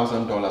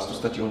 $100,000 to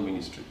start your own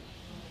ministry.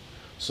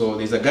 So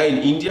there's a guy in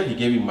India, he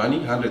gave him money,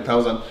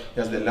 100,000. He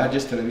has the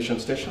largest television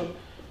station.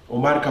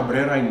 Omar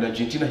Cabrera in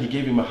Argentina, he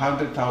gave him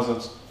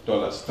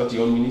 $100,000, start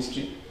your own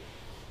ministry.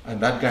 And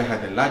that guy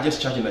had the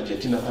largest church in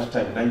Argentina at that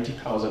time,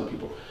 90,000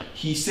 people.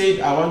 He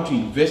said, I want to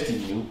invest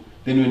in you.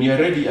 Then when you're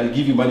ready, I'll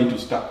give you money to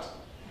start.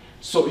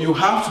 So you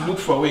have to look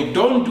for a way.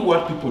 Don't do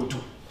what people do.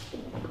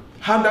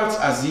 Handouts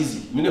are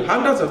easy.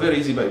 Handouts are very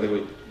easy, by the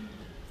way.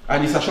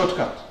 And it's a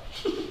shortcut.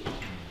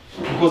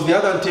 Because the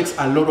other one takes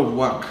a lot of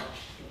work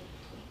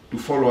to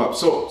follow up.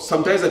 So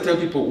sometimes I tell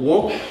people,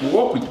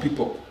 walk with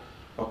people.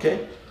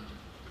 Okay?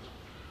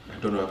 I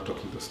don't know if I'm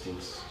talking those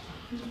things.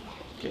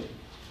 Okay.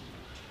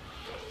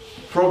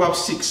 Proverbs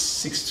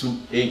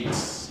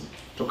 6:6-8.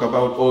 Talk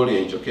about old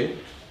age, okay?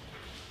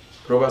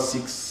 Proverbs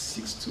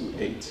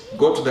 6:6-8.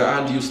 Go to the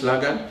hand, you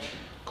sluggard.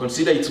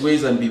 Consider its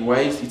ways and be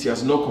wise. It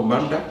has no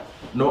commander,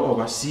 no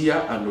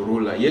overseer and no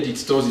ruler. Yet it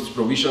stores its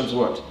provisions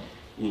what?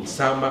 In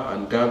summer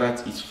and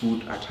gathers its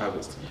food at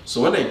harvest.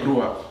 So when I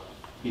grew up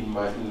in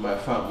my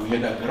farm, we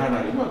had a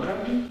granary. You know a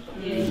granary?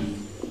 Yes.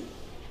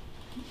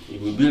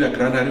 build a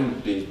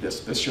granary, the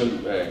special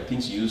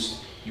things you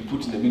use, you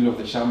put in the middle of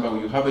the shamba.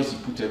 When you harvest, you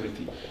put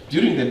everything.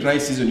 During the dry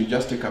season, you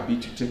just take a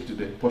bit, you take to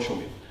the portion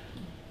mill.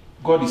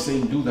 God is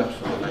saying, do that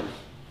for your life.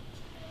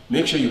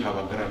 Make sure you have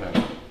a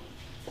granary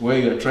where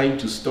you are trying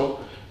to store.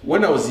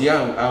 When I was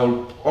young,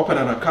 I'll open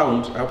an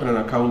account. I opened an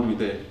account with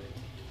the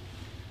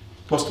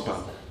Post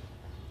Bank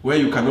where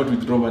you cannot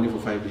withdraw money for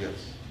 5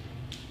 years.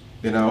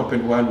 Then I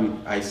opened one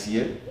with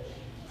ICA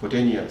for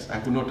 10 years. I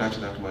could not touch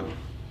that money.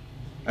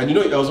 And you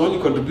know, I was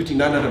only contributing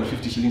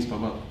 950 shillings per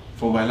month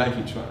for my life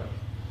insurance.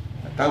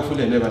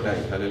 Thankfully, I never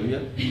died.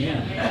 Hallelujah.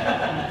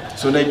 Yeah.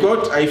 So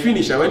when I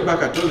finished, I went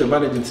back, I told the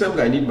manager, "Sam,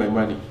 I need my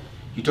money."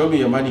 He told me,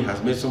 "Your money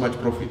has made so much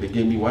profit." They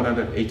gave me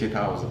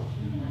 180,000.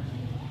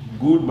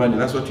 Good money.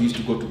 That's what we used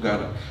to go to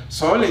Ghana.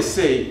 So I always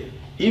say,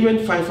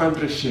 even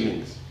 500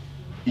 shillings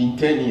in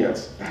 10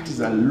 years, that is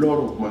a lot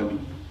of money.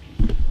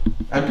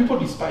 And people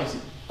despise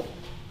it.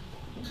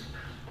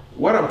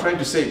 What I'm trying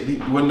to say,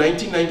 when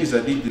 1990s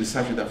I did the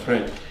research with a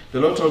friend, the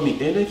Lord told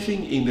me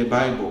anything in the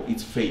Bible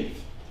is faith.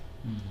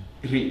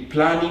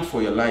 Planning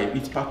for your life,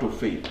 it's part of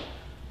faith.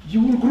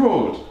 You will grow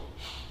old.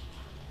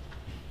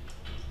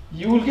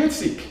 You will get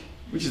sick,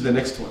 which is the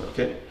next one,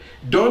 okay?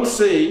 Don't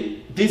say,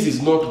 this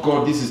is not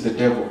God, this is the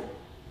devil.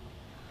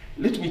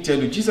 Let me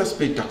tell you, Jesus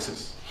paid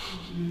taxes.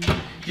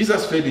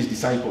 Jesus fed his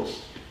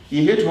disciples.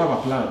 He had to have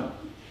a plan.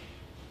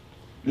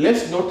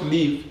 Let's not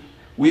live,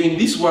 we're in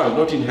this world,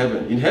 not in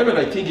heaven. In heaven,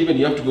 I think even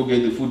you have to go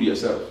get the food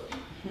yourself.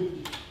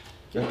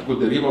 You have to go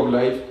to the river of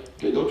life,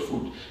 get out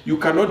food. You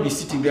cannot be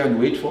sitting there and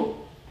wait for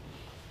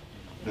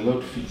the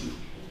Lord to feed you.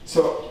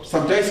 So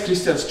sometimes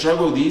Christians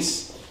struggle with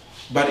this,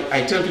 but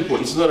I tell people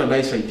it's not a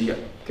nice idea.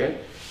 Okay.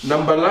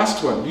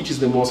 Last one, which is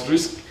the most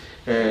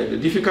the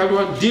difficult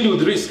one, deal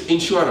with risk,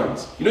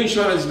 insurance. You know,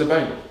 insurance is the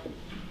Bible.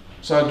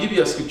 So I'll give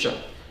you a scripture.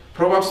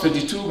 Proverbs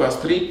 22 verse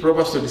 3,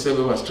 Proverbs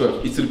 27 verse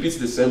 12. It repeats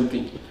the same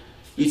thing.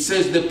 It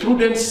says, the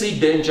prudent see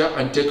danger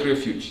and take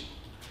refuge,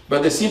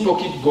 but the simple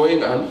keep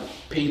going and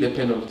pay the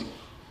penalty.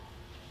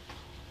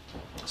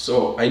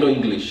 So I know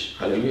English.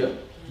 Hallelujah.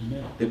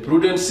 Amen. The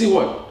prudent see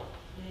what?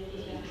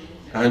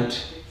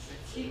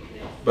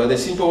 But the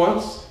simple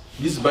ones,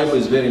 this Bible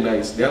is very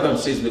nice. The other one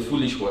says the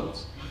foolish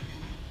ones.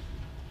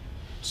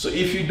 So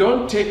if you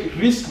don't take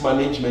risk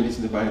management, is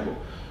in the Bible.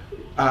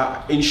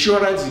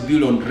 Insurance is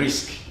built on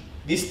risk.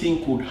 This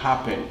thing could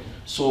happen.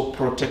 So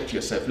protect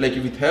yourself. Like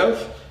if it's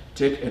health,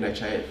 take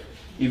NHIF.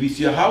 If it's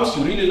your house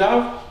you really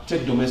love,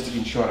 take domestic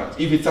insurance.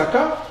 If it's a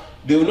car,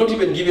 they will not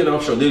even give you an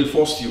option. They will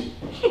force you.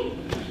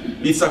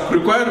 It's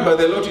required by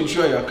the law to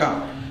insure your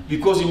car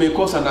because you may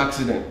cause an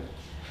accident.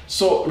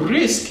 So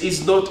risk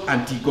is not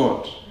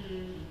anti-God.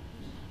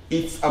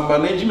 It's a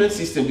management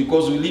system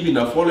because we live in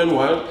a fallen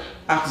world.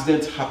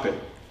 Accidents happen.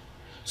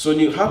 So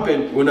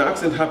when an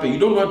accident happens, you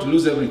don't want to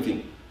lose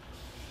everything.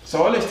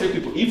 So I always tell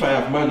people, if I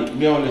have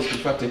money, I always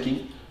prefer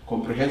taking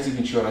comprehensive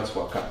insurance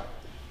for a car.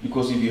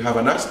 Because if you have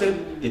an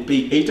accident, they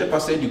pay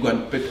 80%, you go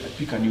and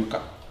pick a new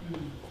car.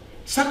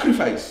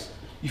 Sacrifice.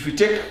 If you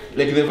take,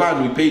 like the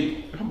van, we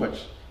paid, how much?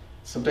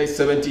 Sometimes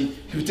 70.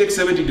 If you take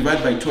 70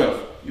 divided by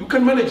 12, you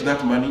can manage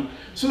that money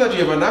so that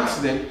you have an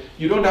accident,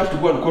 you don't have to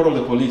go and call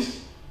the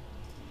police.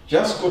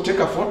 Just go take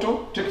a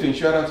photo, take the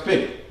insurance,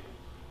 pay.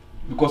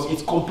 Because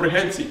it's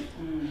comprehensive.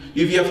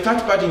 If you have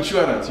third-party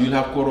insurance, you'll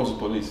have quarrels with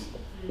police.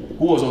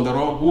 Who was on the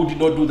wrong? Who did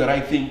not do the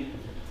right thing?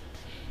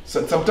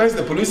 So sometimes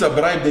the police are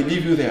bribed, they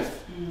leave you there.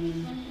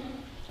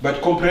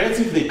 But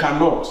comprehensive, they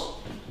cannot.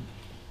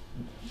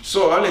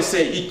 So I always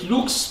say, it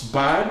looks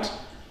bad.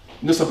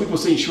 You know, some people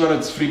say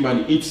insurance is free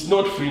money. It's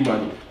not free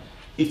money.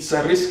 It's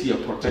a risk you're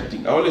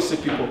protecting. I always say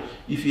people,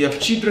 if you have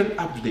children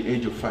up to the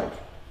age of 5,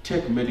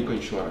 take medical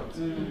insurance.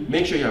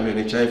 Make sure you have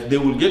NHIF. They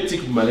will get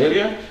sick with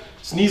malaria,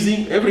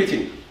 sneezing,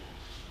 everything.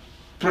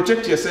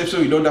 Protect yourself so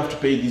you don't have to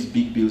pay these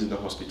big bills in the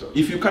hospital.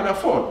 If you can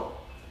afford,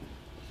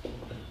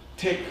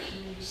 take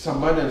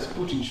some money and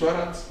put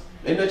insurance.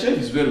 NHIF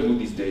is very good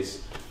these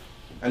days.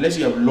 Unless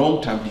you have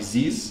long-term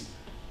disease,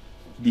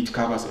 it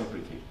covers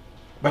everything.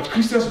 But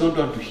Christians don't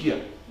want to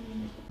hear.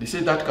 They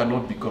say that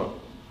cannot be God.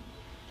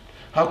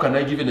 How can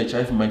I give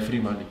NHIF my free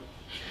money?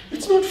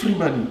 It's not free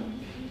money.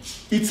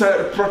 It's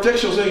a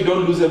protection so you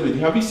don't lose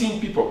everything. Have you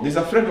seen people? There's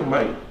a friend of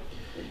mine.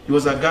 He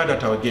was a guard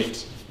at our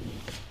gate.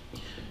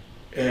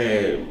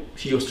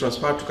 He was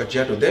transferred to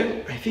Kajiado.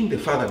 Then I think the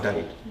father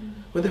died.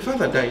 When the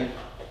father died,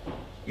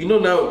 you know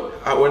now,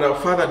 when our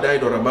father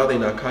died or a mother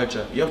in our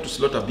culture, you have to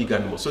slaughter big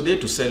animals. So they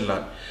had to sell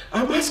land.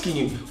 I'm asking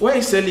you, why are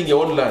you selling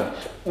your own land?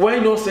 Why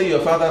not sell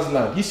your father's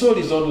land? He sold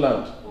his own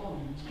land.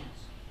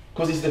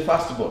 Because he's the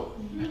firstborn.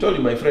 I told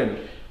you, my friend,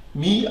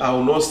 me, I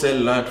will not sell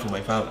land for my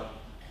father.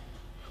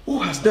 Who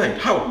has died?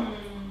 How?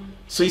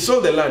 So he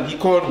sold the land. He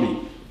called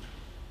me.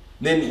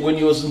 Then when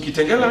he was in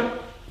Kitengela,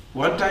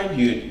 one time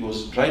he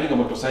was riding a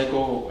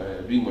motorcycle,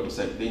 doing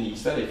motorcycle. Then he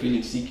started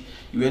feeling sick.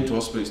 He went to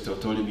hospital,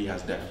 told him he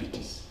has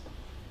diabetes.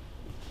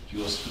 He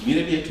was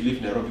immediately to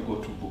leave Nairobi, go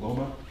to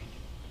Bungoma.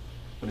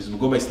 When he's in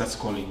Bungoma, he starts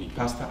calling me,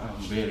 Pastor, I'm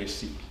very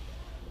sick.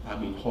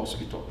 I'm in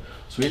hospital.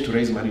 So he had to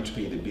raise money to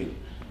pay the bill.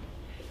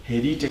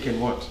 Had he taken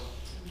what?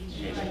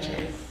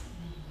 NHIF.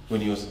 when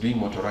he was doing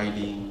motor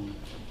riding.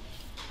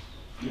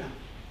 Yeah.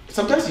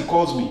 Sometimes he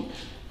calls me,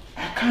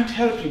 I can't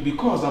help you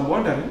because I'm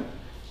wondering,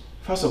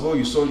 first of all,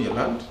 you sold your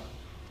land,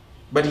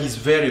 but he's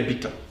very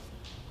bitter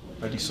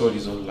that he sold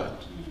his own land.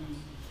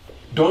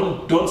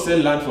 Don't sell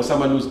land for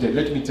someone who's dead,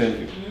 let me tell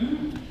you.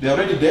 They're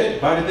already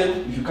dead, bury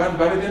them. If you can't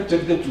bury them,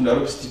 take them to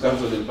Nairobi City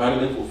Council, they'll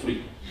bury them for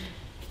free.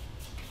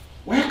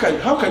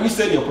 How can you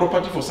sell your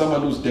property for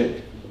someone who's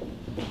dead?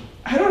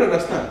 I don't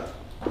understand.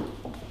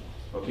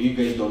 Okay, you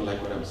guys don't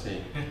like what I'm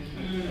saying.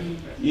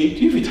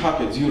 If it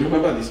happens, you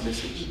remember this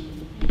message.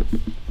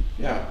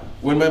 Yeah.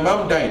 When my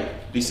mom died,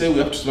 they said we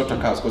have to slaughter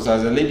cows because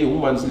as a lady, a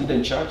woman's leader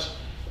in church,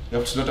 you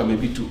have to slaughter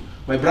maybe 2.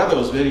 My brother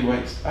was very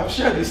wise. I've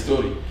shared this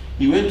story.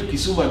 He went to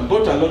Kisumu and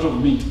bought a lot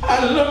of meat,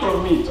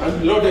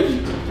 and loaded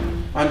it,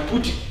 and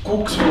put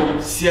cooks from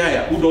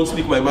Siaya who don't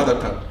speak my mother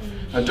tongue,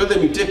 and told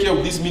them, you take care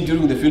of this meat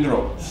during the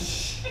funeral.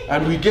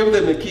 And we gave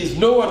them the keys.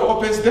 No one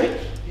opens them.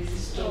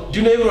 Do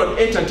you know everyone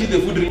ate until the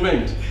food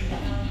remained?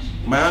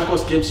 My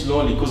uncles came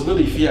slowly because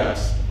they fear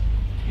us.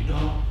 You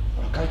know,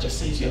 our culture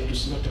says you have to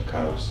slaughter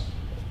cows.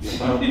 Your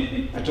mom,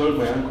 I told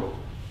my uncle,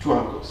 2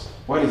 uncles.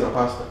 One is a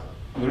pastor.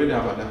 We already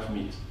have enough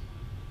meat.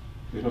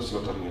 We're not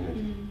slaughtering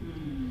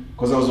anything.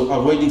 Because I was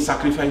avoiding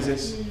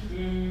sacrifices.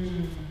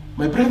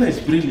 My brother is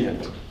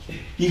brilliant.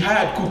 He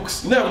hired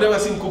cooks. You know, I've never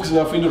seen cooks in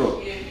a funeral.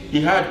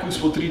 He hired cooks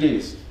for 3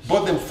 days.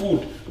 Bought them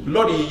food.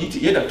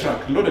 He had a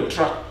truck, loaded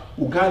truck,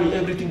 ugali,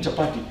 everything,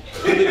 chapati.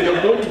 And then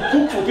you're going to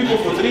cook for people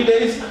for 3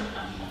 days.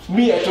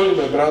 Me, I told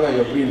my brother,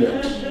 you're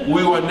brilliant.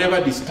 We were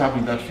never disturbed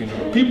in that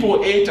funeral.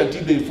 People ate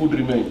until the food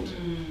remained.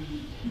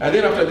 And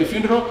then after the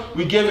funeral,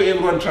 we gave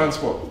everyone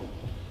transport.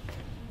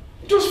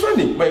 It was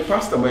funny. My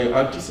pastor, my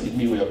auntie said to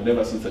me, we have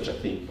never seen such a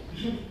thing.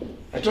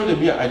 I told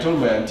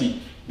my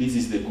auntie, this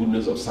is the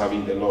goodness of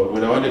serving the Lord.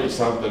 When I wanted to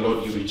serve the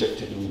Lord, you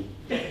rejected me.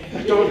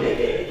 I told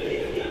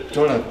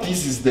her,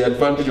 this is the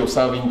advantage of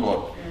serving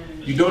God.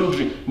 You don't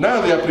drink.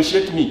 Now they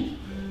appreciate me.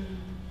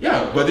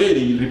 Yeah, but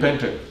they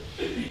repented.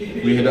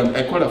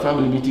 I called a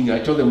family meeting. I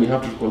told them we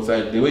have to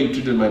reconcile. The way you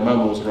treated my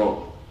mom was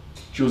wrong.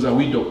 She was a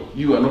widow.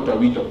 You are not a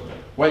widow.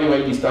 Why are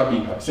you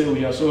disturbing her? Say,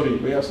 we are sorry.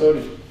 We are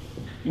sorry.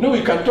 You know,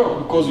 we can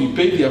talk because we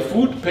pay their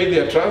food, pay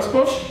their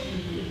transport.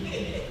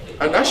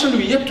 And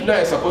actually, yet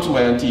tonight I support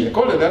my auntie. I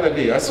called her the other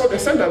day. I saw they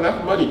sent her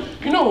that money.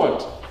 You know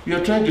what? We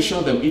are trying to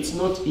show them it's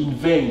not in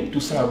vain to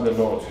serve the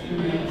Lord.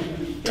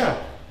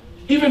 Yeah.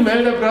 Even my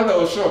elder brother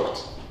was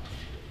shocked.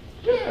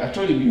 Yeah, I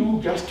told him, you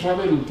just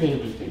travel and pay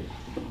everything.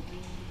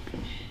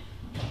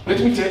 Let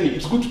me tell you,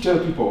 it's good to tell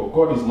people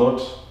God is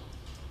not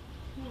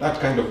that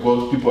kind of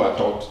God people are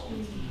taught.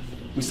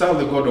 We serve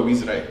the God of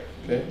Israel.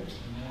 Okay?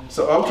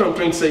 So what I'm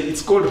trying to say,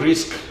 it's called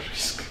risk.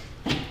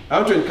 I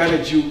want to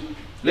encourage you,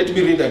 let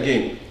me read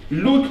again.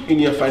 Look in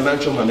your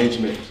financial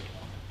management.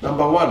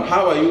 Number 1,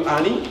 how are you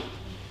earning?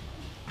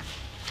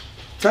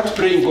 Start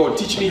praying, God,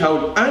 teach me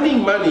how.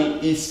 Earning money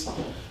is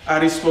a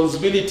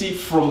responsibility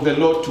from the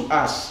Lord to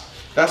us.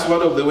 That's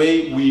one of the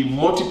way we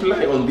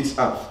multiply on this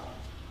earth.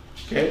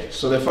 Okay,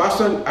 so the first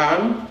one,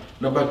 earn.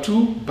 Number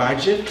 2,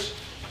 budget.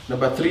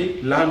 Number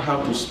 3, learn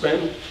how to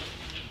spend.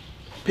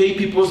 Pay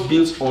people's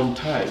bills on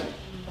time.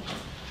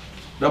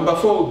 Number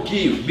 4,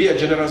 give. Be a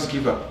generous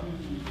giver.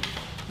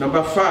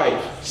 Number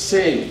 5,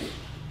 save.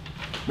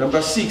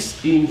 Number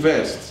 6,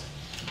 invest.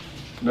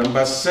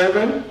 Number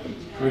 7,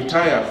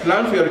 retire.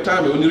 Plan for your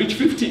retirement. When you reach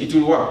 50, it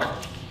will work.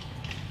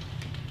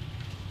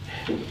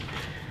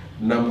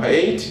 Number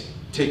 8,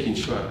 take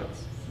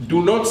insurance.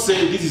 Do not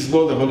say this is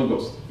not the Holy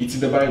Ghost. It's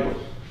in the Bible.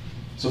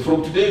 So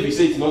from today, if you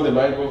say it's not the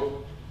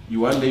Bible,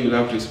 one day you'll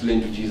have to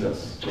explain to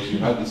Jesus because you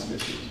had this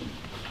message.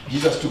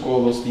 Jesus took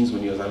all those things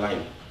when he was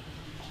alive.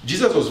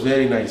 Jesus was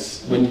very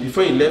nice.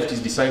 Before he left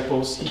his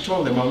disciples, he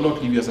told them, I will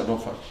not leave you as an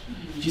orphan.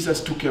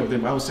 Jesus took care of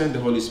them. I will send the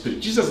Holy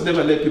Spirit. Jesus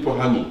never let people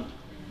hanging.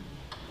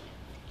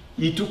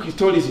 He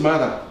told his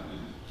mother,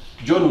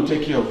 John will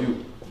take care of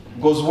you.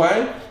 Because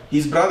why?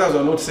 His brothers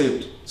were not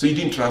saved. So he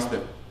didn't trust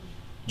them.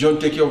 John,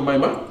 take care of my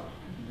mom.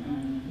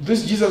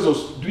 This Jesus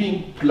was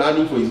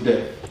planning for his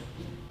death.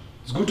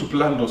 It's good to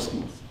plan those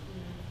things.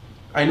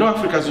 I know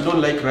Africans who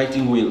don't like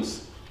writing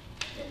wills.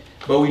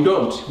 But we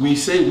don't. We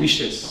say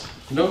wishes.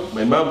 You know,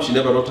 my mom, she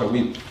never wrote a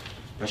will.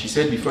 And she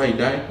said, before I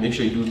die, make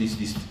sure you do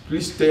this.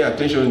 Please pay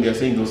attention when they are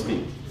saying those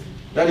things.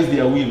 That is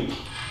their will.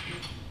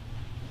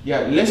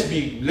 Yeah,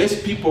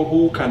 less people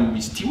who can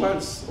be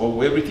stewards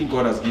of everything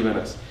God has given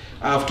us.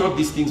 I have taught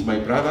these things, my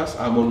brothers.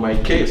 I'm on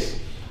my case.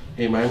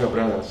 Hey, my younger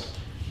brothers.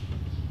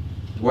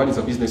 One is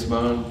a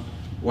businessman.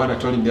 One, I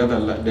told him the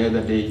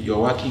other day, you're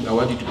working, I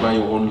want you to buy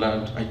your own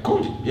land. I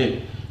called him, yeah,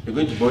 you're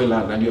going to buy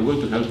land and you're going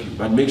to help you,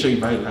 but make sure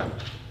you buy land.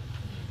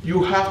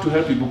 You have to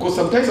help people because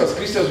sometimes as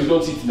Christians we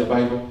don't see it in the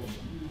Bible.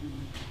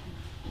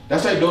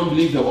 That's why I don't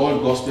believe the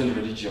old gospel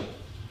religion.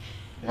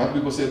 You have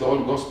people say the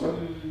old gospel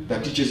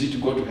that teaches you to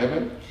go to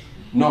heaven.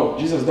 No,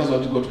 Jesus doesn't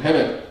want you to go to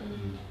heaven.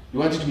 He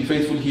wants you to be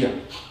faithful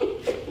here.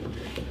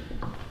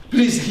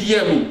 Please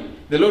hear me.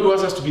 The Lord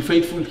wants us to be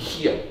faithful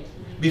here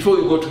before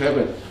you go to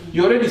heaven.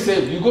 You already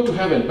said you go to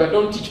heaven, but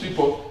don't teach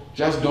people,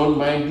 just don't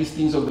mind these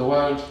things of the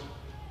world.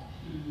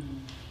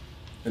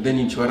 And then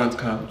insurance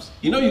comes.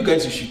 You know, you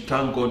guys, you should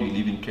thank God you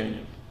live in Kenya.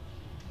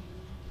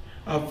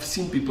 I've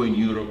seen people in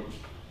Europe,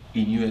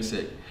 in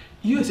USA.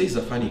 USA is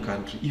a funny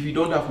country. If you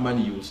don't have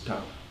money, you will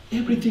starve.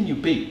 Everything you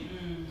pay,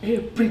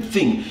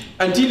 everything,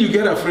 until you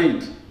get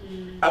afraid.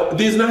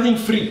 There's nothing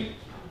free.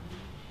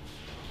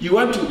 You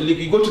want to, like,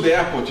 you go to the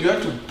airport, you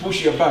have to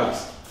push your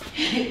bags,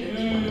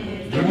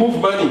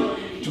 remove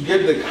money to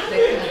get the car.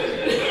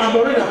 I'm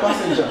already a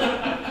passenger,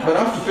 but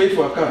I have to pay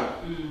for a car.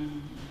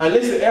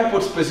 Unless the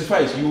airport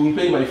specifies, you will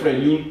pay, my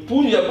friend. You will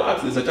pull your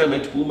bags. There's a time I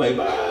have to pull my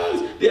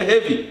bags. They are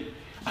heavy.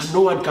 And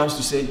no one comes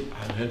to say,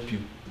 I'll help you.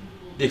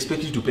 They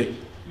expect you to pay.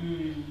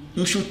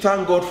 You should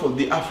thank God for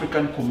the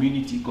African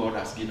community God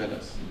has given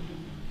us.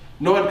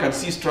 No one can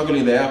see you struggling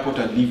in the airport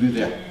and leave you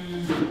there.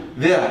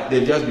 There,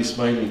 they'll just be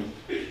smiling.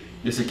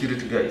 The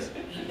security guys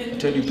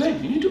tell you, pay,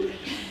 you need to pay.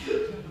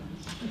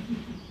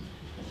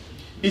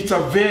 It's a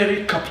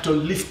very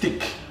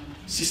capitalistic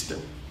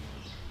system.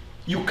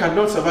 You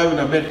cannot survive in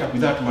America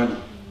without money.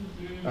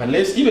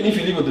 Unless, even if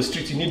you live on the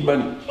street, you need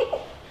money.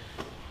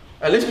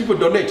 Unless people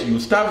donate, you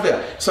starve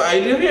there. So I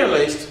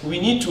realized we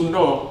need to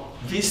know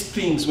these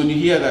things. When you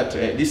hear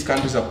that these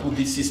countries have put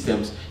these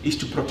systems, is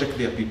to protect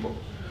their people.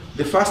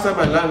 The first time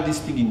I learned this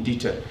thing in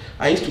detail,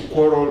 I used to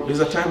quarrel.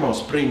 There's a time I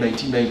was praying in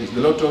 1990s.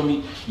 The Lord told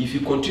me, if you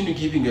continue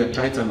giving your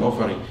tithes and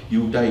offering,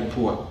 you will die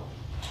poor.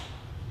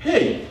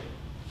 Hey,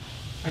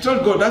 I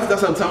told God, that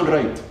doesn't sound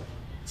right.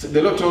 So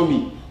the Lord told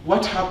me,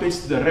 what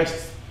happens to the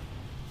rest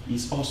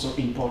is also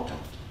important.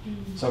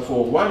 So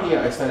for 1 year,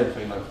 I started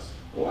finance.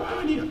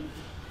 1 year.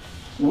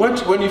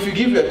 When if you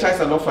give your tithes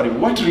and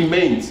offering, what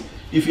remains?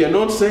 If you're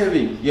not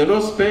saving, you're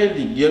not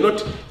spending,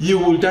 you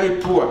will die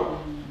poor.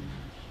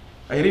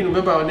 I really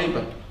remember our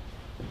neighbor.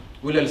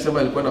 Ule alisema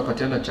alikuwa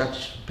anapatiana church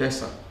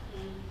pesa.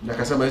 Na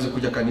akasema hawezi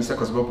kuja kanisa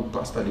kwa sababu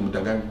pastor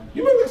alimdanganya.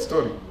 You remember that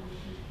story?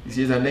 This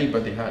is a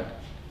neighbor they had.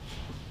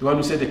 The one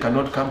who said they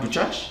cannot come to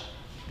church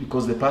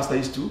because the pastor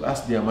used to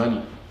ask their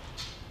money.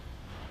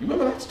 You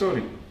remember that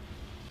story?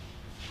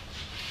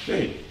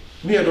 Hey,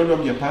 me, I don't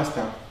want to be a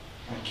pastor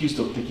accused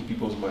of taking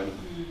people's money.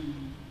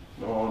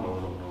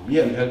 No.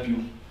 Me, I'll help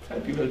you.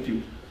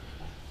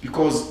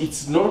 Because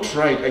it's not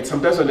right.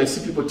 Sometimes when I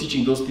see people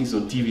teaching those things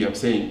on TV, I'm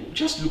saying,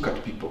 just look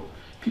at people.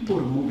 People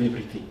remove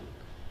everything.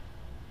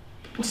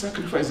 People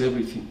sacrifice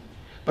everything.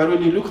 But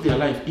when you look at their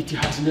life, it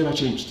has never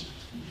changed.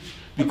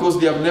 Because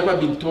they have never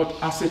been taught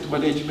asset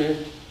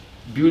management,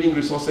 building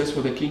resources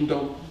for the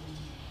kingdom.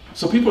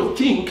 So people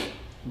think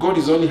God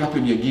is only happy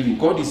when you're giving.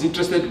 God is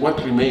interested in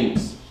what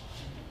remains.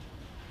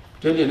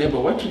 Tell your neighbor,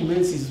 what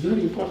remains is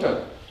very important.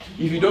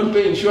 If you don't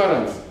pay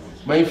insurance,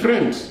 my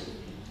friend,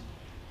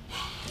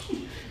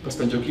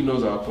 Pastor Njoki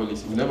knows our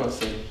policy. We never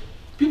say,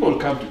 people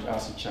come to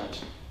us in church,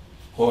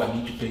 oh, I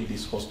need to pay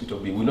this hospital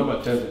bill. We never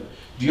tell them,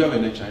 do you have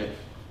an HIF?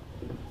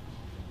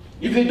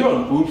 If they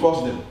don't, we will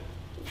force them.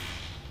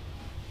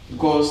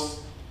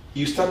 Because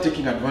you start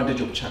taking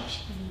advantage of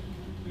church.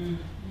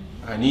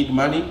 I need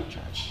money,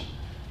 church.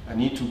 I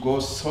need to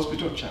go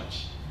hospital,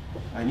 church.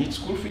 I need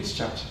school fees,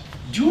 church.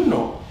 Do you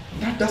know,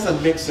 that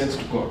doesn't make sense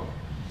to God.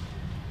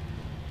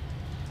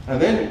 And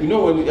then, you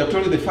know, when I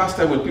told you the first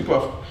time when people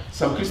have,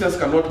 some Christians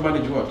cannot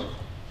manage what?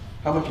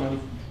 How much money?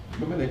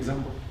 Remember the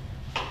example?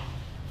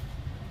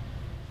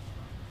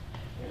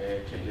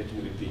 Okay, let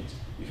me repeat.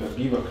 If I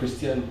give a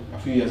Christian a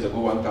few years ago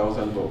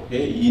 $1,000,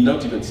 hey, he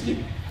not even sleep.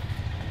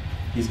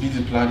 He's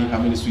busy planning how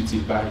many sweets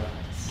he'll buy.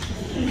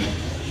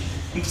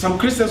 Some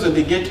Christians, when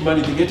they get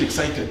money, they get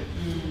excited.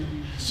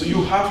 So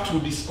you have to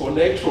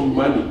disconnect from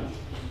money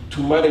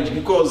to manage,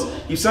 because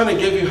if someone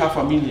gave you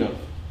 $500,000,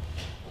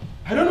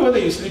 I don't know whether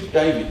you sleep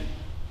diving.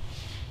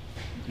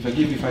 If I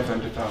give you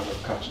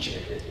 500,000 cash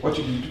check, what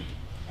should you do?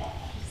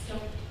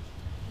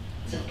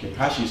 Okay,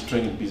 Hash is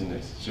training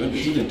business. She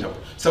didn't help.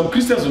 Some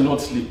Christians will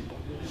not sleep.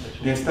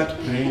 They start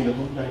praying the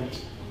whole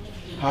night,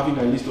 having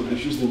a list of the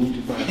shoes they need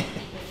to buy.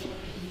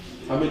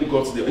 How many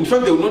gods there? In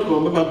fact, they will not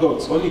remember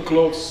gods, only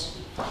clothes,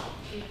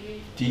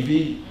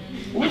 TV.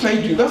 What are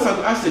you doing? That's an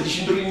asset. You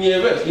should really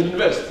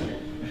invest.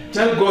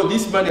 Tell God,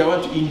 this money I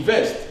want to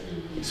invest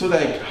so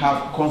that I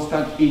have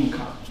constant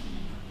income.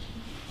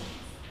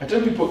 I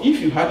tell people,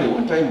 if you had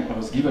one time I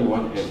was given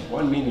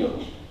 1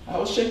 million, I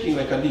was shaking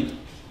like a leaf.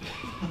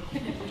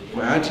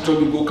 My auntie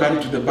told me, go carry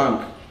it to the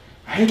bank.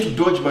 I had to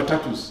dodge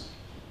matatus.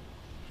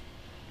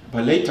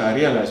 But later I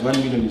realized 1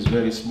 million is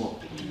very small.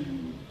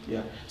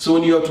 Yeah. So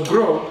when you have to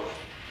grow,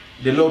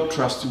 the Lord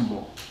trusts you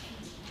more.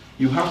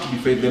 You have to be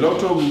faithful. The Lord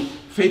told me,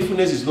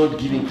 faithfulness is not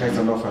giving tithes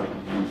and offering.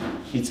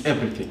 It's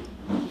everything.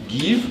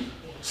 Give,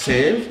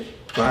 save,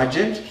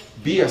 budget,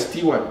 be a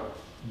steward.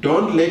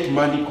 Don't let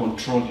money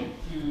control you.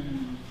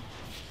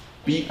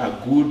 Be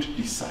a good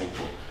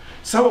disciple.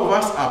 Some of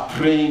us are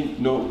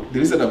praying, the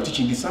reason I'm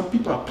teaching this, some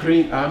people are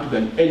praying unto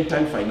the end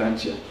time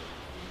financial.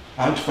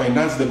 I want to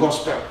finance the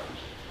gospel.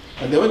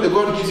 And then when the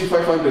God gives you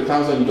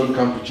 500,000, you don't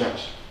come to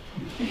church.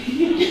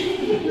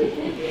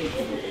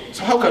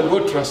 So how can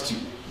God trust you?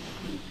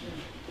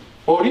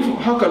 Or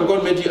how can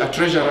God make you a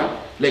treasurer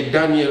like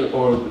Daniel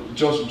or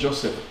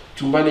Joseph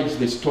to manage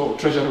the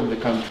treasure of the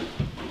country?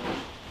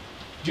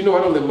 Do you know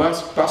one of the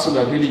person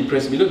that really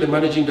impressed me? You know the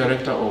managing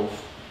director of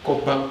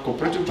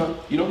Cooperative Bank?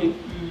 You know him?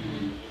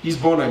 He's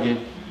born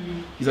again.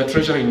 He's a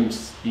treasurer in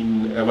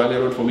Valley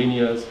Road for many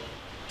years.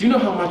 Do you know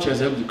how much he has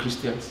helped the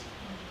Christians?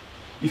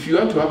 If you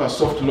want to have a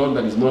soft loan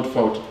that is not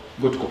fault,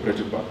 go to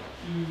Cooperative Bank.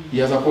 He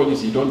has a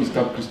policy, don't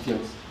disturb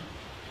Christians.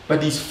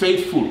 But he's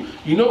faithful.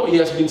 You know, he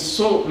has been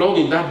so long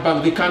in that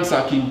bank, they can't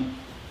sack him.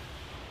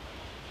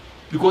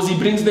 Because he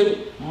brings them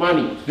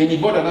money. Then he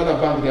bought another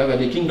bank the other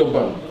day, Kingdom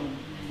Bank.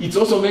 It's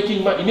also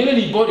making money.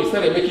 Immediately he bought it,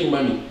 started making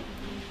money.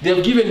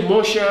 They've given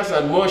more shares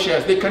and more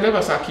shares. They can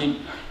never sack him.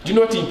 Do you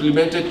know what he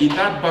implemented? In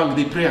that bank,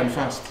 they pray and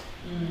fast.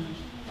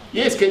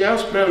 Yes, Kenya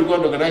House Prayer will go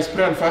and organize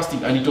prayer and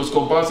fasting, and it was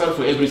compulsory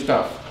for every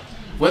staff.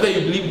 Whether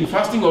you believe in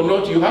fasting or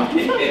not, you have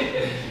to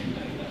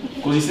fast.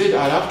 Because he said,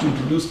 I'll have to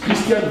introduce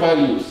Christian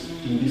values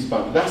in this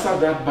bank. That's how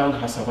that bank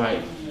has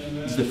survived.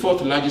 It's the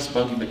 4th largest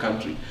bank in the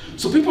country.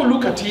 So people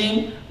look at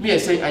him, me I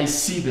say, I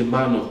see the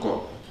man of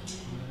God.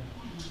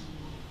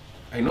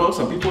 I know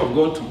some people have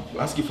gone to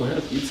ask you for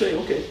help. You say,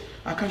 okay,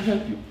 I can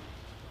help you.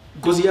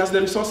 Because he has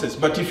the resources.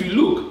 But if you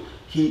look,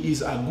 he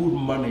is a good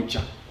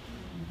manager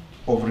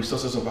of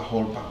resources of a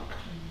whole bank.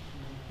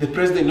 The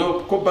president,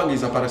 no, Coop Bank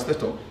is a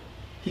parastatal.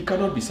 He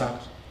cannot be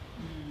sacked.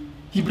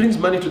 He brings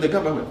money to the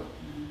government.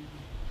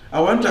 I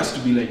want us to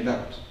be like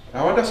that.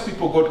 I want us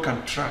people God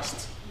can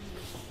trust.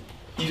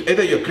 If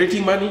either you're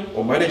creating money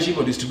or managing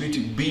or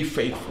distributing, be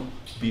faithful,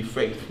 be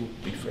faithful,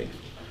 be faithful.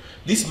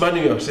 This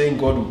money you are saying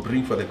God will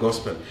bring for the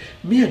gospel,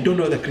 me, I don't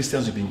know that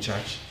Christians will be in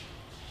charge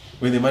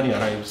when the money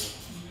arrives.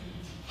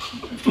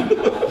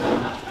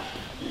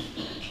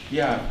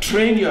 Yeah,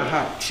 train your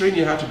heart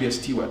to be a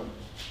steward.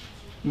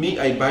 Me,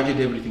 I budget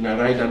everything, I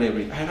write down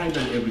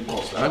every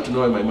cost. I want to know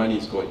where my money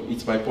is going.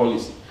 It's my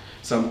policy.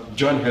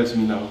 John helps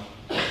me now.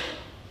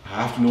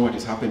 I have to know what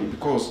is happening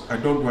because I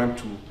don't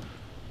want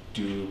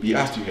to be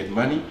asked you had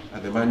money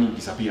and the money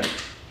disappeared.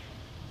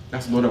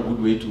 That's not a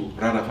good way to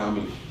run a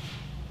family.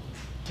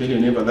 Tell your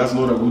neighbor, that's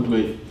not a good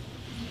way.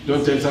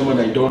 Don't tell someone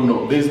I don't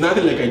know. There's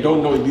nothing like I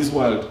don't know in this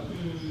world.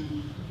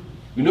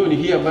 You know, when you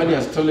hear money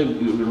has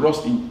been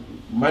lost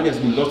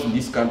in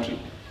this country,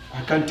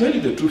 I can tell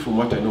you the truth from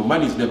what I know.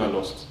 Money is never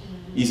lost.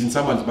 It's in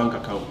someone's bank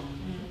account.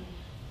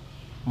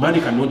 Money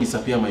cannot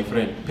disappear, my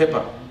friend.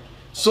 Paper.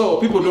 So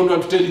people don't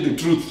want to tell you the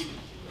truth.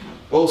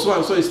 Also,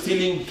 and so is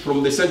stealing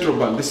from the central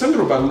bank. The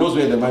central bank knows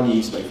where the money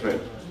is, my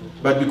friend.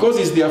 But because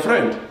it's their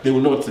friend, they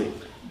will not say.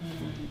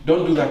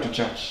 Don't do that to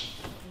church.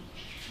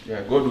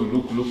 Yeah, God will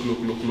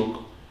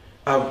look.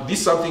 This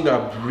is something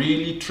I've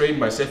really trained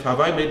myself.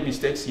 Have I made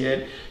mistakes?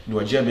 Yeah.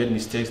 Nuajia made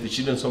mistakes. The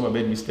children's home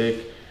made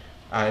mistakes.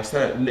 I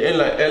started.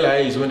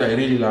 LI is when I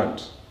really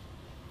learned.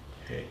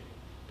 Okay.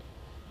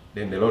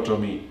 Then the Lord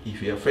told me,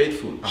 if you are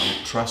faithful, I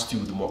will trust you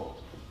with more.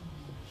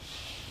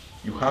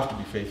 You have to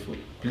be faithful.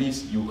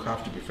 Please, you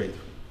have to be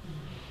faithful.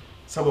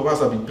 Some of us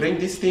have been praying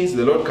these things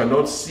the Lord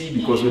cannot see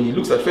because when He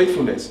looks at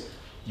faithfulness,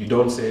 you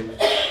don't save,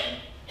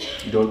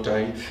 you don't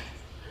tithe,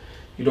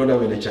 you don't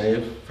have an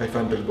HIF,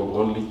 500 bob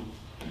only.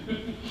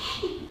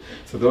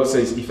 So the Lord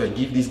says, if I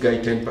give this guy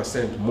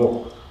 10%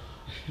 more,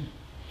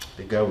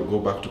 the guy will go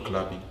back to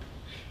clubbing.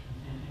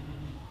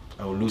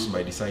 I will lose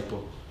my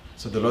disciple.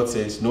 So the Lord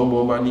says, no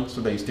more money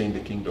so that you stay in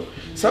the kingdom.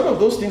 Some of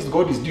those things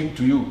God is doing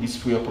to you is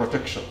for your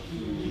protection.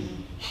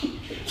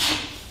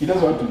 He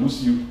doesn't want to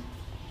lose you.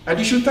 And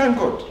you should thank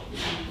God.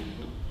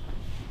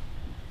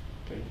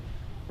 Okay.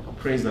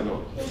 Praise the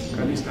Lord.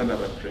 Can you stand up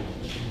and pray?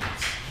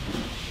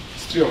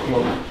 It's 3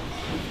 o'clock.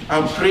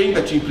 I'm praying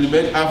that you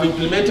I've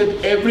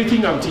implemented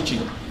everything I'm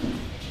teaching.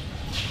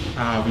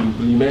 I've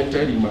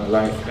implemented in my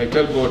life. I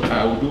tell God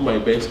I will do my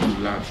best to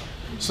learn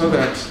so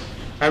that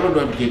I don't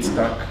want to get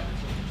stuck.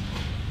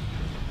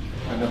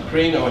 And I'm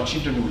praying our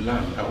children will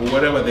learn. Or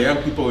whatever the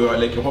young people who are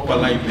like a Hope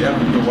Alive, the young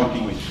people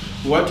working with.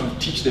 We want to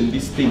teach them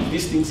these things.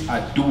 These things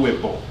are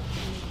doable.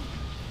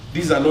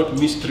 These are not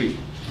mystery.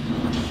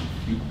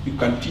 You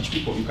can teach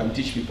people. You can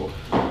teach people.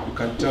 You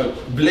can tell.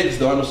 Blake's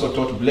the one also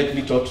taught. Blake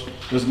me taught.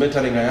 He was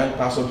mentoring a young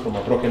person from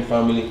a broken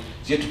family.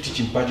 So he had to teach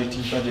him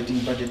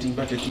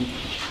budgeting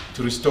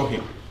to restore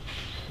him.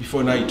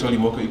 Before now he told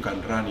him, okay, you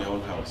can run your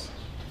own house.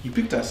 He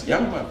picked us,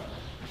 young man,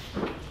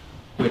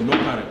 who had no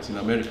parents in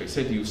America. He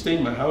said, you stay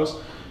in my house,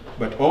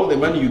 but all the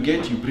money you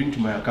get, you bring to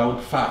my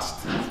account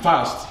fast.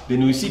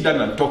 Then we sit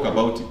down and talk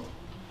about it.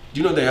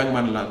 Do you know the young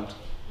man learned?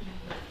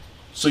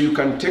 So you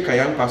can take a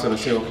young person and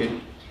say, okay,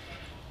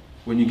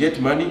 when you get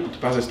money, it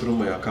passes through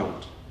my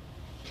account.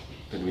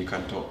 Then we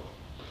can talk.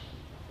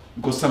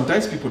 Because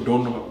sometimes people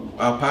don't know.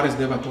 Our parents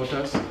never taught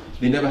us.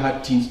 They never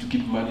had teams to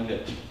keep money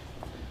there,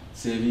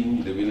 saving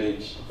in the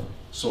village.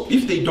 So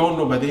if they don't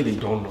know, but they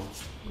don't know.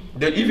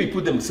 Then if you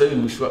put them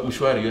saving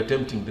Mshwari, you're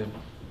tempting them.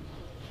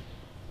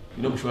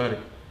 You know Mshwari?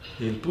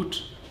 They'll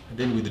put and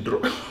then withdraw.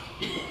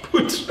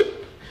 Put.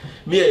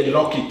 Me, I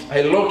lock it.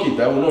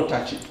 I will not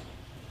touch it.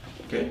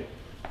 Okay?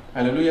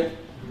 Hallelujah.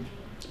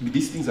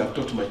 These things I've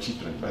taught my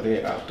children, but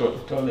I've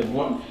told them,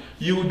 one,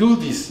 you do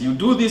this,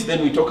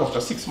 then we talk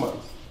after 6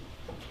 months.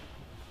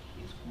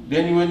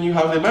 Then when you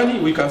have the money,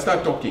 we can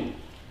start talking.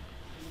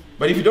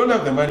 But if you don't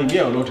have the money, me,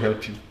 I will not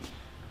help you.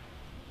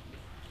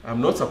 I'm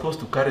not supposed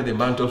to carry the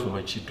mantle for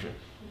my children.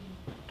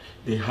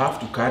 They have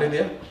to carry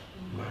their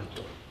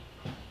mantle.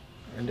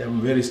 And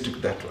I'm very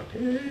strict that one.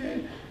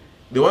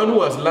 The one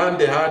who has learned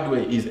the hard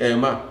way is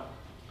Emma.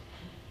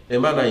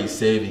 Emma now is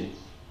saving.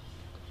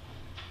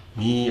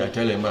 Me, I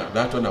tell Emma,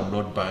 that one I'm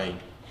not buying.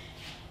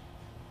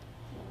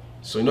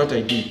 So you know what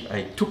I did?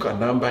 I took a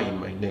number in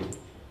my name.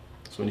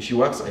 So when she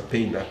works, I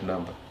pay in that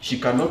number. She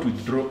cannot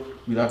withdraw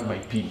without my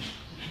PIN.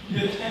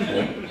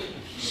 Yeah.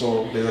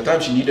 So there's a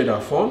time she needed her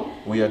phone.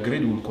 We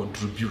agreed we'll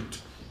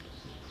contribute.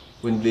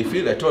 When they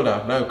feel, I told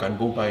her, now you can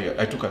go buy your,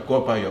 I took her,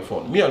 go buy your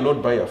phone. Me, I'll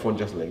not buy your phone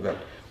just like that.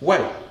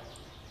 Why?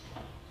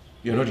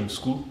 You're not in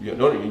school. You're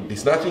not,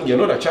 there's nothing. You're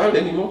not a child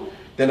anymore.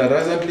 Then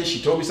recently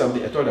she told me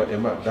something. I told her,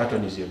 Emma, that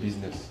one is your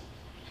business.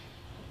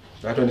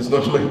 That one is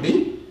not my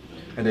deal.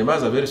 And Emma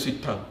has a very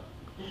sweet tongue.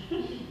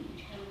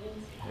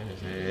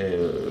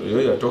 When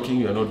you are talking,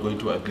 you are not going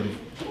to agree.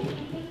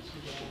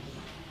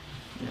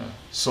 Yeah.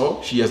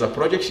 So she has a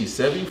project she's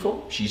saving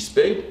for. She's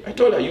paid. I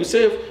told her, you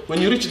save.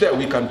 When you reach there,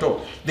 we can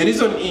talk. The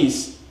reason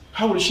is,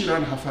 how will she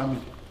run her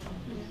family?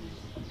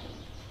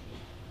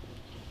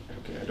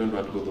 Okay, I don't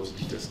want to go those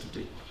details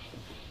today.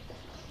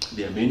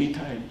 There are many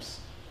times,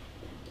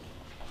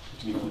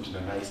 let me put in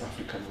a nice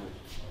African way.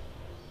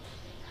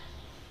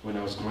 When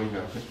I was growing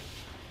up,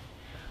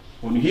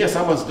 when you hear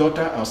someone's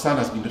daughter or son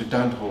has been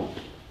returned home,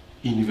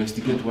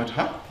 investigate what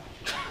happened.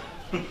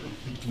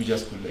 We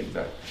just put like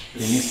that. The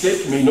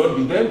mistake may not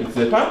be them, it's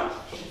the parent.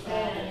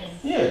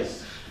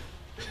 Yes.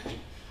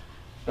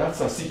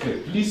 That's a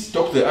secret. Please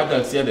talk to the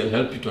adults here, they'll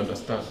help you to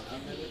understand.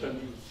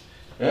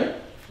 Yeah,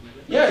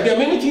 there are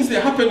many things that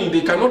are happening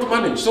they cannot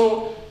manage.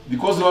 So,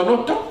 because they are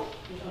not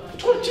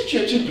taught, teach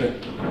your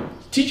children.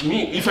 Teach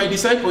me. If I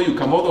decide for you,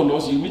 Kamodo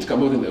knows, you meet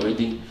Kamodo in the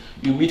wedding,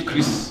 you meet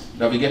Chris,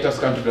 navigator's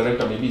country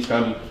director, maybe he's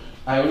coming.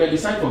 I will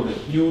decide for them.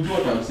 You do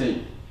what I'm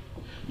saying.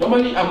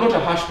 Normally, I'm not a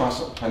harsh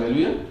person.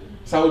 Hallelujah.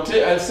 So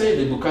I'll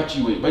say the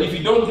Bukachi way. But if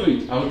you don't do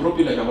it, I'll drop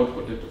you like a hot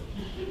potato.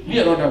 Me,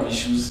 I don't have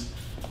issues.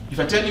 If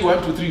I tell you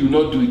 1, 2, 3, you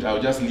not do it,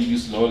 I'll just leave you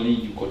slowly,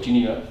 you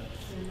continue.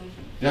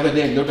 The other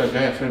day, I got a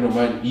guy, a friend of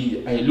mine,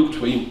 I looked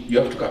for him. You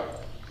have to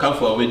come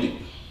for a wedding.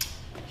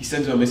 He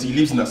sent me a message. He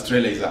lives in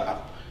Australia.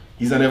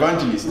 He's an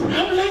evangelist.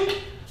 I'm like,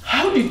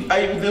 how did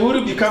they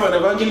would become an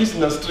evangelist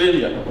in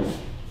Australia?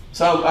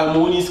 So I'm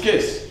on his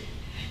case.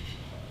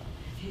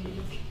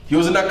 He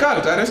was in a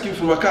cult. I rescued him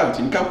from a cult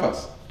in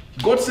campus.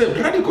 God saved,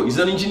 radical. He's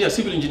an engineer,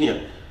 civil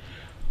engineer.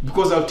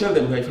 Because I'll tell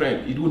them, my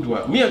friend, it won't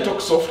work. Me, I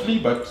talk softly,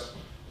 but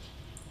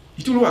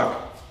it will work.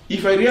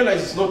 If I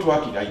realize it's not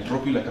working, I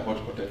drop you like a hot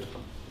potato.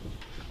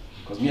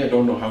 Because me, I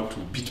don't know how to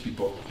beat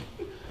people.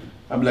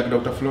 I'm like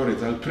Dr.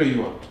 Flores, I'll pray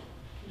you out.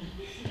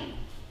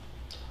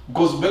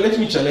 Because, but let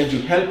me challenge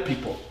you, help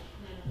people.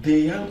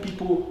 The young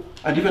people,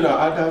 and even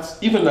our adults,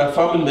 even our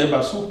family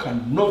members who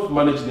cannot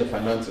manage their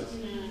finances.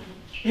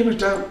 Every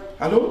time,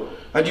 hello?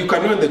 And you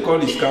can know when the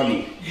call is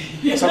coming.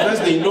 Sometimes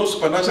they know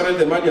supernaturally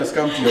the money has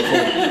come to your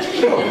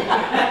phone.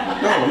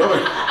 No.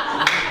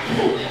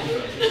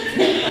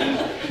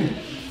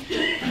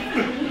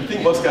 I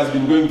think Oscar has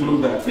been going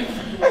through that.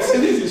 I say,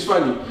 this is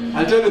funny.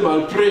 I tell them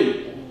I'll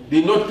pray.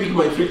 They not pick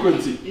my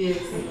frequency.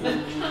 Yes.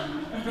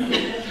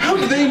 How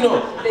do they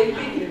know? They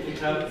pick it.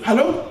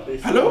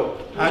 Hello?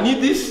 I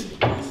need this.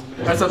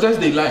 And sometimes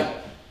they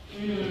lie.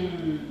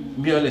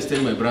 Me, I always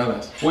tell my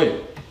brothers,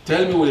 wait,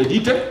 tell me what the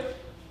detail.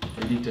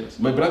 The details.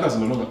 My brothers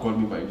no longer call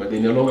me but they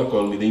no longer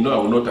call me. They know I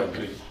will not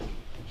agree.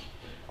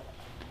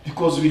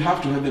 Because we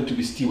have to help them to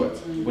be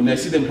stewards. When I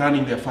see them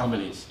running their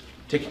families,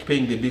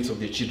 paying the bills of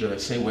their children, I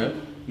say, well,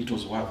 it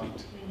was worth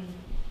it.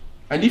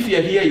 And if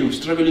you're here, you're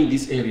struggling in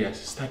these areas,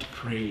 start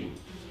praying.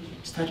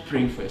 Start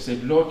praying for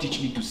yourself. Lord, teach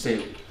me to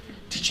save.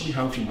 Teach me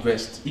how to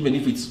invest, even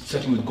if it's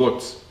starting with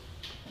goats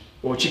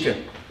or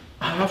chicken.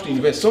 I have to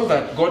invest so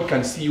that God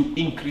can see you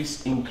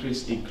increase.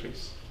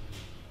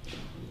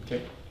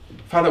 Okay?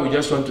 Father, we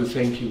just want to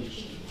thank you.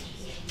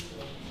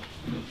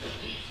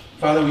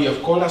 Father, we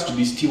have called us to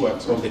be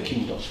stewards of the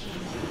kingdom.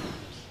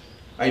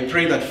 I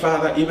pray that,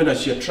 Father, even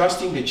as you're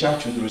trusting the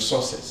church with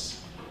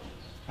resources,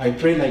 I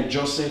pray like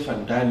Joseph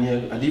and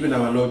Daniel and even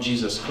our Lord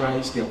Jesus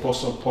Christ, the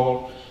Apostle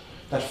Paul,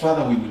 that,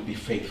 Father, we will be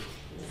faithful.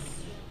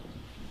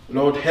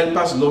 Lord, help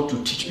us not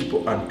to teach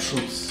people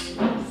untruths,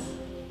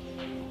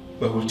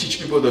 but we'll teach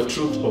people the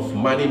truth of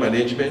money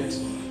management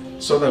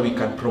so that we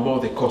can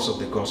promote the cause of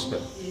the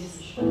gospel.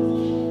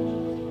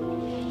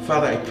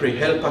 Father, I pray,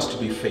 help us to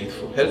be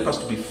faithful. Help us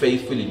to be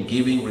faithful in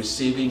giving,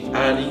 receiving,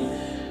 earning,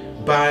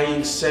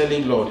 buying,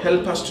 selling, Lord.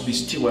 Help us to be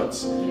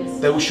stewards,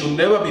 that we should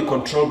never be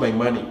controlled by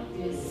money.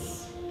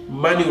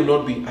 Money will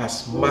not be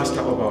as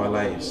master of our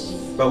lives,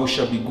 but we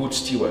shall be good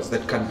stewards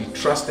that can be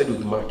trusted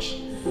with much.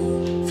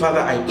 Father,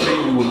 I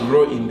pray we will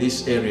grow in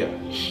this area,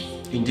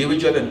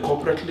 individually and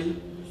corporately,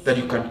 that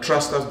you can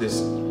trust us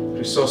these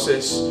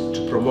resources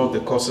to promote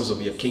the causes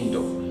of your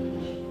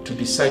kingdom, to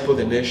disciple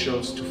the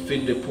nations, to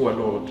feed the poor,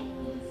 Lord.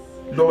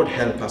 Lord,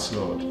 help us,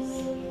 Lord.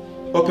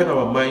 Open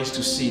our minds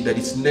to see that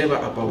it's never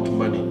about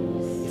money.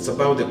 It's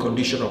about the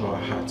condition of our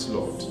hearts,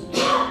 Lord.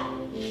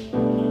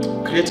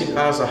 Create in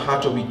us a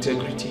heart of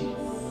integrity,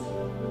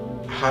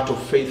 heart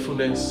of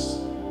faithfulness.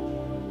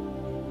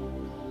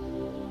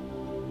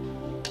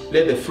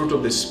 Let the fruit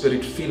of the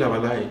Spirit fill our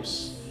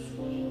lives.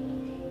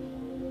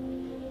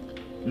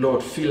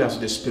 Lord, fill us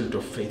with the spirit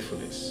of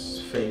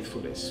faithfulness,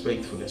 faithfulness,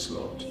 faithfulness,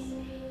 Lord.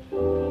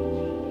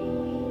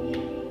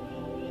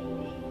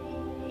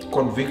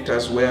 Convict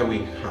us where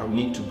we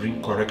need to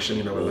bring correction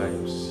in our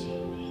lives.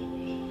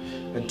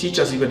 And teach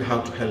us even how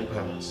to help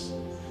others.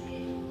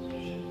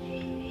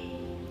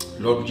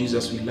 Lord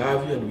Jesus, we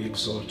love you and we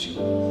exalt you.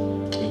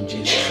 In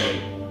Jesus'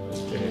 name.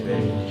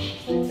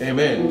 Amen.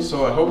 Amen.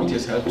 So I hope it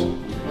has helped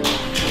you.